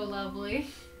 It'd be so lovely.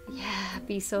 Yeah,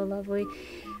 Be So Lovely.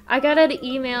 I got an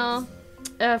email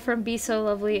from Be So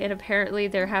Lovely, and apparently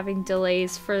they're having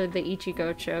delays for the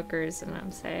Ichigo chokers, and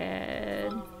I'm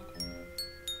sad.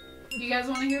 You guys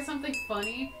want to hear something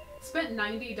funny? Spent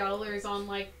 $90 on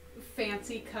like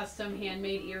fancy custom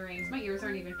handmade earrings. My ears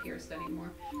aren't even pierced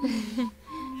anymore.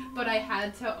 But I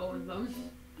had to own them.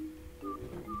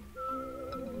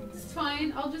 It's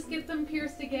fine. I'll just get them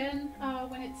pierced again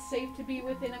when it's safe to be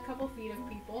within a couple feet of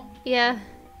people. Yeah.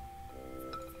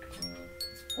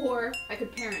 Or I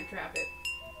could parent trap it.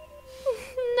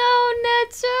 No,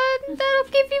 Netcha, that'll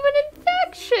give you an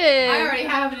infection. I already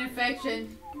have an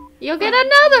infection. You'll get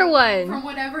another one. From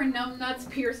whatever numbnuts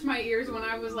pierced my ears when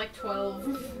I was like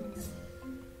 12.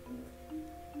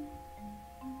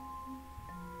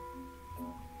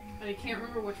 I can't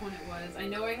remember which one it was. I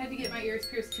know I had to get my ears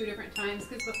pierced 2 different times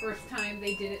because the first time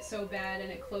they did it so bad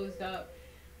and it closed up.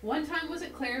 One time was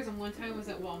at Claire's and one time was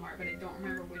at Walmart, but I don't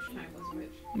remember which time was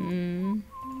which.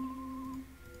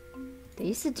 They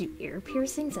used to do ear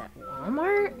piercings at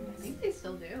Walmart? I think they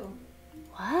still do.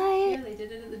 What? Yeah, they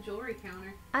did it at the jewelry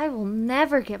counter. I will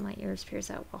never get my ears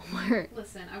pierced at Walmart.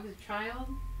 Listen, I was a child.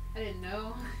 I didn't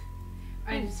know.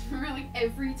 I just remember like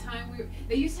every time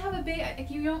they used to have a big, if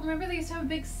you don't remember, they used to have a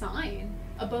big sign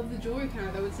above the jewelry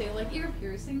counter that would say like ear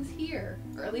piercings here,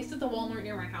 or at least at the Walmart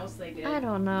near my house they did. I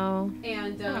don't know.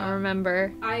 And I don't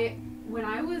remember. When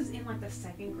I was in like the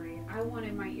 2nd grade, I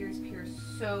wanted my ears pierced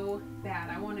so bad.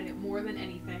 I wanted it more than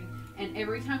anything. And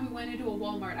every time we went into a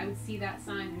Walmart, I would see that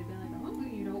sign and I'd be like, oh,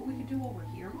 you know what we could do while we're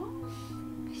here,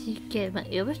 Mom? You get my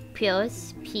ears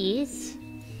pierced, please.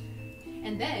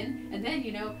 And then,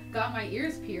 you know, got my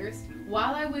ears pierced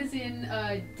while I was in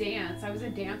dance. I was a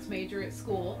dance major at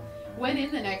school. Went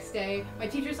in the next day. My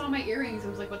teacher saw my earrings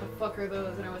and was like, what the fuck are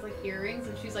those? And I was like, earrings?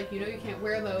 And she's like, you know you can't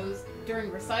wear those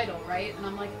during recital, right? And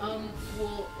I'm like,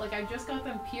 well, like I just got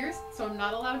them pierced, so I'm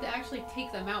not allowed to actually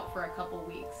take them out for a couple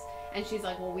weeks. And she's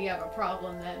like, well, we have a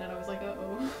problem then. And I was like,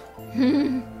 uh-oh.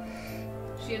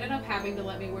 She ended up having to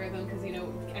let me wear them because, you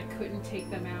know, I couldn't take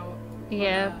them out.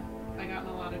 Yeah. I got in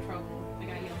a lot of trouble. I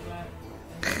got yelled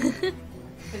at.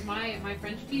 Because my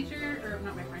French teacher, or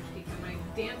not my French teacher, my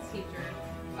dance teacher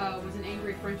was an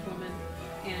angry French woman.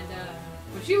 And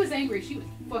when she was angry, she was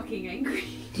fucking angry.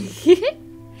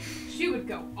 She would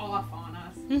go off on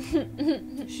us.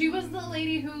 She was the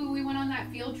lady who we went on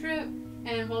that field trip.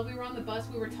 And while we were on the bus,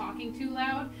 we were talking too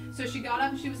loud. So she got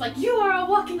up and she was like, you are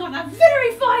walking on a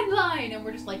very fine line. And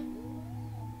we're just like...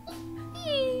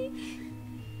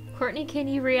 Courtney, can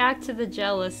you react to the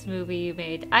Jealous movie you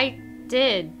made? I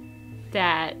did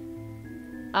that.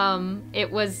 It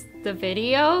was the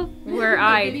video where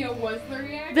The video was the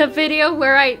reaction? The video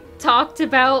where I talked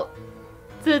about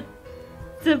the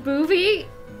movie,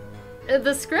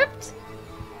 the script.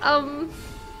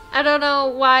 I don't know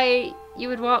why you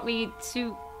would want me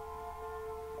to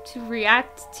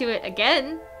react to it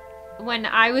again when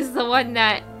I was the one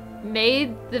that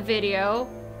made the video.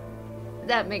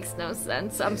 That makes no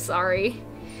sense. I'm sorry.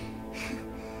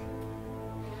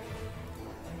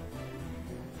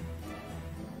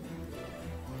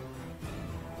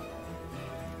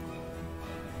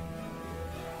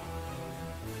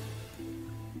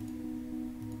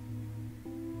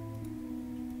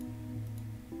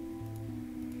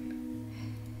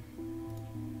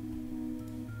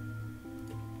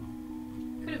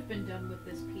 Could have been done with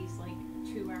this piece like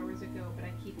 2 hours ago, but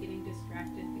I keep getting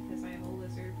distracted because I have a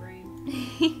lizard brain.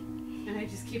 And I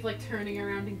just keep like turning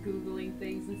around and Googling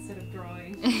things instead of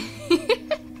drawing.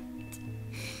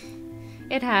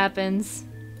 It happens.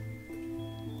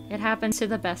 It happens to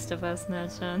the best of us,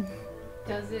 Nachan.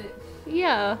 Does it?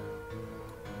 Yeah.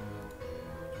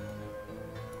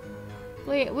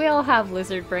 We all have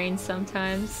lizard brains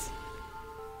sometimes.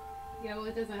 Yeah, well,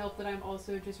 it doesn't help that I'm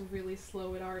also just really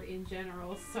slow at art in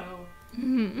general, so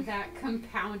that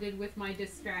compounded with my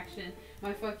distraction,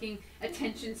 my fucking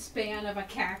attention span of a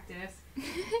cactus.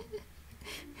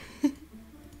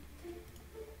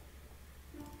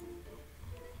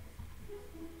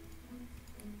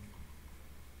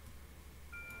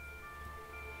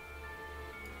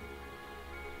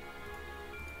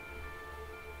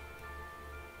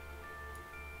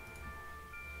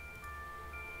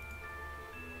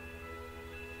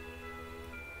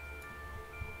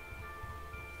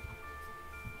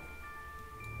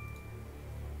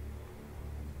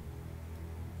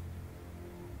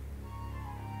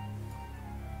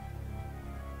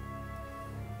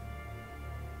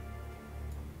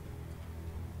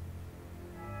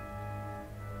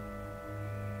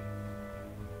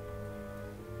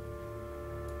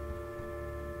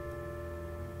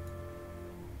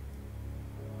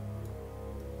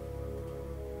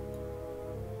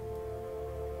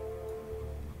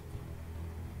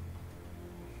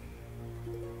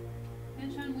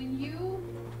 When you,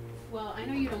 well, I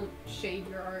know you don't shade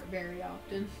your art very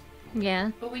often.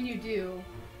 Yeah. But when you do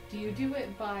you do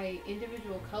it by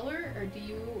individual color, or do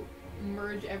you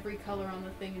merge every color on the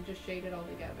thing and just shade it all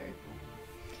together?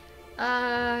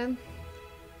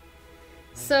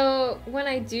 So when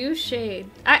I do shade,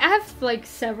 I have like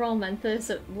several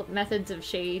methods of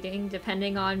shading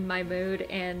depending on my mood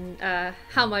and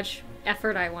how much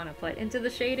effort I want to put into the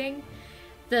shading.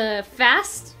 The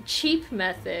fast, cheap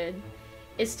method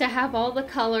is to have all the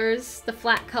colors, the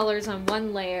flat colors on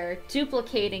one layer,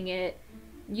 duplicating it,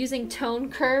 using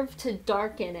tone curve to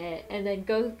darken it, and then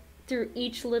go through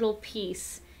each little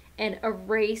piece and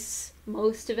erase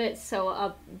most of it so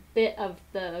a bit of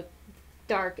the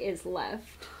dark is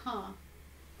left. Huh.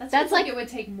 That's like it would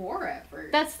take more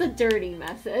effort. That's the dirty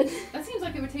method. That seems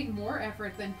like it would take more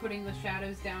effort than putting the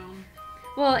shadows down.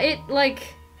 Well,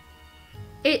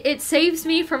 it saves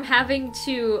me from having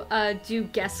to do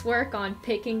guesswork on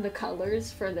picking the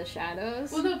colors for the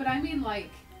shadows. Well, no, but I mean, like,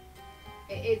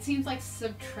 it seems like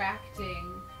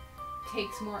subtracting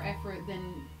takes more effort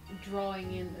than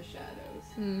drawing in the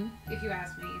shadows. If you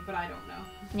ask me, but I don't know.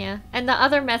 Yeah, and the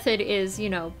other method is, you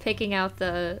know, picking out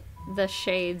the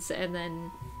shades and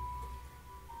then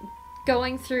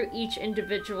going through each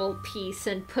individual piece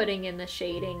and putting in the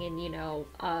shading and, you know,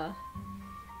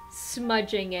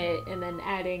 smudging it and then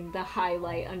adding the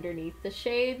highlight underneath the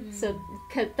shade. So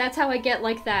 'cause that's how I get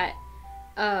like that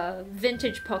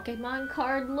vintage Pokemon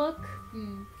card look.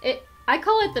 I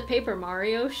call it the Paper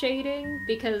Mario shading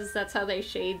because that's how they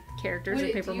shade characters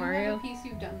in Paper Mario. Do you have a piece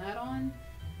you've done that on?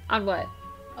 On what?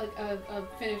 Like a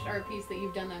finished art piece that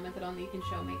you've done that method on that you can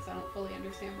show me, because I don't fully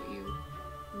understand what you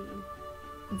mean.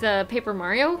 The Paper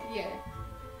Mario? Yeah.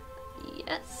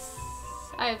 Yes.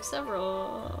 I have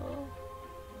several.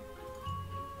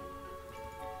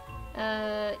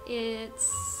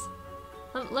 It's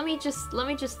let me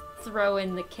just throw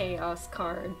in the chaos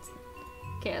card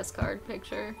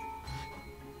picture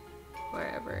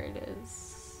wherever it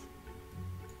is.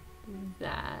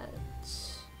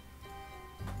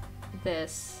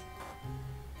 This.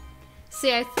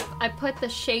 See, I put the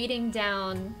shading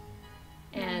down,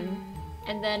 and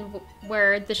then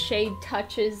where the shade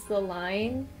touches the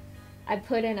line, I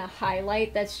put in a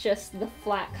highlight that's just the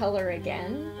flat color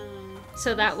again.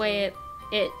 So that way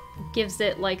it gives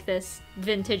it like this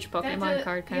vintage Pokemon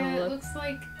card kind of look. Yeah, it looks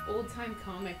like old-time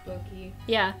comic booky.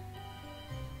 Yeah.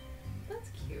 That's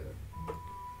cute.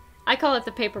 I call it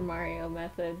the Paper Mario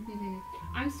method.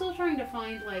 I'm still trying to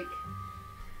find, like,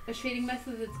 a shading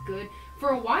method that's good. For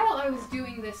a while I was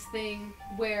doing this thing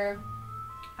where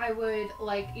I would,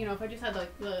 like, you know, if I just had,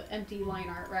 like, the empty line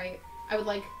art, right? I would,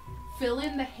 like, fill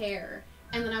in the hair,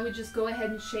 and then I would just go ahead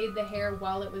and shade the hair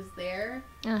while it was there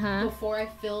before I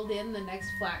filled in the next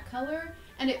flat color,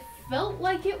 and it felt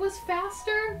like it was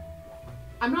faster.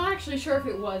 I'm not actually sure if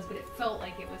it was, but it felt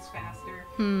like it was faster.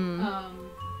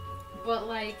 But,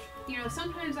 like, you know,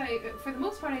 sometimes for the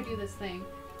most part, I do this thing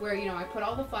where, you know, I put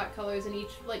all the flat colors and each,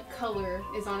 like, color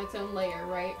is on its own layer,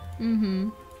 right?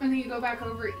 And then you go back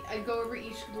over, I go over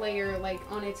each layer, like,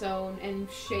 on its own and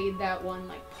shade that one,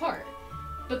 like, part.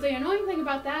 But the annoying thing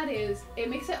about that is it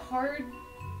makes it hard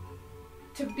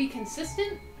to be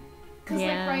consistent. Because,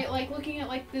 like, right, like, looking at,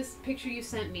 like, this picture you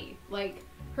sent me, like,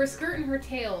 her skirt and her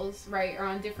tails, right, are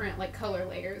on different, like, color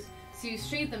layers. So you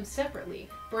shade them separately,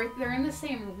 but they're in the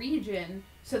same region,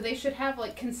 so they should have,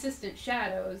 like, consistent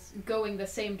shadows going the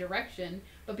same direction.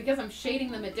 But because I'm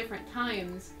shading them at different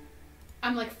times,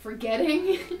 I'm, like,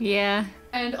 forgetting. Yeah.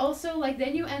 And also, like,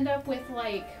 then you end up with,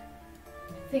 like,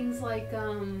 things like,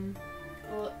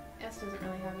 well, S doesn't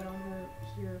really have it on her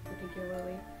here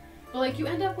particularly. But, like, you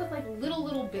end up with, like,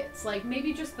 little bits, like,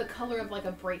 maybe just the color of, like,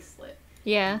 a bracelet.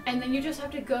 Yeah. And then you just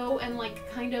have to go and,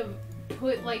 like, kind of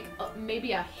put, like,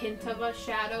 maybe a hint of a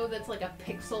shadow that's, like, a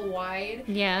pixel wide.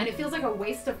 Yeah. And it feels like a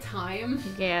waste of time.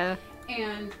 Yeah.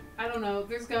 And, I don't know,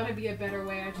 there's gotta be a better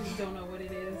way, I just don't know what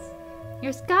it is.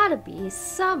 There's gotta be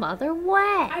some other way.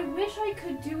 I wish I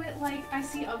could do it like I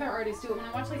see other artists do it when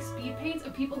I watch, like, speed paints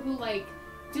of people who, like,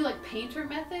 do, like, painter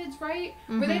methods, right?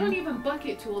 Where they don't even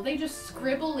bucket tool, they just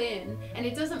scribble in, and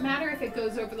it doesn't matter if it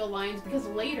goes over the lines, because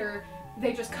later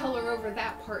they just color over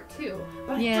that part too.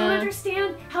 But I don't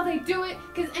understand how they do it,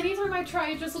 because anytime I try,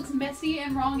 it just looks messy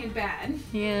and wrong and bad.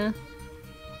 Yeah.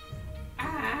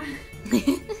 Ah.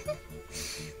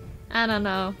 I don't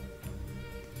know.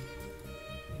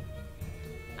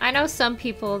 I know some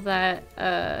people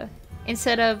that,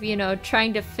 instead of, you know,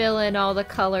 trying to fill in all the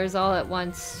colors all at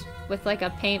once with, like, a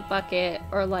paint bucket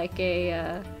or, like, you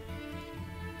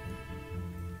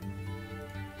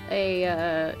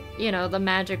know, the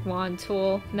magic wand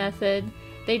tool method,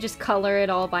 they just color it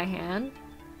all by hand.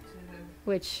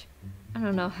 Which, I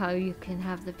don't know how you can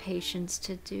have the patience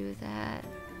to do that.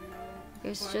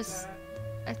 It's just,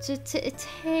 it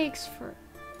takes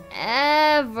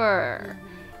forever.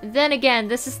 Then again,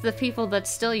 this is the people that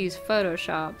still use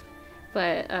Photoshop,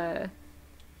 but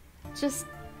just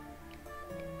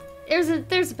there's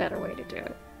a better way to do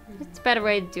it. It's a better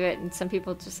way to do it, and some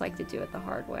people just like to do it the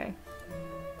hard way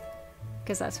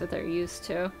because that's what they're used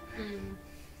to.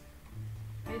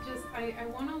 I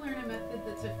want to learn a method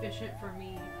that's efficient for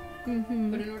me,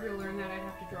 but in order to learn that, I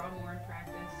have to draw more and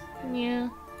practice. And Yeah.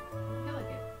 I feel like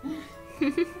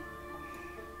it.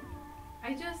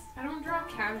 I don't draw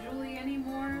casually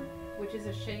anymore, which is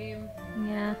a shame.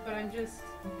 Yeah. But I'm just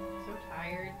so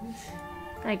tired.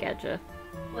 I getcha.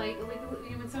 Like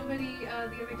when somebody the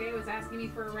other day was asking me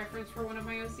for a reference for one of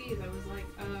my OCs, I was like,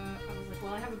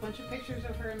 well, I have a bunch of pictures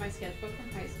of her in my sketchbook from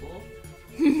high school.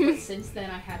 But since then,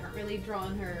 I haven't really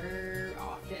drawn her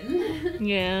often.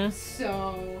 Yeah.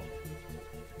 So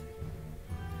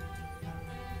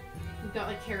You've got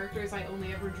like characters I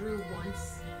only ever drew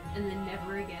once and then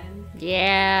never again.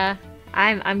 Yeah,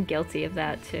 I'm guilty of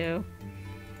that too.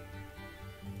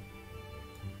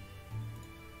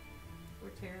 We're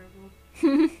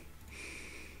terrible.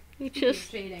 You just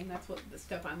shading. That's what the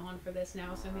stuff I'm on for this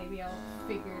now. So maybe I'll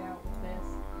figure it out with this.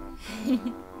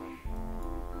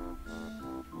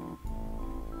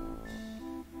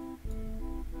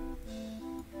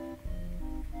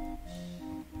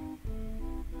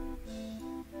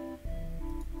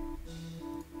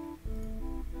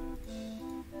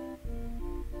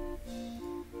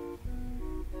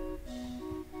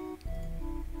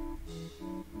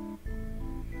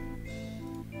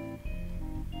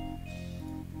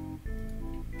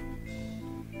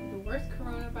 The worst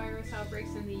coronavirus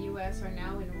outbreaks in the U.S. are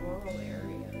now in rural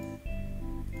areas.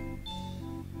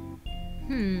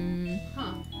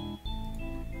 Huh.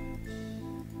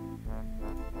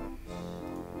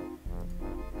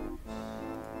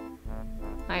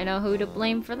 I know who to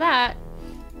blame for that.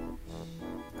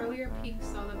 Earlier peaks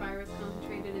saw the virus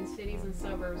concentrated in cities and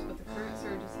suburbs, but the current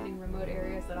surge is hitting remote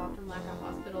areas that often lack a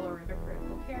hospital or other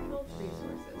critical care health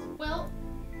resources. Well,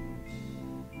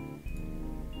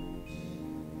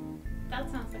 that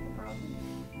sounds like a problem.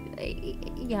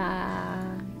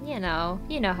 Yeah, you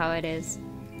know how it is.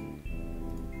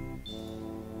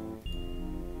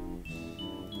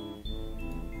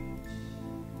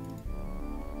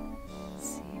 Let's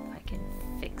see if I can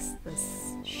fix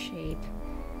this shape.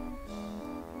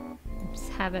 Just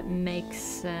have it make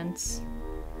sense.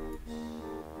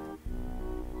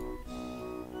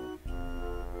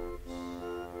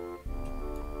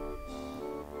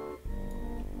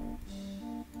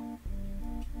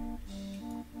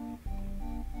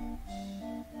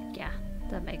 Yeah,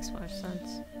 that makes more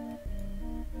sense.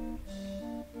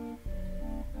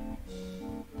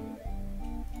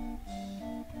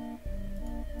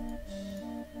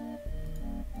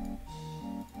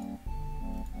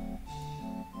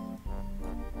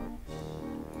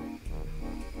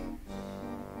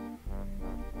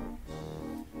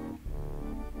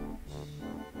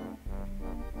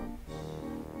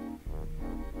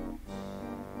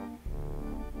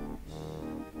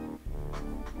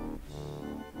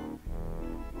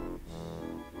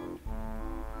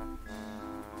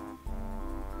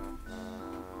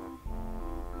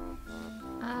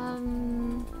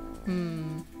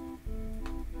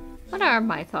 What are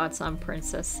my thoughts on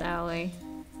Princess Sally?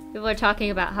 People are talking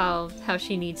about how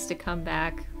she needs to come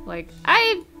back. Like,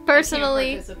 I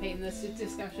personally... I can't participate in this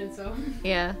discussion, so...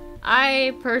 Yeah.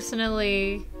 I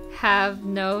personally have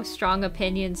no strong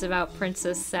opinions about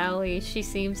Princess Sally. She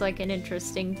seems like an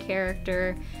interesting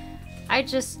character. I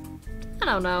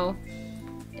don't know.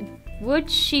 Would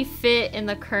she fit in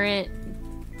the current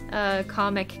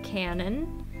comic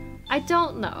canon? I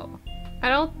don't know.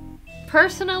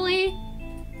 Personally,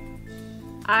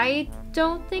 I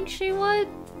don't think she would,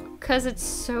 because it's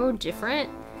so different.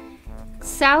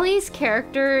 Sally's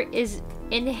character is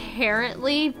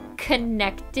inherently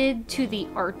connected to the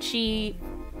Archie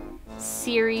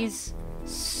series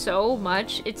so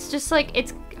much. It's just like,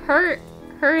 it's her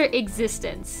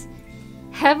existence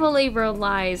heavily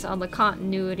relies on the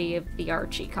continuity of the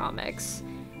Archie comics.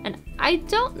 And I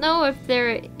don't know if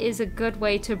there is a good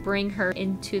way to bring her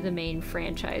into the main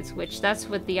franchise, which that's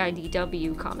what the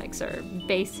IDW comics are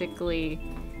basically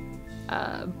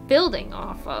building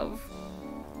off of.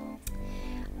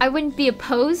 I wouldn't be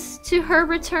opposed to her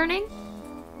returning,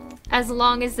 as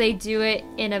long as they do it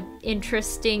in an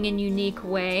interesting and unique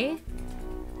way.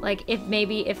 Like,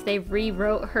 if they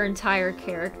rewrote her entire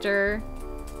character,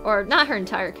 or not her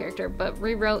entire character, but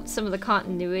rewrote some of the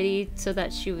continuity so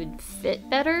that she would fit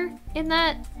better in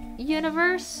that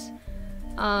universe.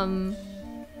 And,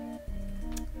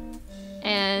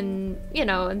 and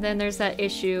then there's that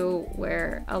issue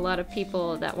where a lot of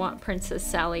people that want Princess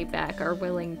Sally back are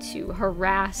willing to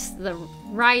harass the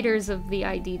writers of the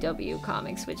IDW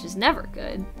comics, which is never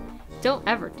good. Don't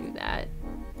ever do that.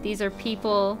 These are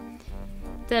people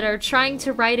that are trying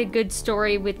to write a good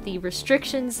story with the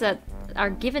restrictions that are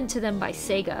given to them by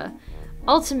Sega.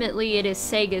 Ultimately, it is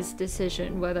Sega's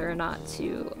decision whether or not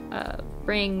to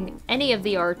bring any of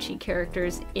the Archie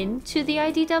characters into the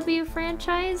IDW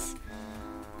franchise.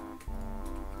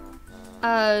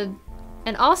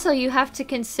 And also, you have to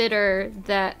consider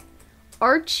that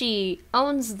Archie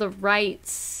owns the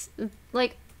rights.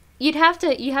 Like, you have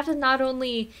to not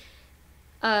only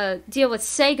deal with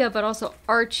Sega, but also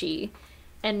Archie.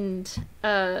 And,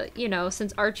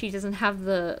 since Archie doesn't have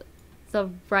the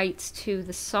rights to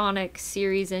the Sonic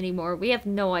series anymore, we have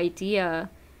no idea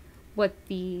what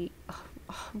the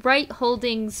right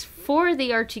holdings for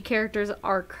the Archie characters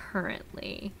are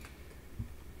currently.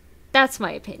 That's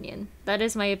my opinion. That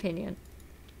is my opinion.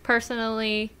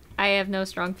 Personally, I have no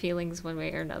strong feelings one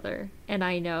way or another. And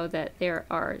I know that there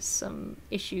are some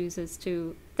issues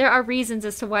there are reasons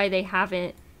as to why they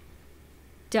haven't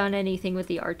done anything with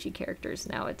the Archie characters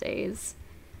nowadays.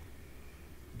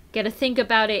 Gotta think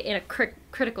about it in a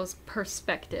critical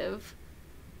perspective.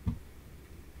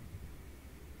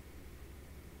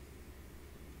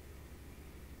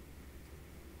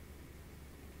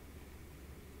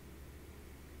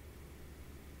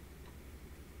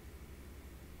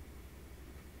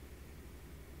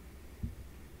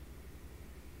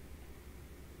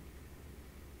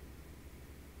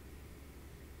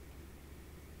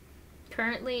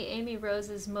 Currently, Amy Rose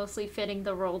is mostly fitting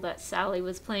the role that Sally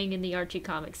was playing in the Archie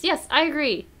comics. Yes, I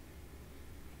agree.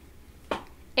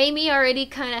 Amy already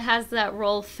kind of has that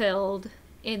role filled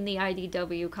in the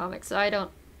IDW comics, so I don't...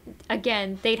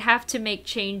 Again, they'd have to make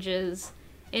changes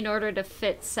in order to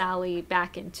fit Sally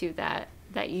back into that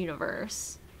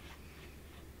universe.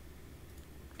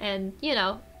 And, you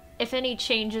know, if any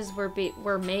changes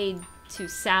were made to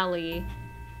Sally...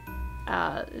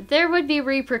 there would be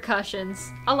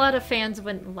repercussions. A lot of fans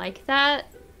wouldn't like that.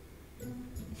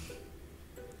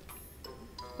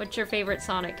 What's your favorite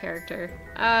Sonic character?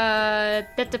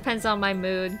 That depends on my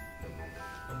mood.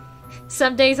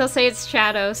 Some days I'll say it's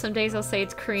Shadow, some days I'll say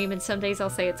it's Cream, and some days I'll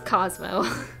say it's Cosmo.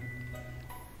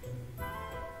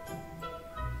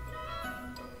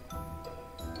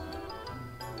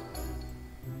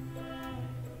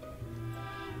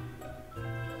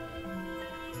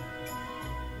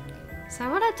 So I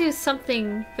want to do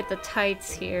something with the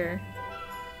tights here.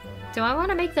 Do I want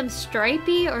to make them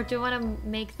stripy, or do I want to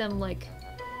make them like...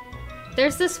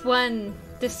 There's this one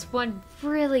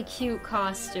really cute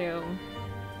costume.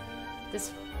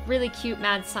 This really cute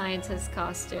mad scientist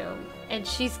costume. And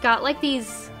she's got like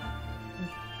these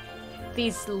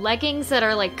leggings that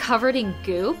are like covered in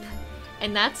goop.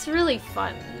 And that's really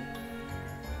fun.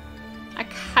 I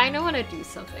kind of want to do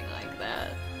something like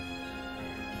that.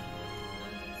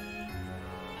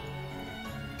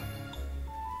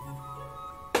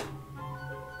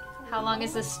 How long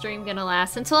is this stream gonna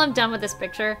last? Until I'm done with this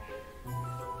picture.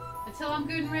 Until I'm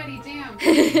good and ready, damn.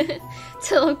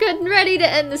 Till I'm good and ready to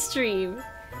end the stream.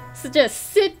 So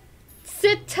just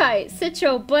sit tight, sit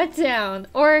your butt down,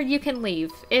 or you can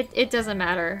leave. It doesn't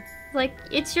matter. Like,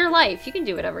 it's your life. You can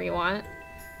do whatever you want.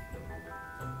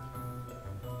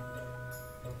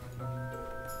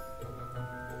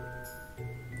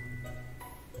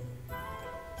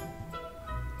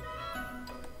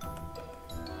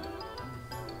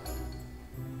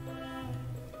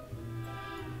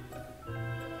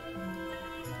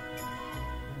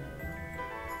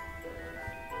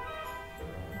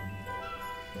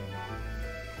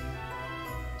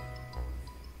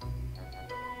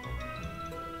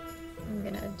 I'm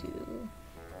gonna do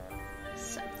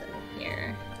something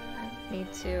here. I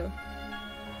need to,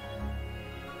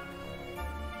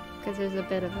 because there's a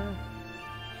bit of a...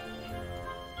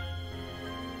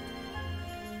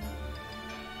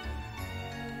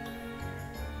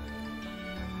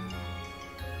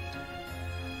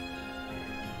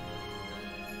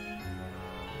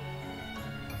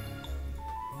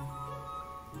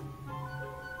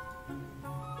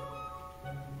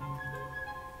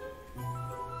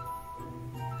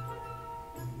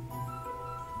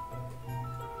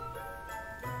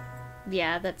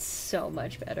 Yeah, that's so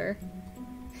much better.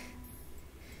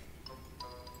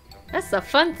 That's the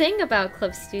fun thing about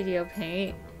Club Studio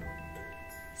Paint.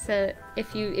 So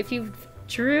if you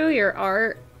drew your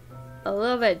art a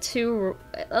little bit too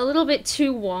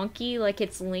wonky, like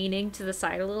it's leaning to the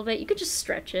side a little bit, you could just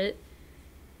stretch it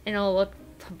and it'll look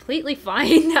completely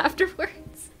fine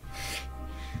afterwards.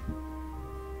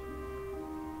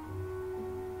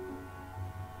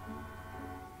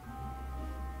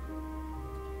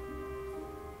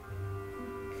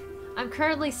 I'm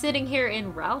currently sitting here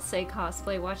in Ralsei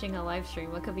cosplay watching a live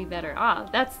stream. What could be better? Ah,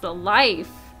 that's the life.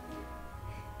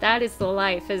 That is the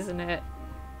life, isn't it?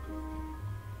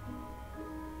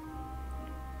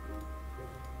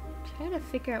 I'm trying to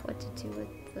figure out what to do with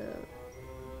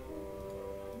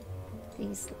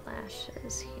these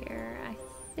lashes here. I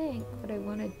think what I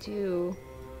want to do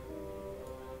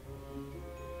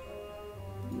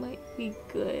might be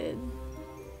good.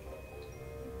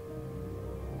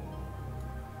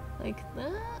 Like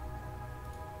that.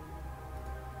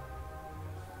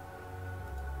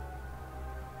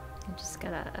 I just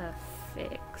gotta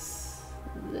fix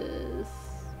this.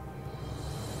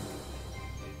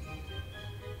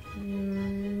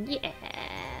 Yeah,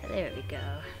 there we go.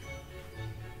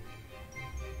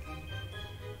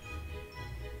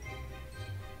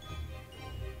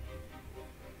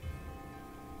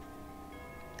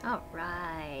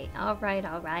 Alright, alright,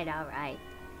 alright, alright.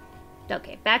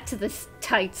 Okay, back to this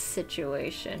tights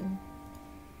situation.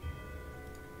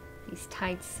 These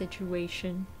tights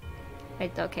situation.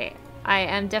 Okay, I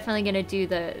am definitely gonna do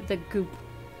the goop.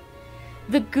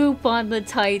 The goop on the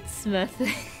tights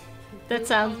method. That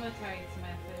sounds... on the tights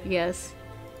method. Yes.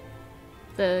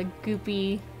 The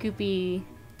goopy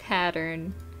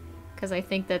pattern. Because I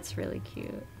think that's really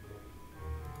cute.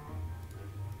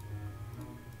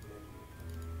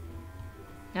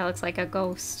 That looks like a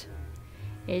ghost.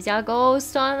 Is a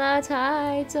ghost on the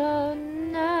tides of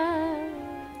night.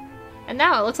 And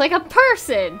now it looks like a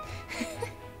person!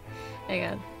 Hang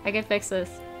on, I can fix this.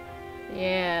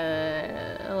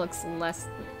 Yeah, it looks less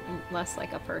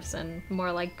like a person,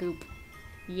 more like goop.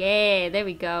 Yeah, there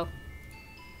we go.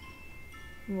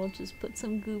 We'll just put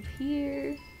some goop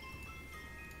here.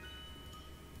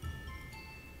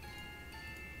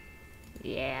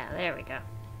 Yeah, there we go.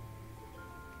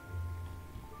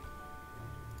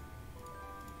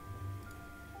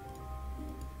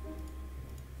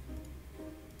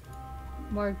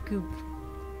 More goop.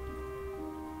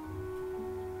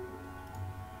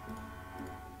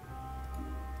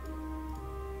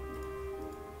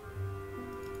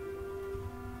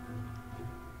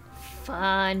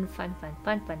 Fun, fun, fun,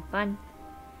 fun, fun, fun.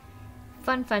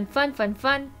 Fun, fun, fun, fun,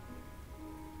 fun.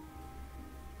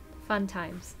 Fun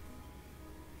times.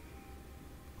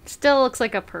 Still looks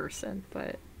like a person,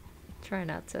 but try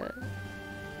not to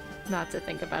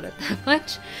think about it that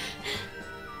much.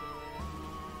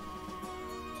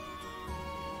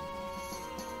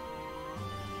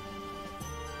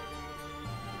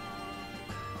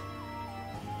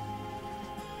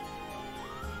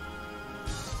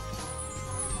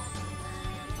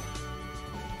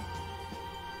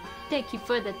 Thank you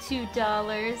for the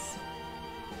 $2.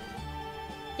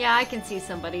 Yeah, I can see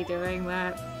somebody doing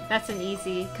that. That's an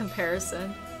easy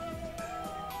comparison.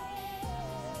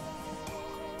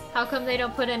 How come they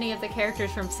don't put any of the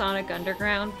characters from Sonic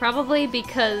Underground? Probably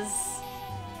because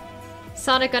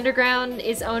Sonic Underground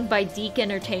is owned by Deke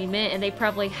Entertainment and they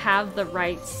probably have the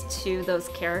rights to those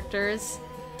characters.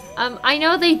 I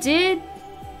know they did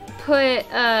put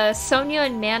Sonia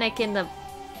and Manic in the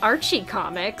Archie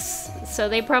comics, so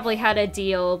they probably had a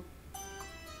deal.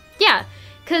 Yeah,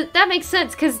 cause that makes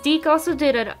sense, because Deke also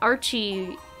did an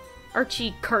Archie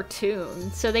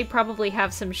cartoon, so they probably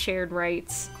have some shared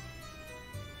rights.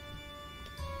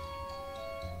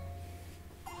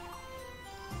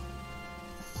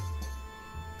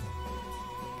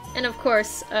 And of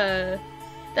course,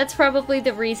 that's probably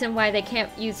the reason why they can't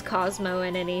use Cosmo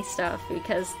in any stuff,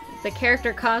 because the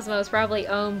character Cosmo is probably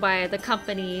owned by the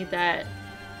company that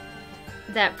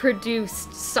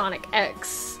produced Sonic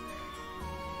X.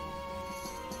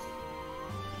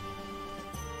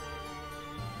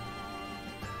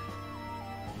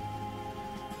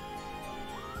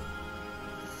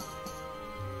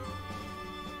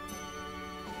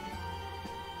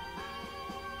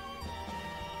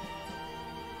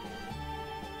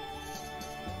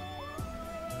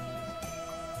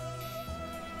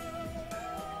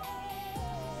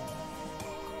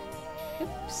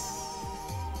 Oops.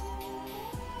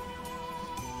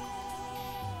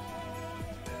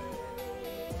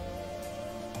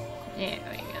 There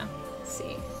we go. Let's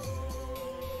see.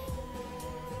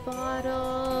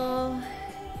 Bottle.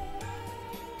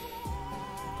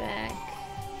 Back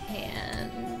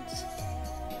hand.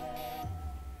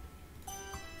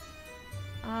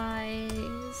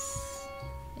 Eyes.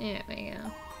 There we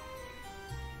go.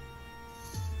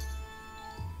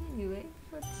 Anyway,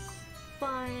 let's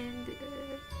find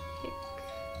a pick.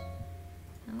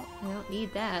 Oh, we don't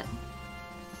need that.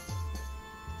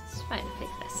 Let's find a pick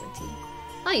SNT.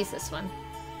 I'll use this one.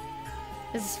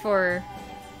 This is for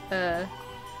a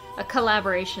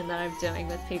collaboration that I'm doing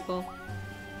with people.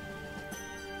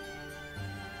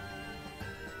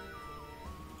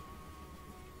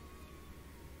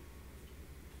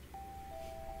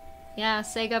 Yeah,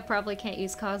 Sega probably can't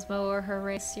use Cosmo or her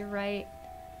race, you're right.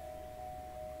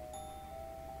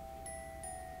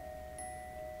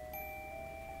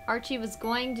 Archie was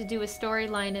going to do a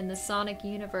storyline in the Sonic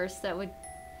universe that would...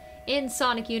 In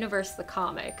Sonic Universe, the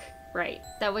comic, right,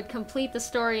 that would complete the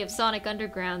story of Sonic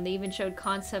Underground. They even showed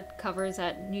concept covers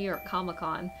at New York Comic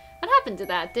Con. What happened to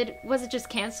that? Was it just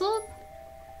canceled?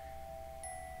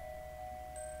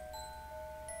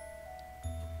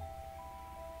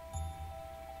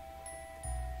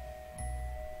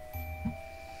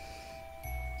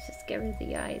 Just get rid of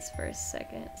the eyes for a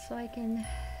second so I can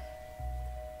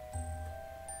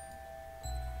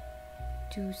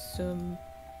do some...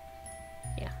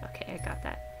 Yeah, okay, I got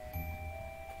that.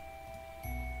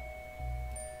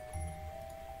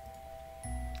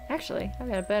 Actually, I've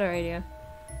got a better idea.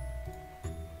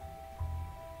 Make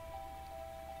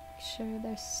sure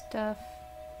there's stuff.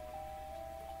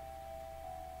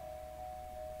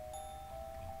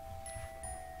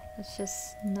 Let's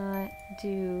just not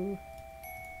do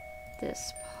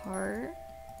this part.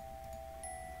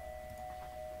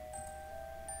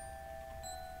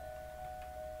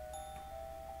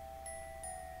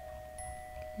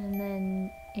 And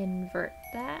then invert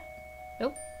that.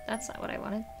 Nope, that's not what I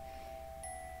wanted.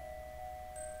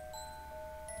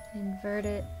 Invert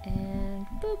it and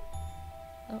boop.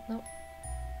 Oh, no.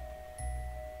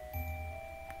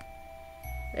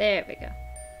 There we go.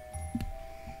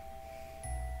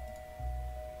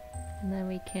 And then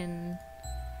we can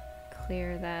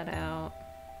clear that out.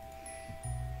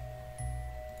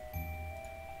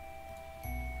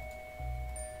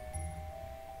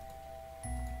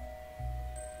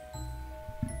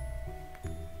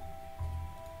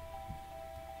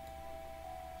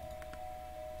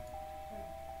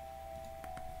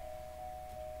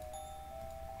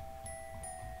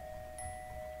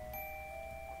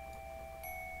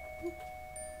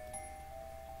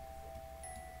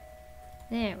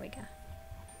 There we go.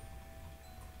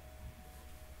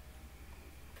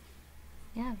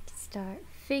 Now we can start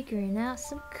figuring out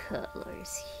some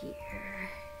colors here.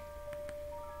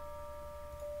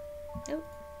 Oh,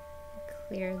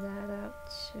 clear that out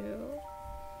too.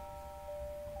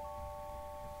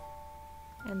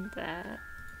 And that.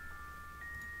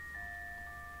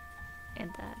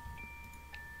 And that.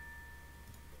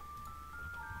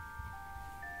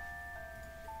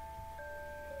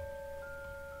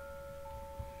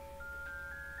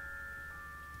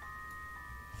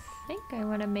 I think I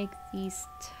want to make these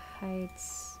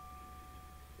tights,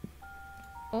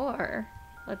 or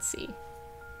let's see,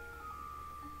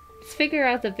 let's figure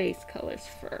out the base colors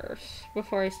first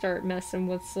before I start messing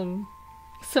with some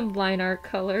line art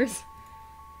colors.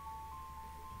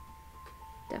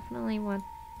 Definitely want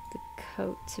the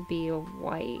coat to be a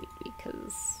white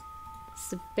because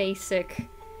it's the basic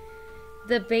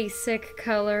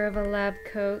color of a lab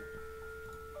coat.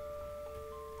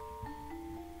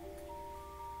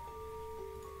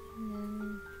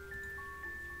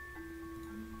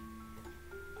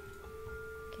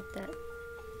 Get that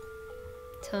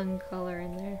tongue color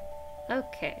in there.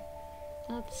 Okay,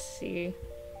 let's see.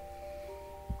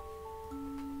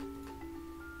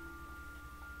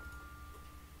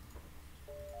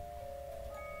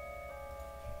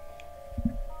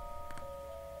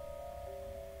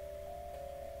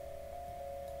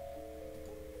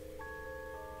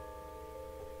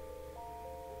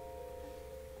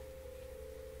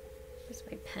 Where's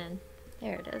my pen?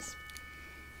 There it is.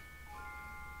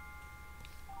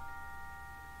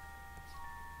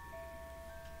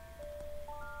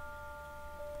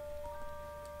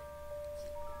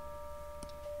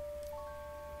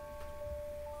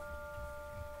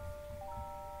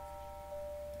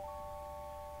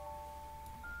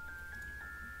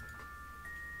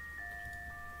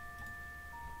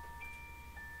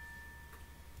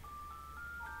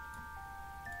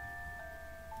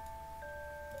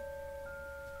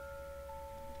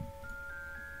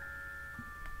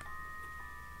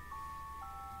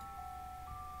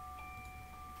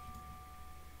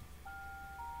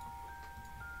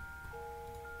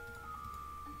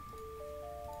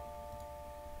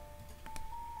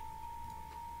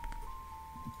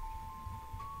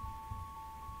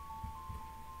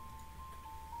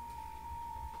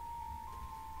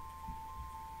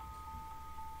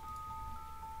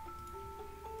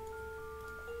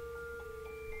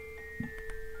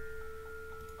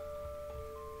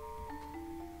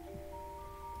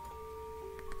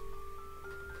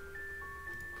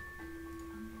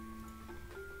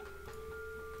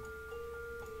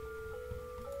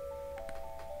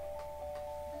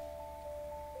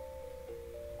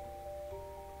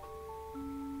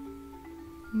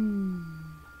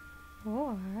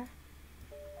 Or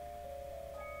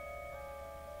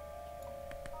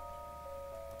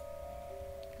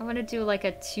I want to do like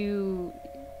a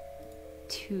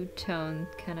two-tone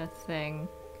kind of thing,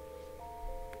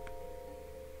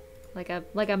 like a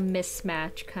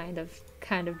mismatch kind of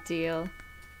deal,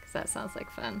 because that sounds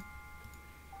like fun.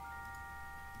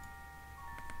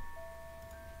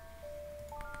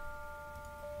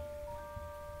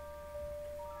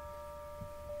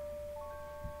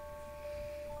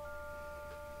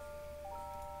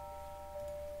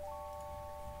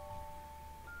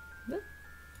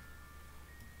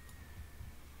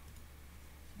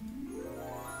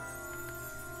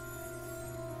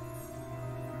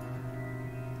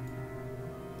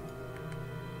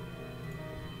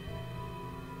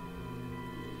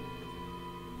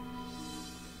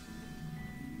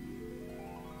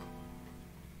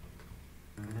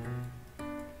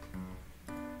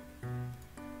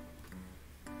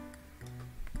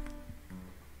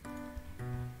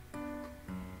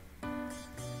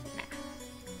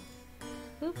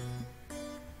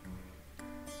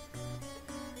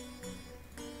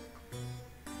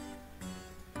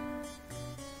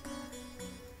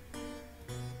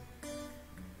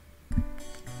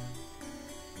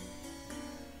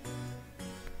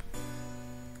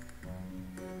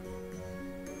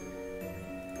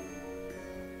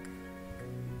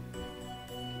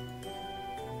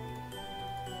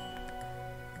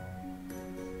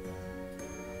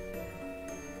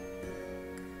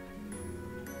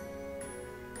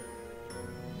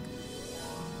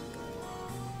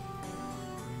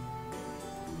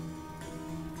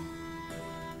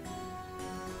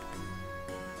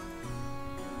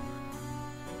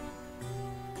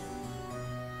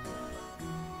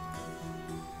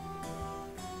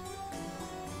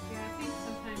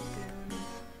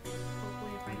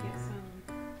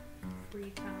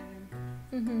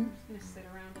 Mm-hmm. I'm just gonna sit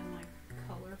around and like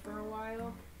color for a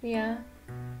while. Yeah.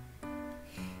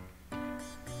 I'm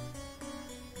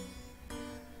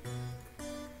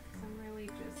really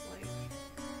just like,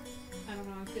 I don't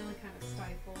know, I'm feeling kind of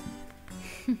stifled.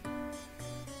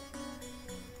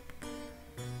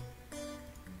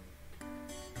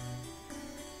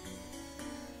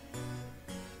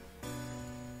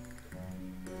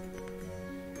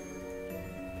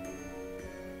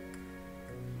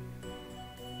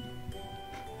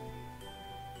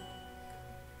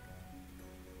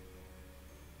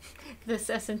 This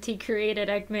SNT created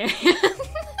Eggman.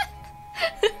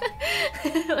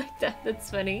 I like that. That's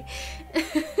funny.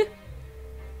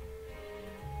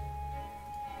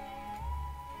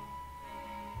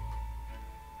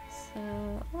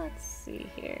 So let's see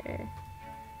here.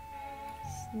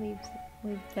 Just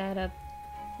leave that up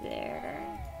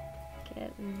there.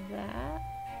 Get that.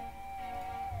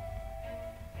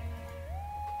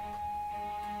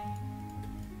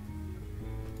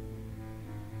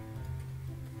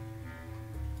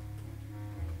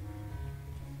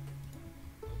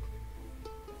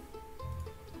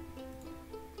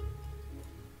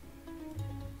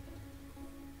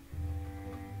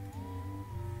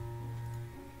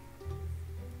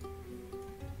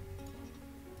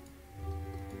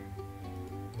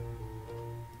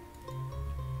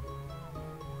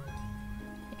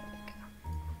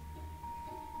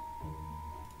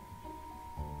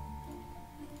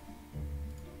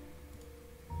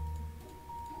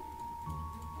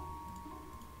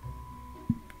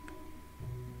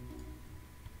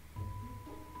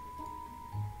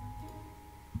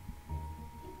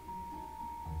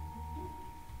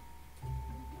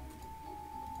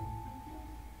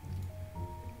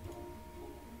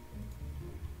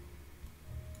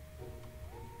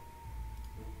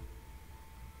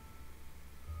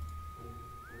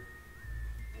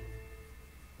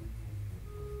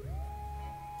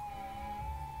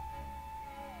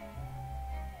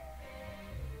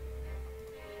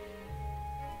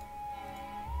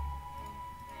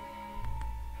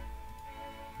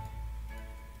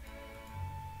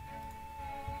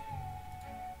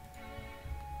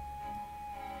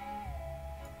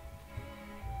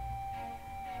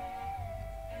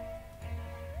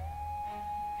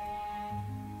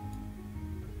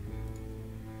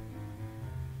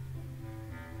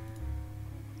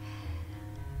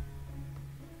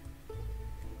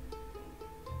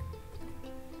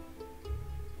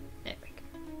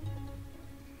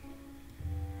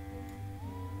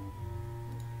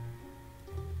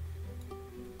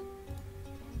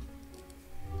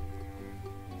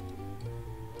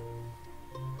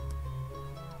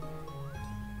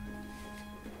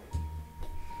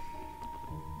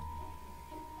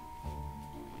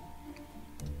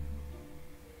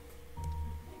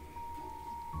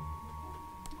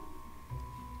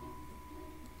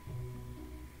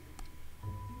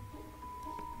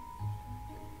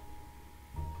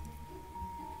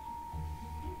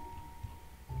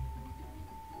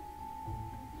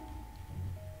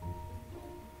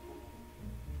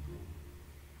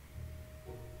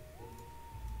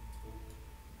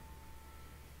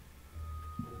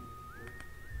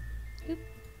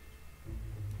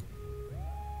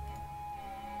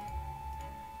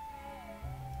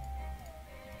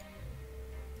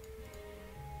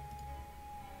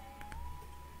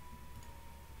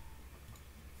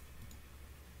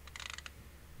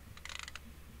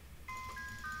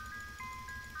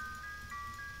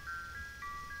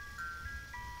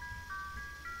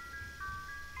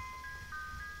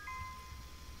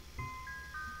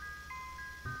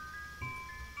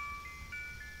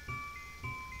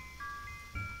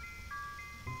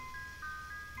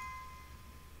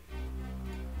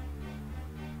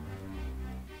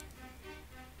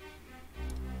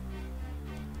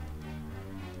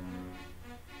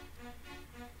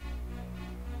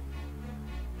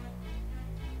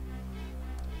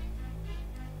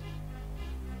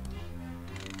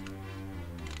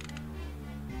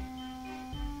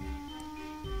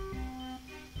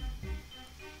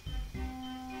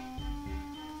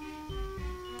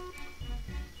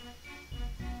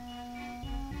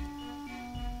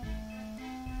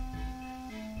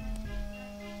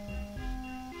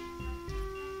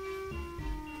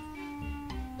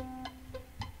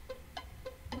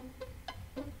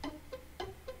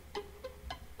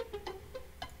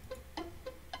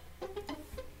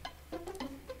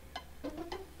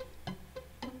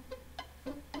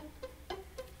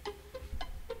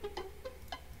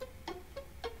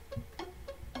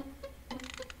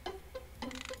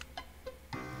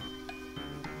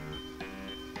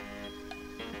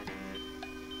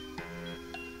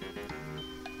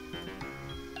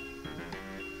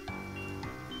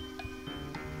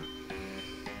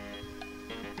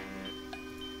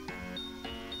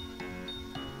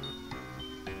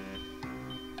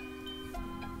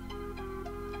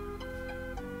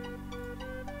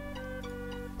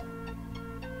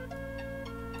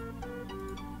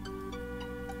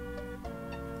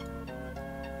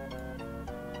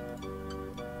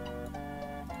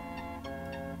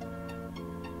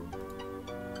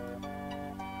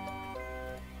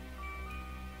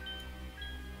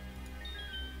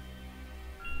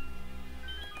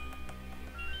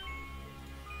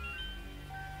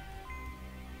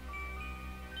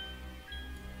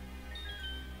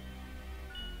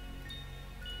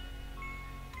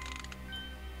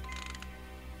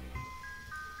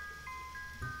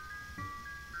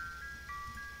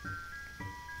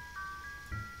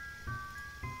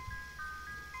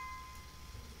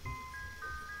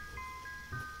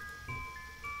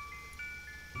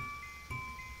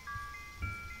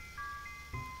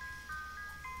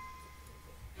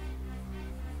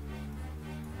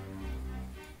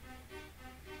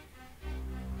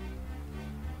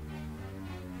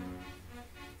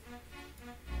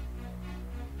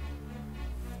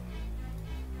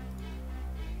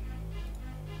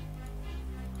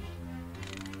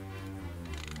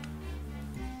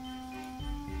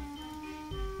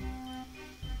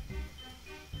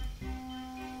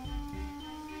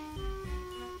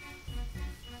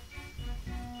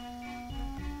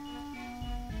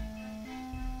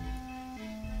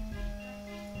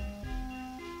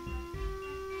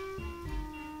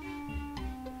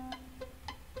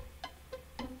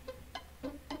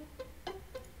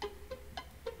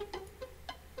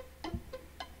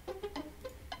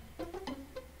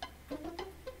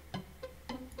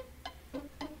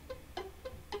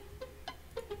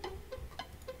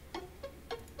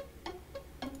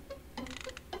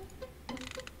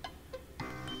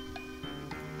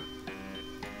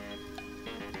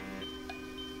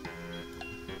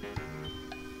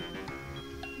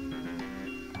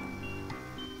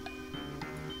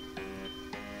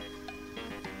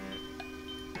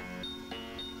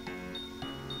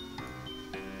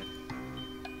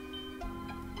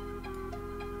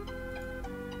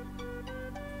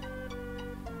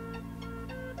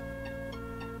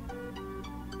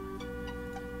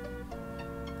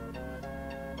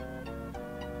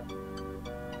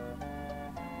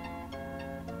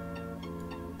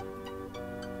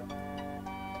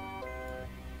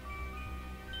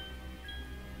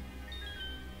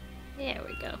 There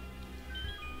we go.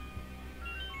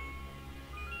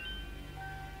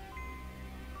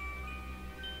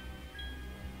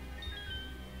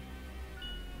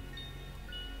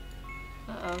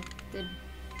 Uh-oh.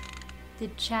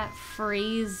 Did chat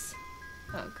freeze?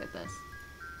 Oh, goodness.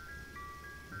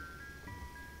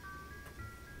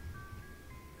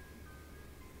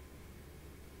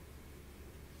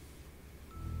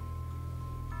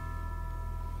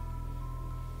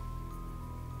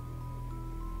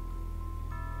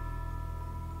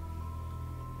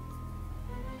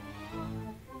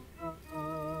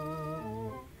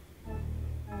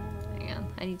 Hang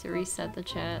on, I need to reset the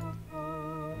chat.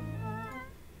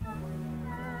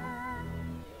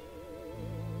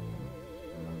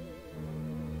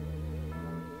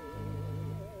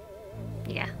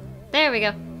 Yeah, there we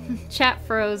go. Chat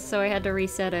froze, so I had to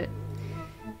reset it.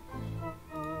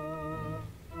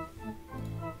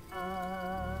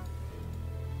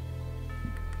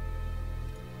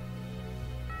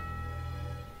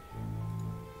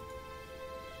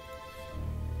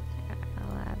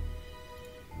 I'll add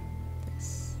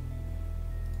this.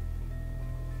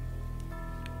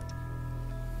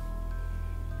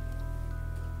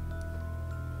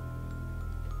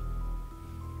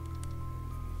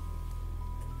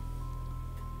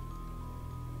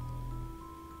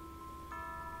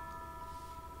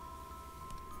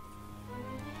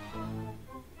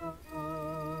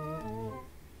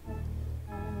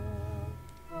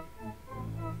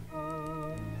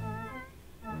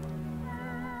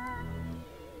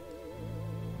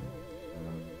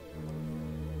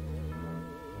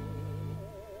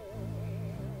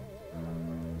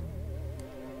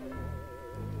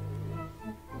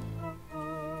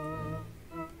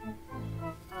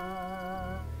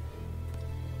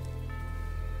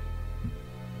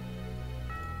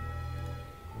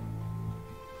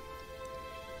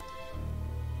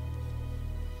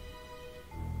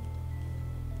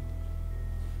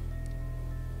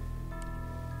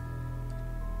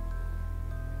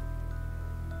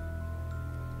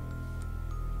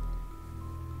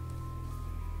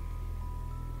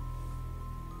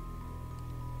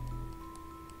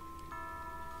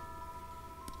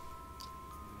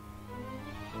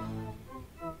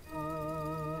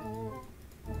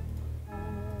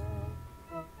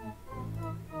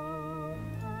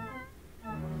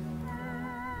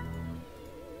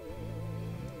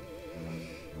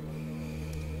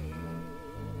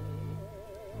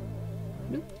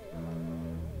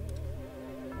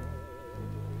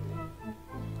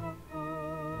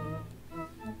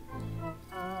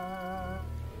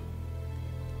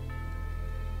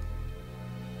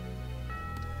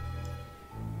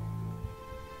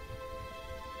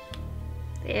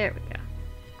 There we go.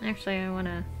 Actually, I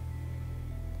wanna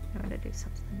do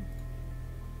something.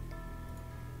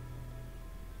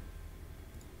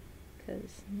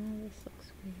 Because now this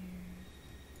looks weird.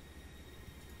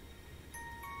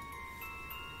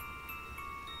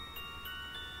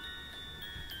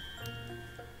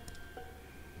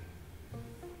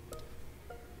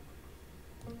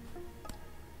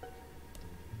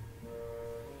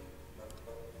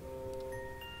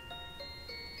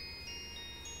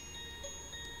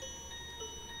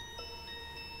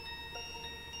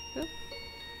 Oop.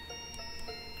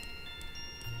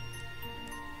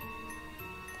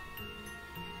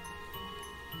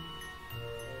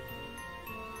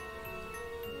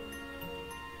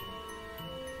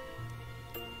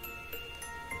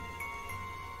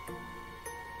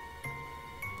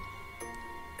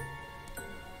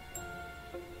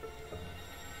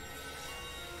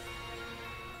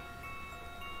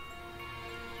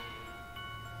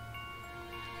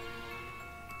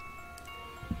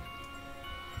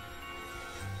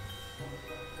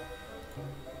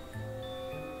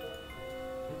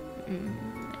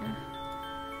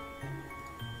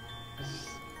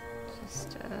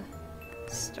 Just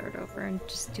start over and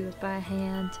just do it by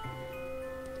hand.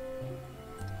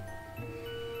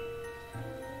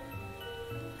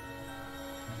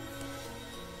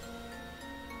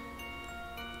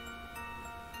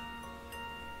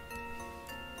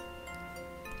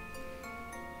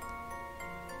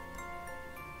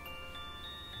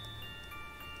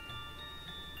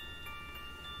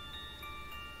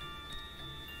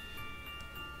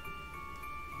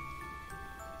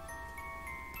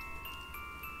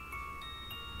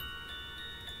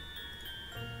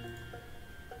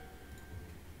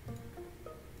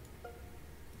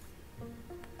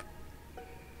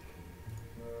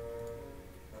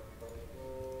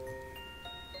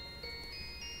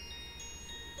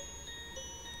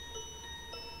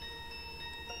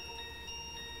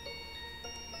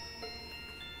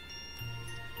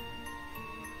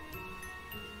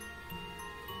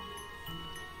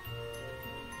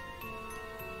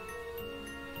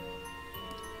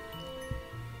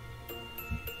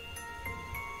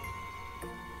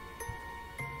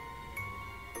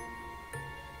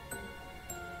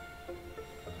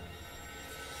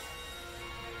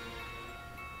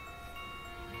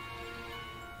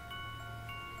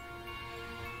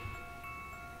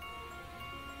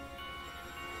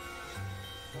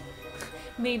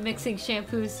 Me mixing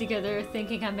shampoos together,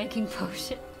 thinking I'm making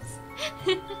potions.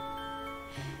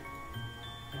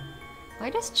 Why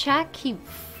does chat keep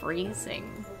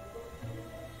freezing?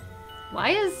 Why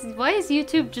is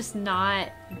YouTube just not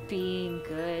being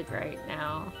good right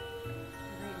now?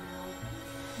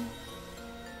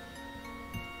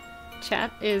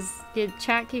 Chat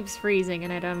keeps freezing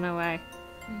and I don't know why.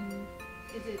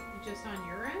 Is it just on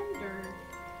your end or?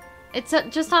 It's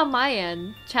just on my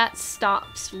end. Chat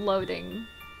stops loading.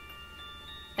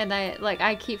 And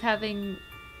I keep having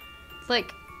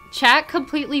chat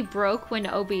completely broke when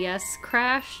OBS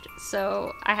crashed,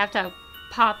 so I have to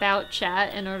pop out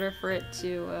chat in order for it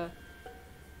to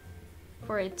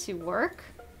work.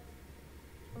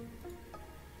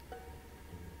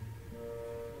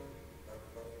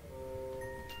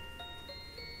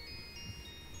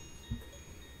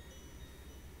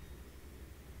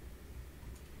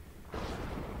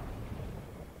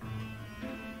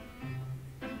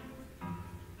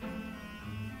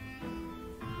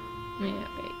 Yeah,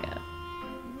 there you go.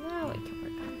 Now we can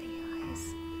work on the eyes.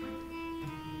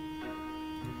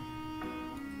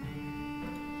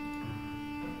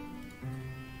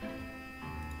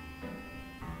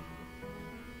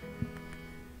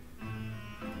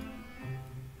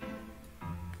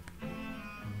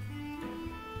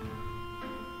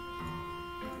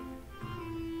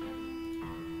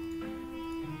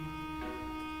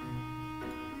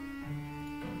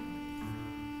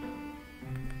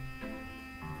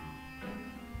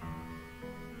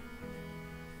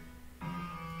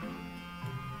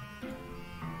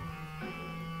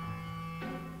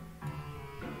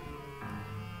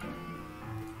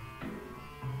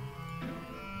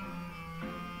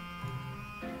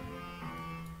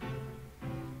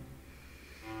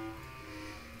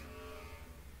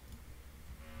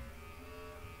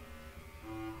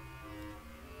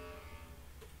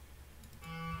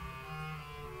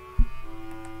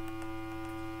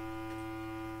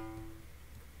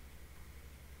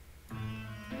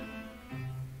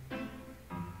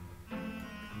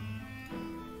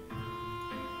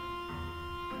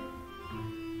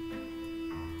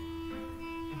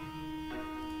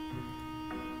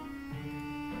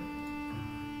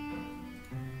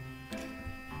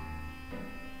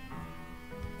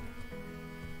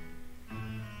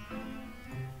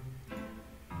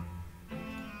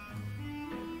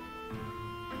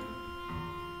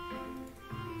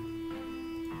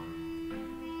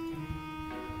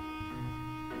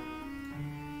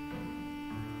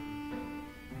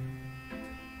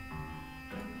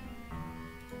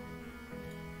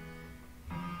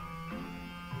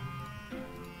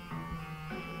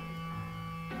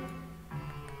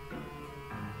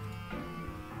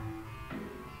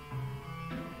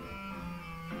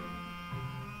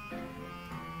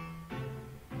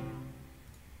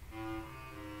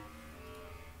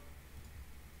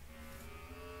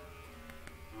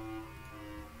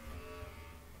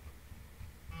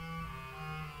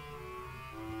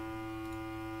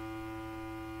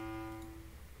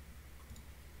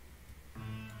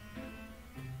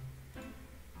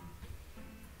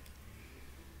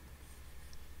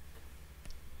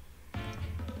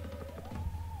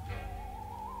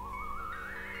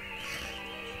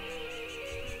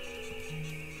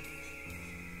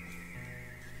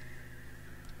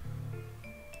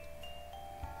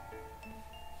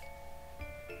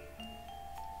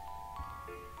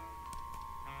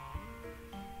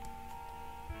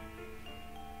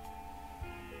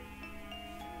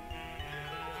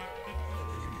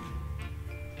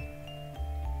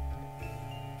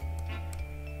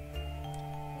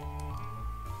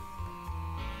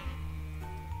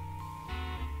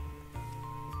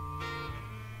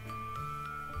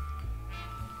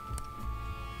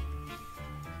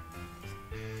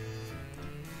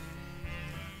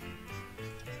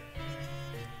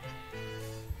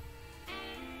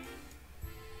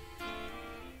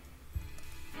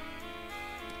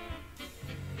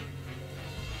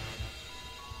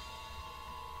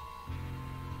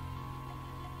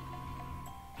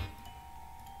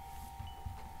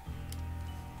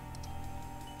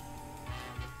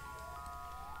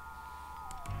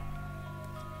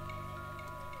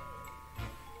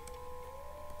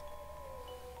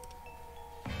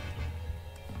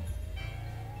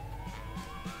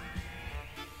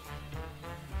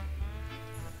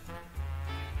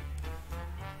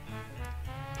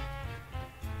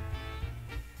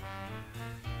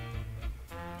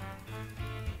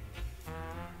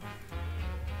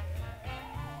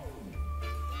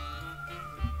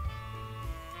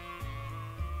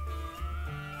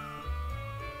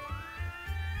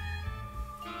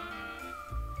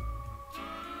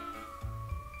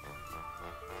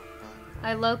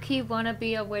 I low-key want to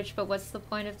be a witch, but what's the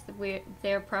point if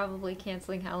they're probably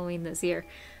canceling Halloween this year?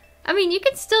 I mean, you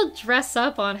can still dress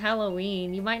up on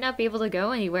Halloween. You might not be able to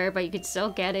go anywhere, but you could still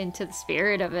get into the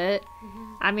spirit of it.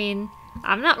 I mean,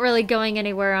 I'm not really going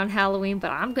anywhere on Halloween,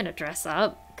 but I'm gonna dress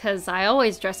up. Because I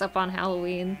always dress up on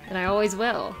Halloween, and I always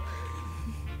will.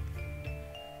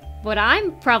 What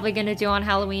I'm probably gonna do on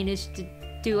Halloween is to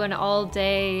do an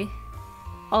all-day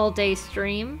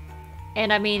stream.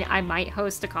 And I mean, I might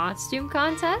host a costume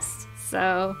contest,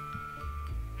 so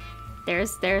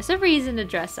there's a reason to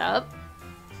dress up.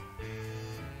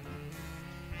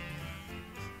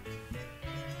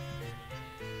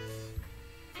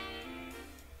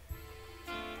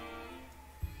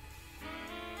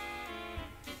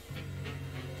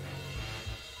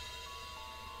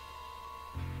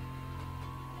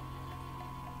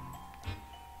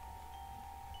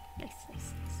 Nice,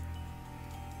 nice, nice.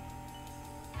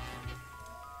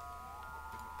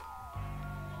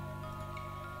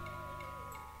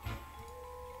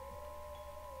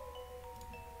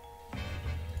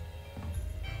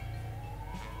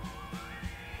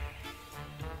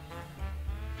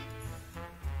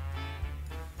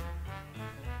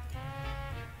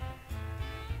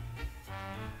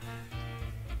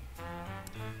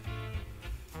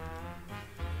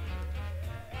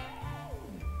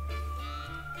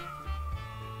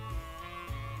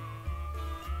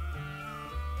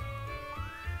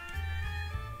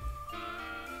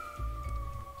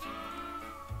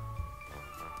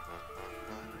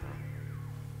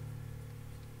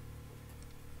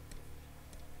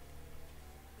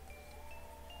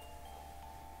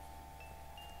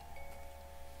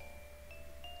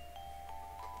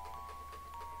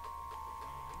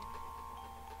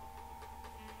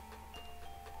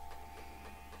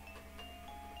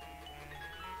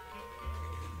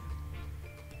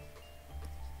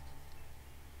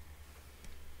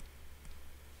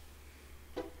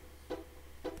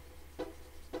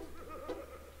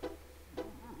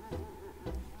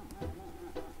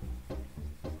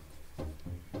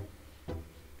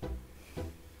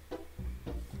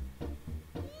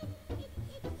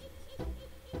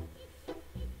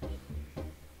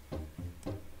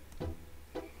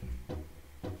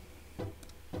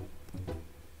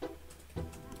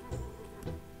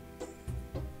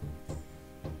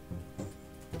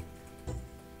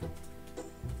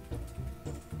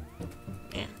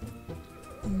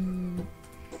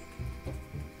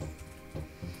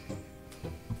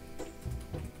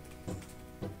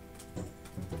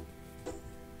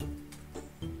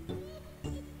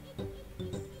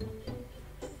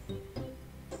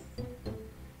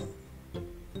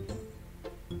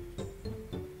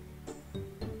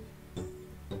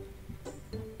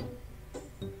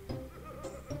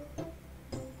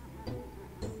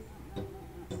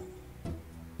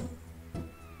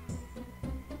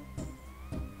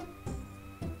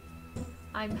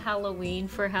 I'm Halloween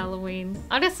for Halloween.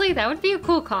 Honestly, that would be a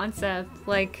cool concept.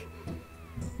 Like,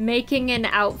 making an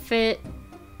outfit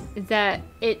that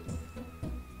it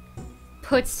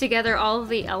puts together all of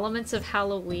the elements of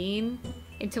Halloween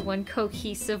into one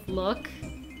cohesive look.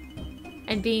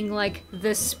 And being like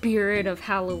the spirit of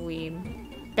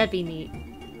Halloween. That'd be neat.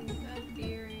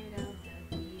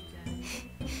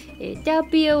 It's the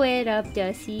spirit of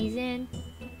the season.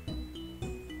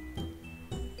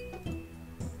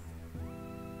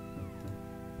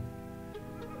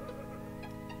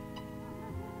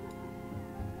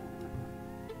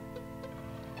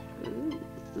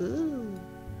 Ooh.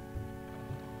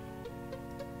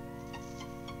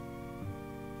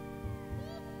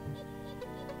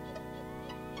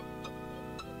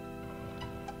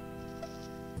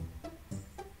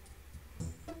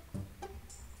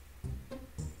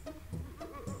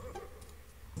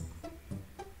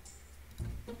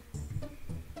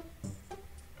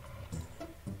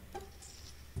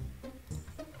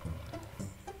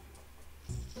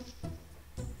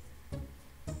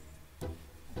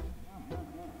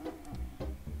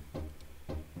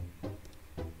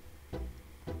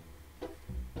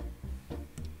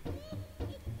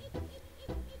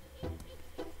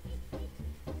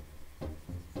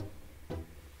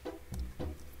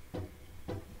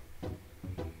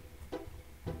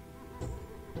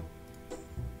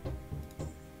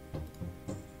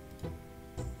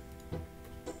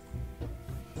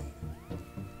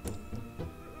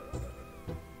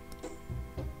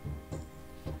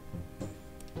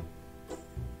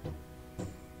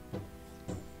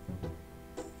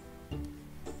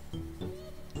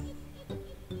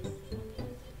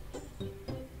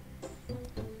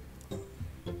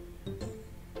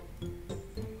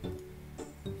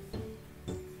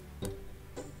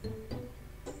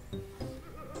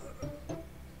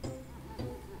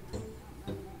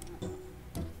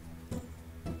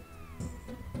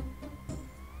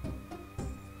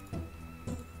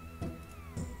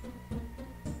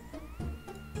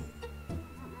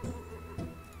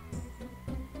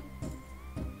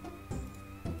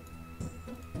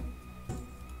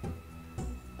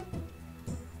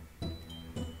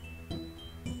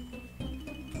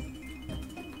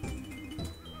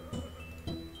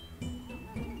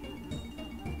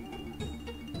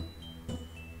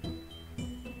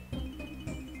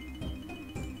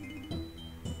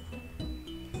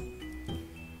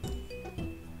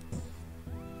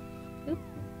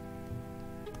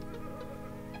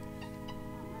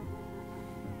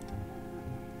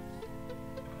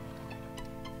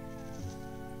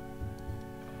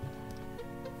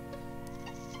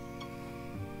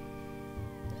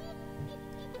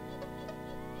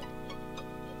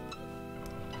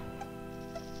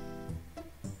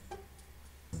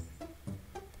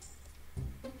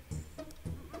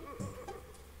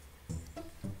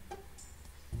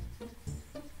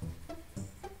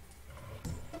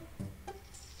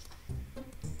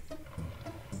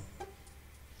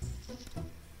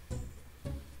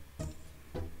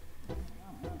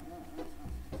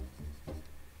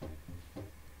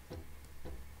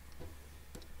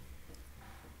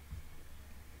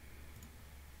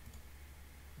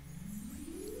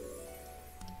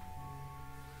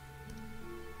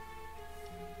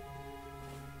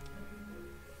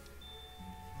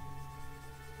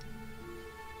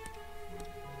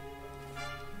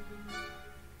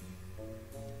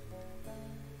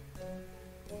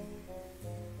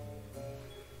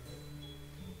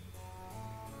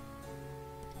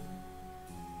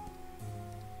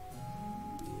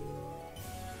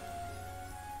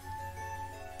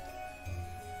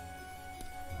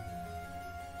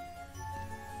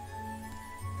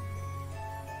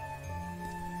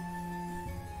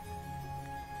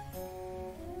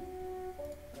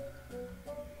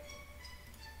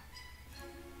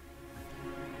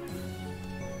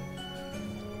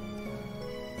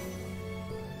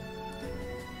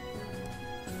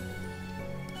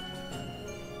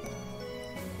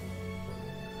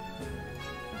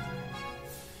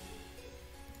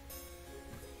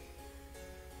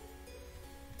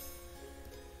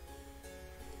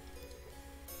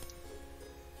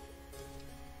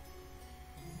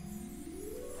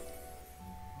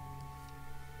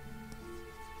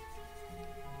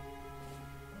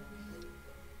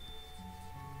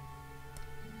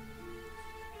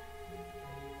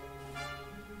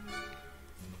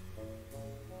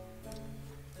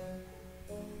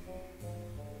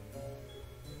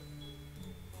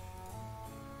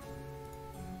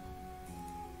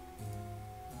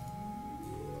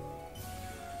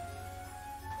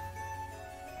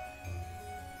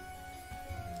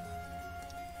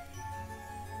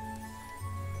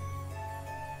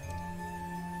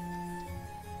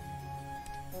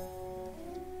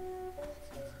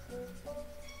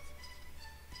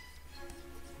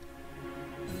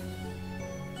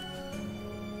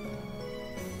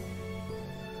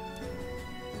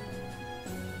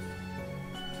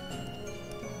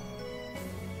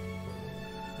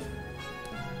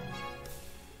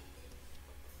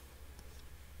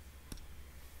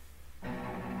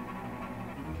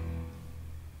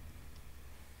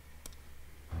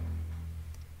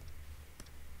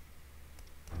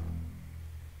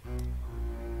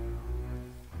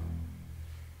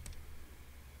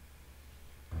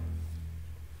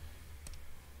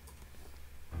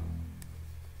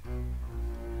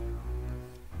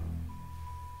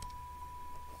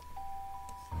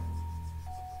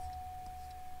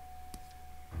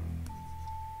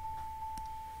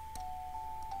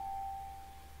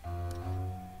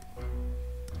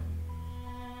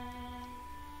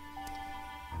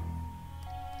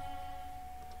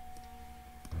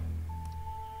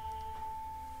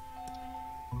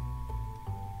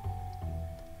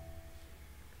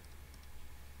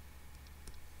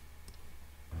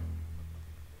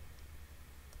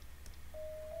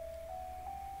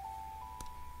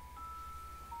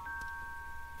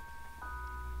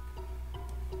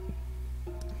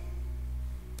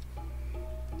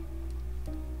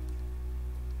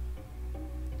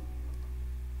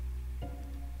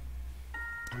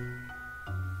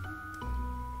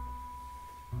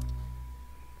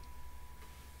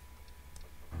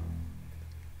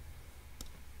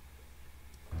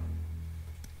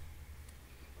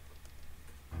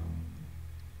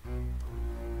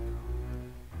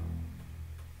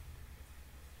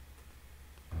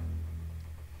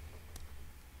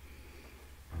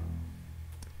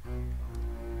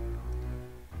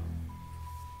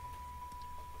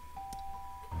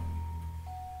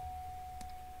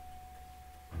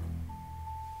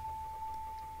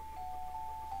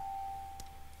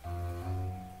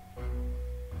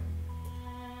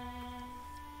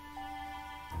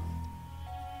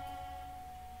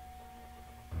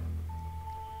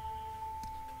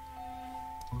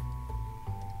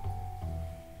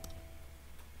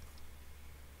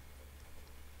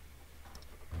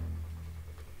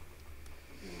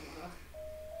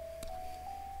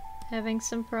 Having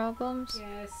some problems?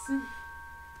 Yes.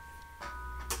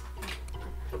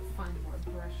 Find more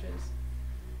brushes.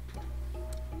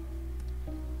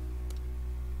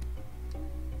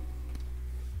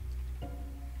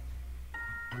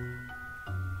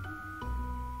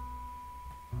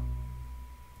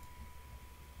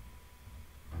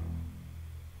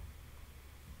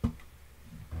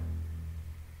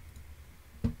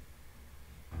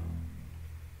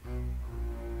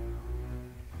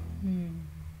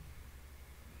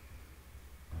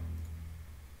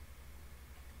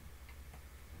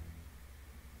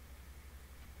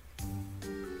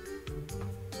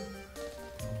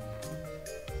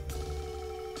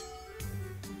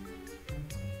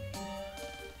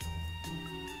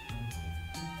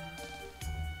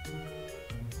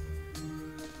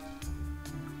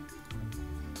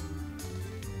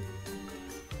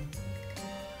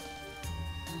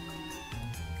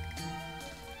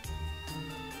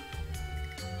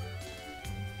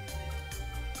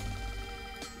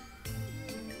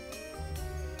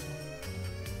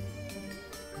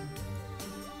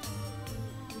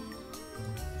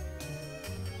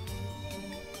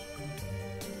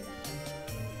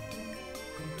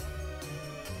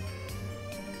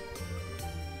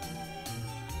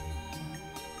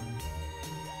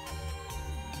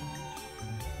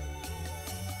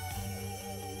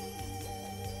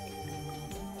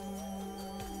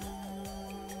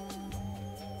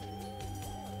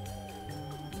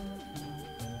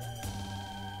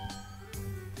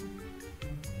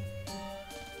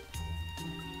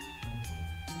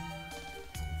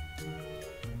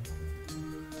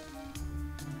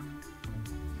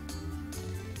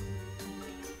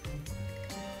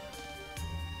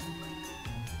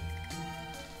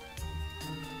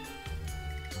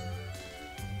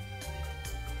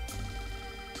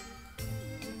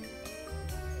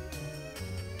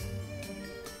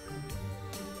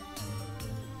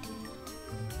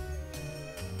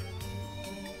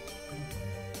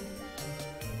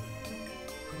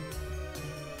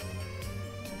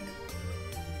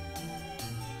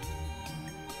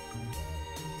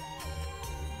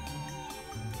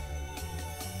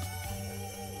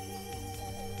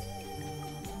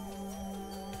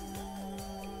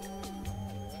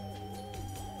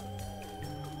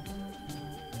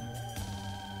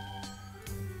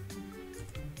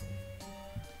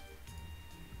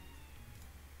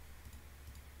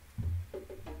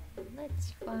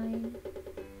 Let's find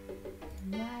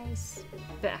a nice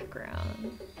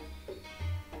background.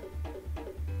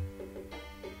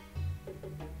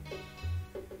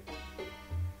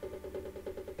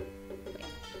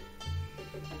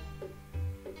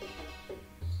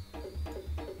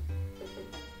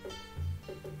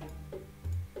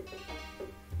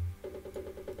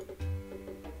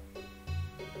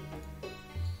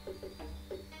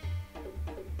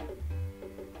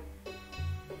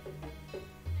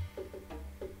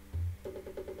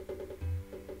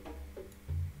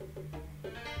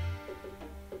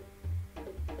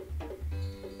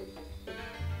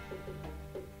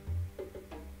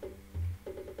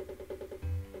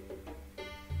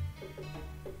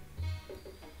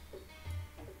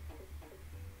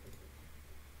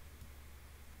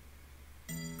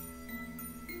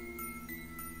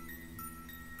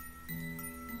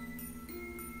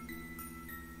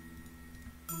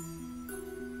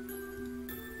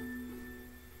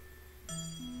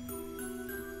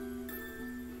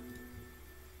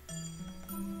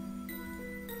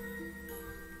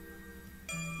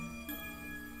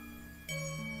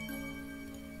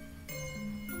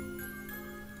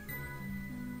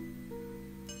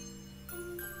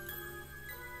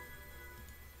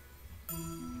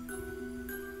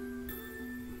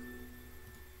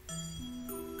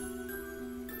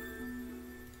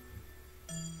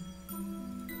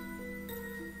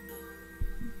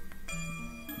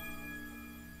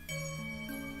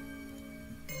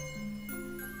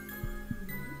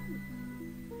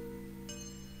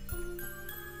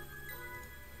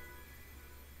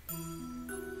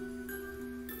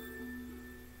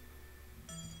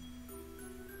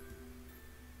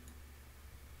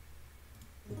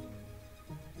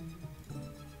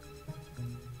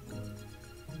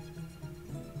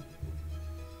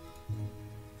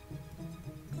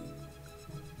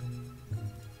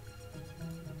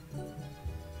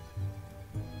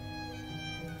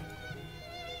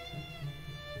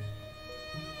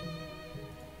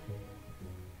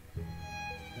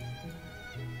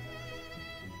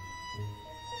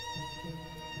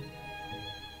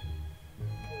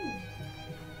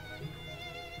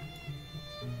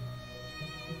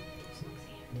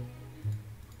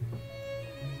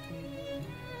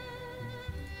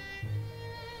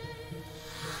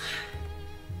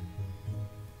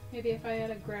 Maybe if I had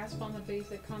a grasp on the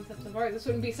basic concepts of art, this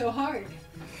wouldn't be so hard.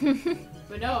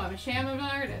 But no, I'm a sham of an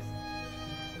artist.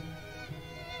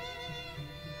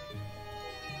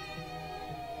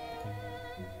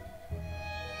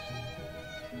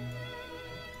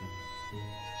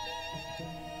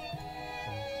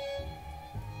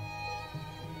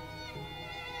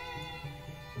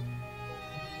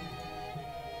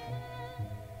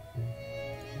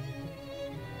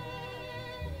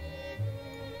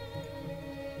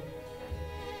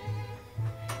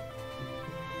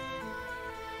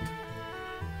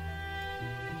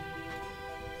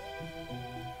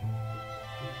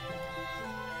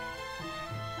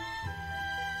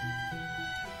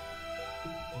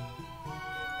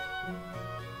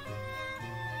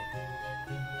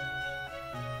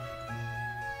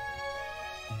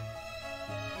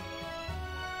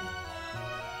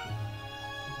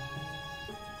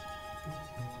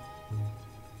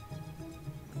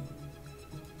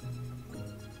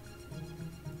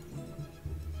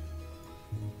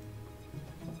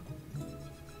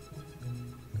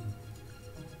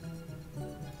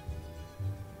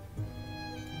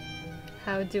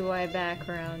 How do I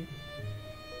background?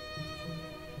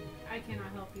 I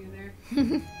cannot help you there.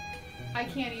 I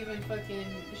can't even fucking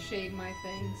shade my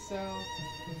thing, so...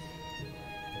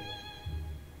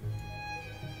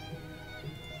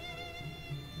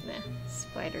 Nah,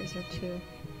 spiders are too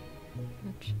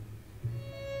much.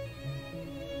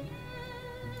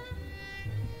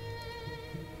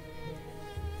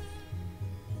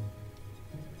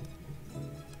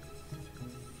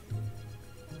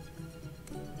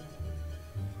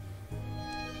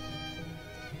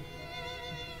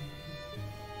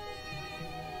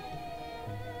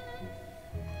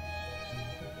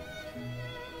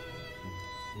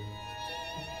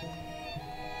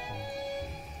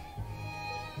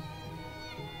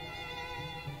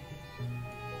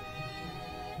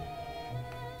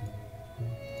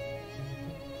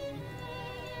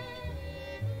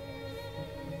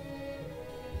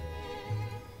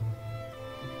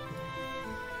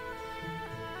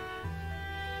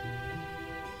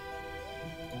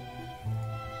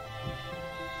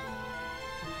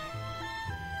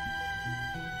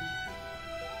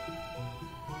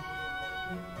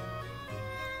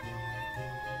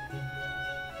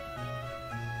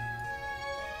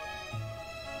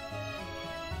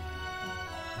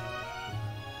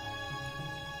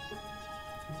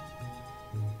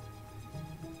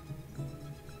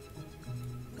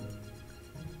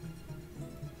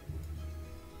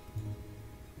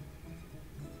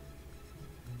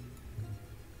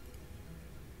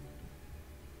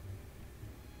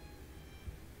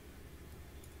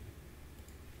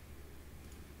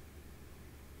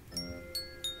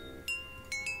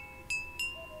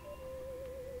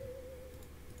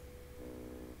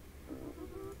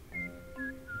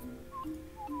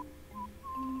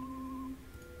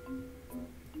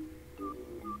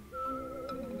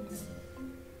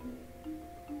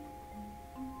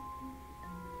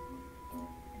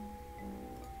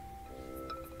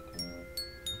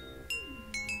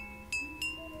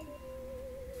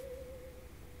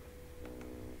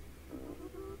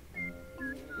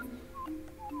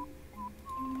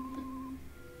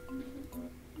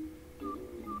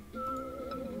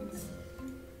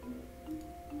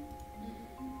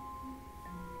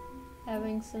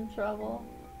 Having some trouble.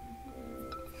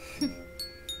 There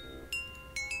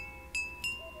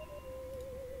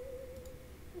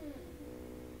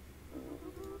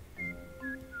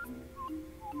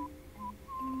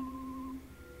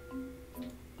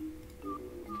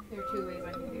are two ways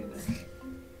I can do this.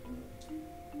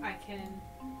 I can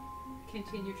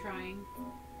continue trying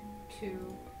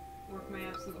to work my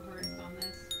absolute hardest on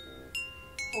this,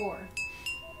 or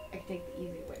I can take the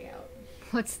easy way out.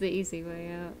 What's the easy way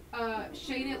out?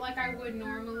 Shade it like I would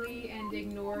normally and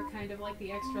ignore kind of like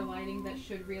the extra lighting that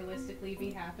should realistically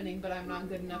be happening, but I'm not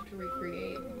good enough to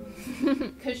recreate.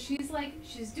 Because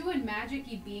she's doing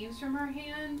magic-y beams from her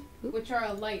hand, which are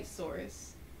a light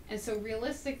source. And so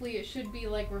realistically it should be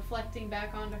like reflecting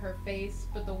back onto her face,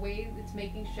 but the way it's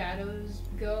making shadows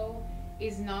go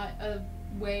is not a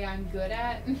way I'm good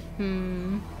at.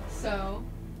 So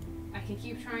I can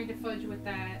keep trying to fudge with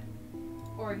that,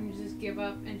 or I can just give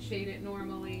up and shade it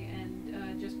normally and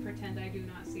just pretend I do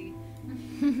not see.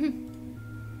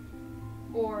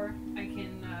 Or I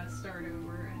can start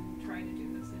over and try to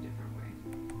do this a different way.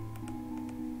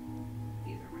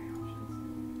 These are my options.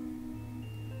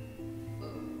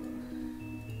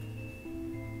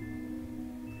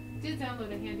 Did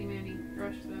download a handy-manny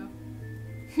brush though.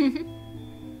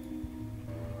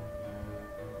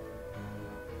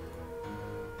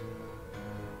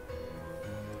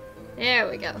 There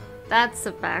we go. That's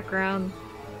a background.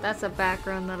 That's a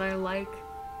background that I like.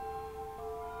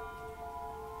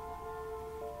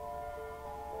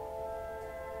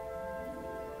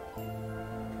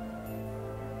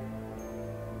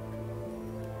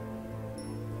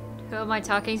 Who am I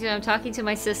talking to? I'm talking to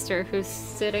my sister who's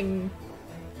sitting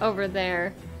over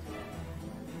there.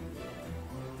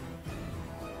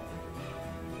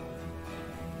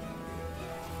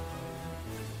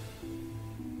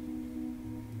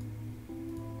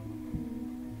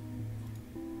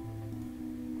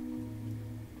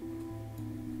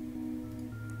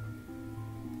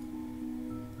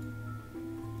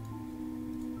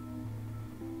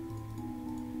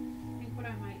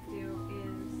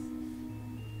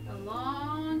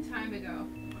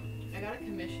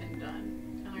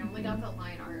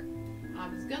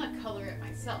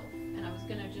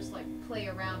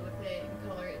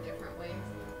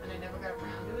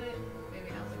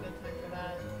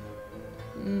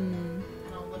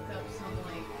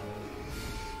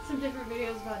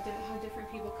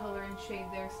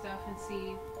 Shade their stuff and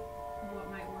see what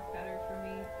might work better for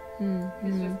me.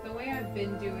 Because just the way I've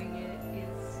been doing it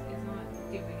is not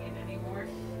doing it anymore.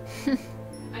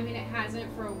 I mean, it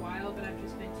hasn't for a while, but I've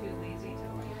just been too lazy to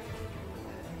like deal with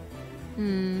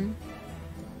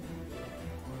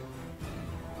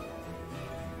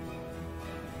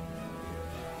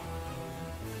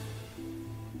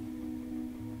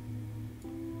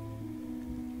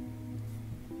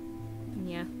it.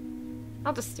 Yeah,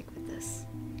 I'll just stick with this.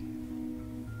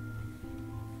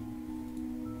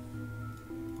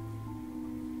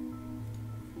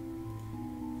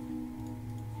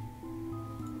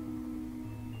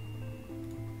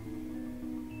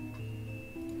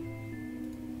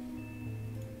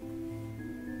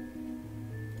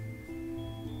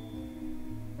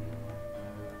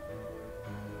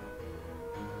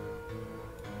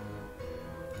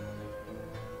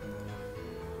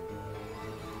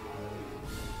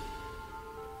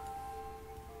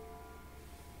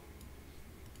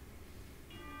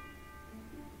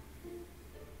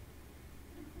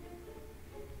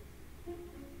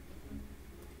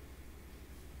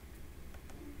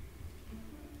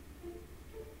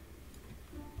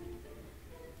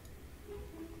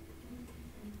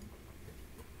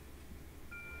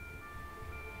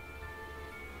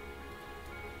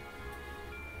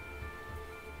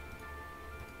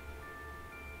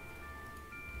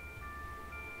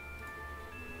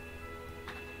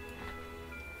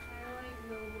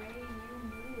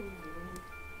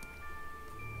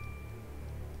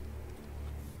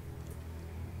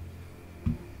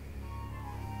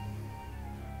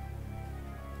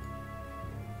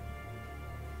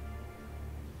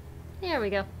 There we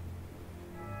go.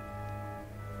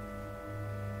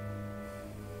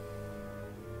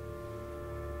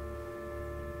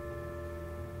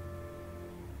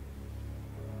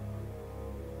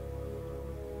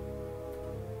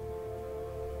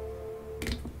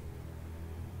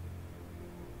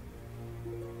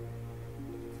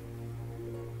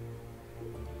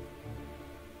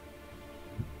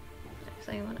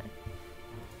 Actually, I want to.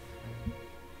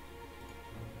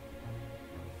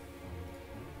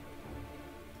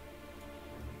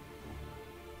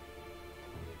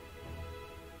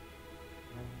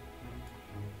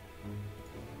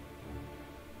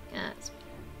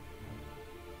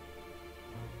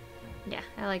 Yeah,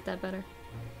 I like that better.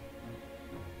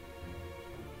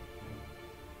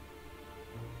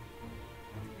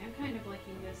 I'm kind of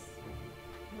liking this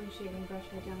one shading brush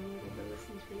I downloaded, but this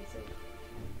seems pretty sick.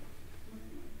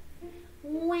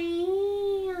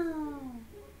 Wow!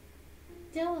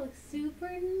 That looks super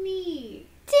neat!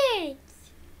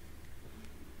 Thanks!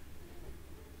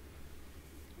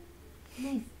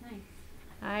 Nice, nice.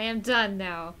 I am done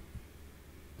now.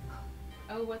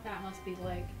 Oh, what that must be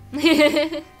like.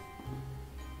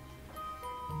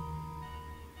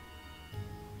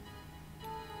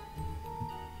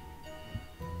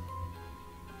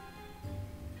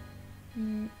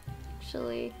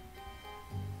 Actually,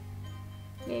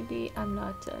 maybe I'm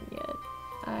not done yet.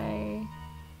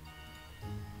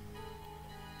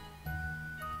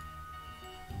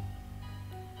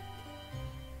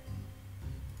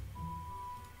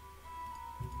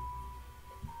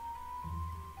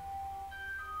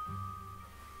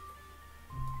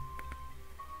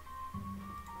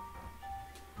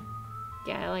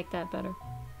 Yeah, I like that better.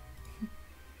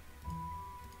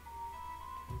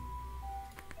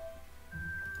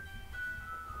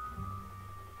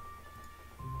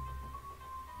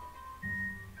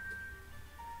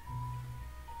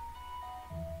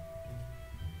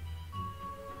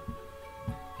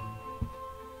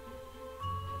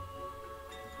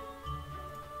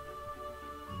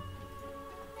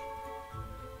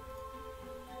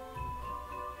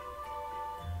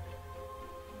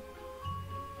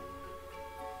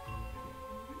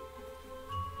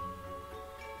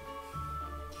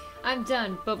 I'm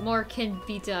done, but more can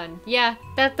be done. Yeah,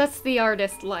 that's the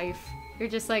artist life. You're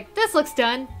just like, this looks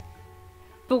done.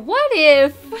 But what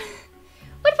if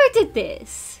I did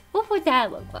this? What would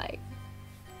that look like?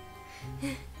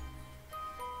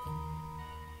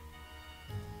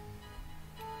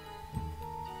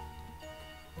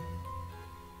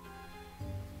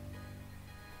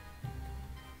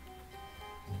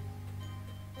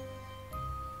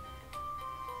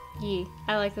 Yee,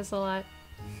 I like this a lot.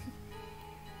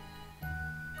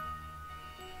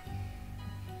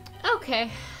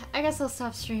 Okay, I guess I'll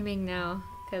stop streaming now,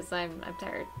 because I'm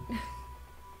tired.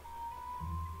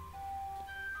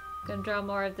 Gonna draw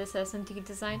more of this SNT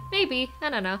design? Maybe, I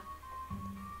don't know.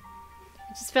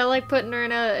 I just felt like putting her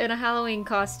in a Halloween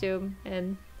costume,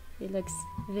 and it looks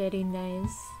very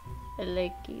nice. I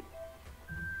like it.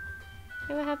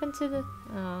 Hey, what happened to the...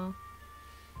 Oh.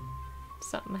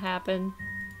 Something happened.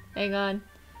 Hang on.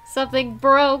 Something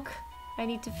broke! I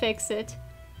need to fix it.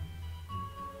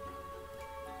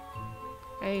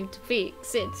 I need to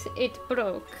fix it. It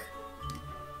broke.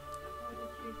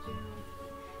 What did you do?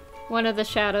 One of the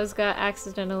shadows got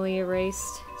accidentally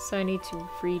erased, so I need to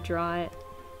redraw it.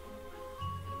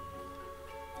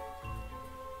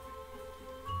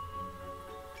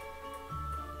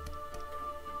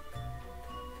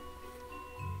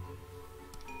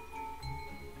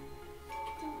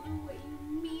 I don't know what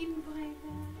you mean by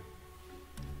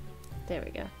that. There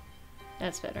we go.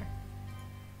 That's better.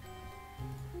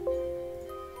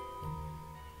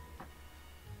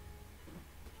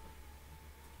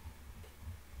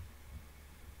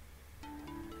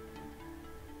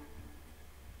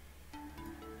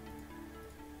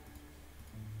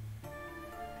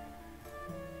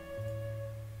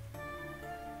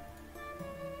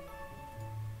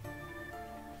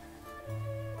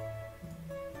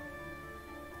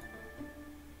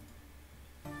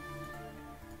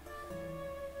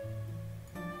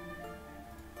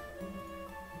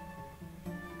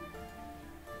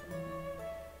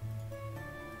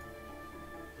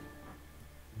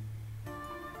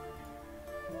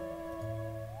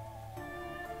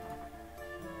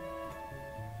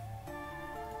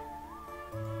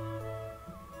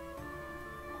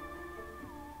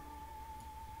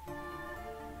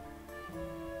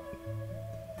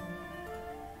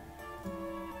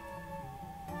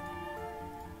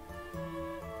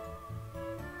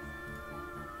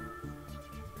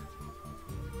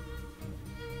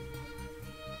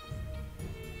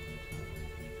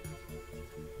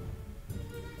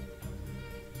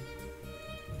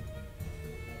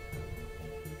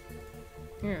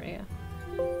 There we go.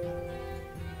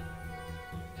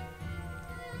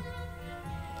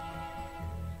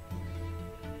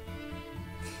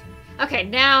 Okay,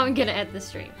 now I'm gonna end the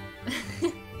stream.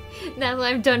 Now that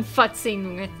I'm done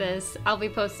futzing with this, I'll be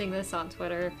posting this on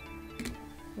Twitter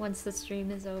once the stream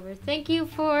is over. Thank you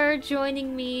for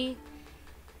joining me,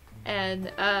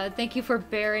 and thank you for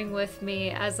bearing with me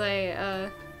as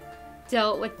I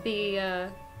dealt with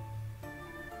the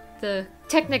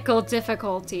technical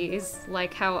difficulties,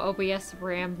 like how OBS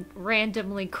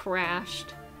randomly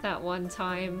crashed that one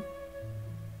time.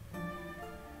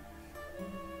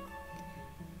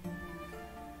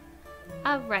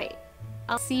 Alright,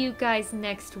 I'll see you guys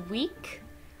next week.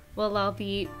 Well, I'll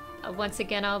be, once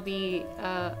again, I'll be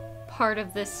part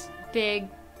of this big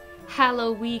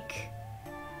Halloween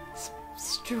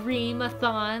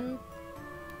stream-a-thon.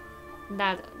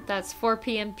 That's 4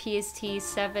 p.m. PST,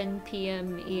 7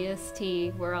 p.m.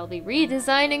 EST, where I'll be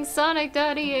redesigning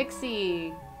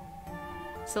Sonic.exe.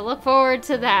 So look forward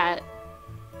to that.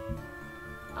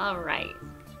 Alright.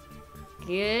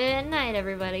 Good night,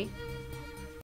 everybody.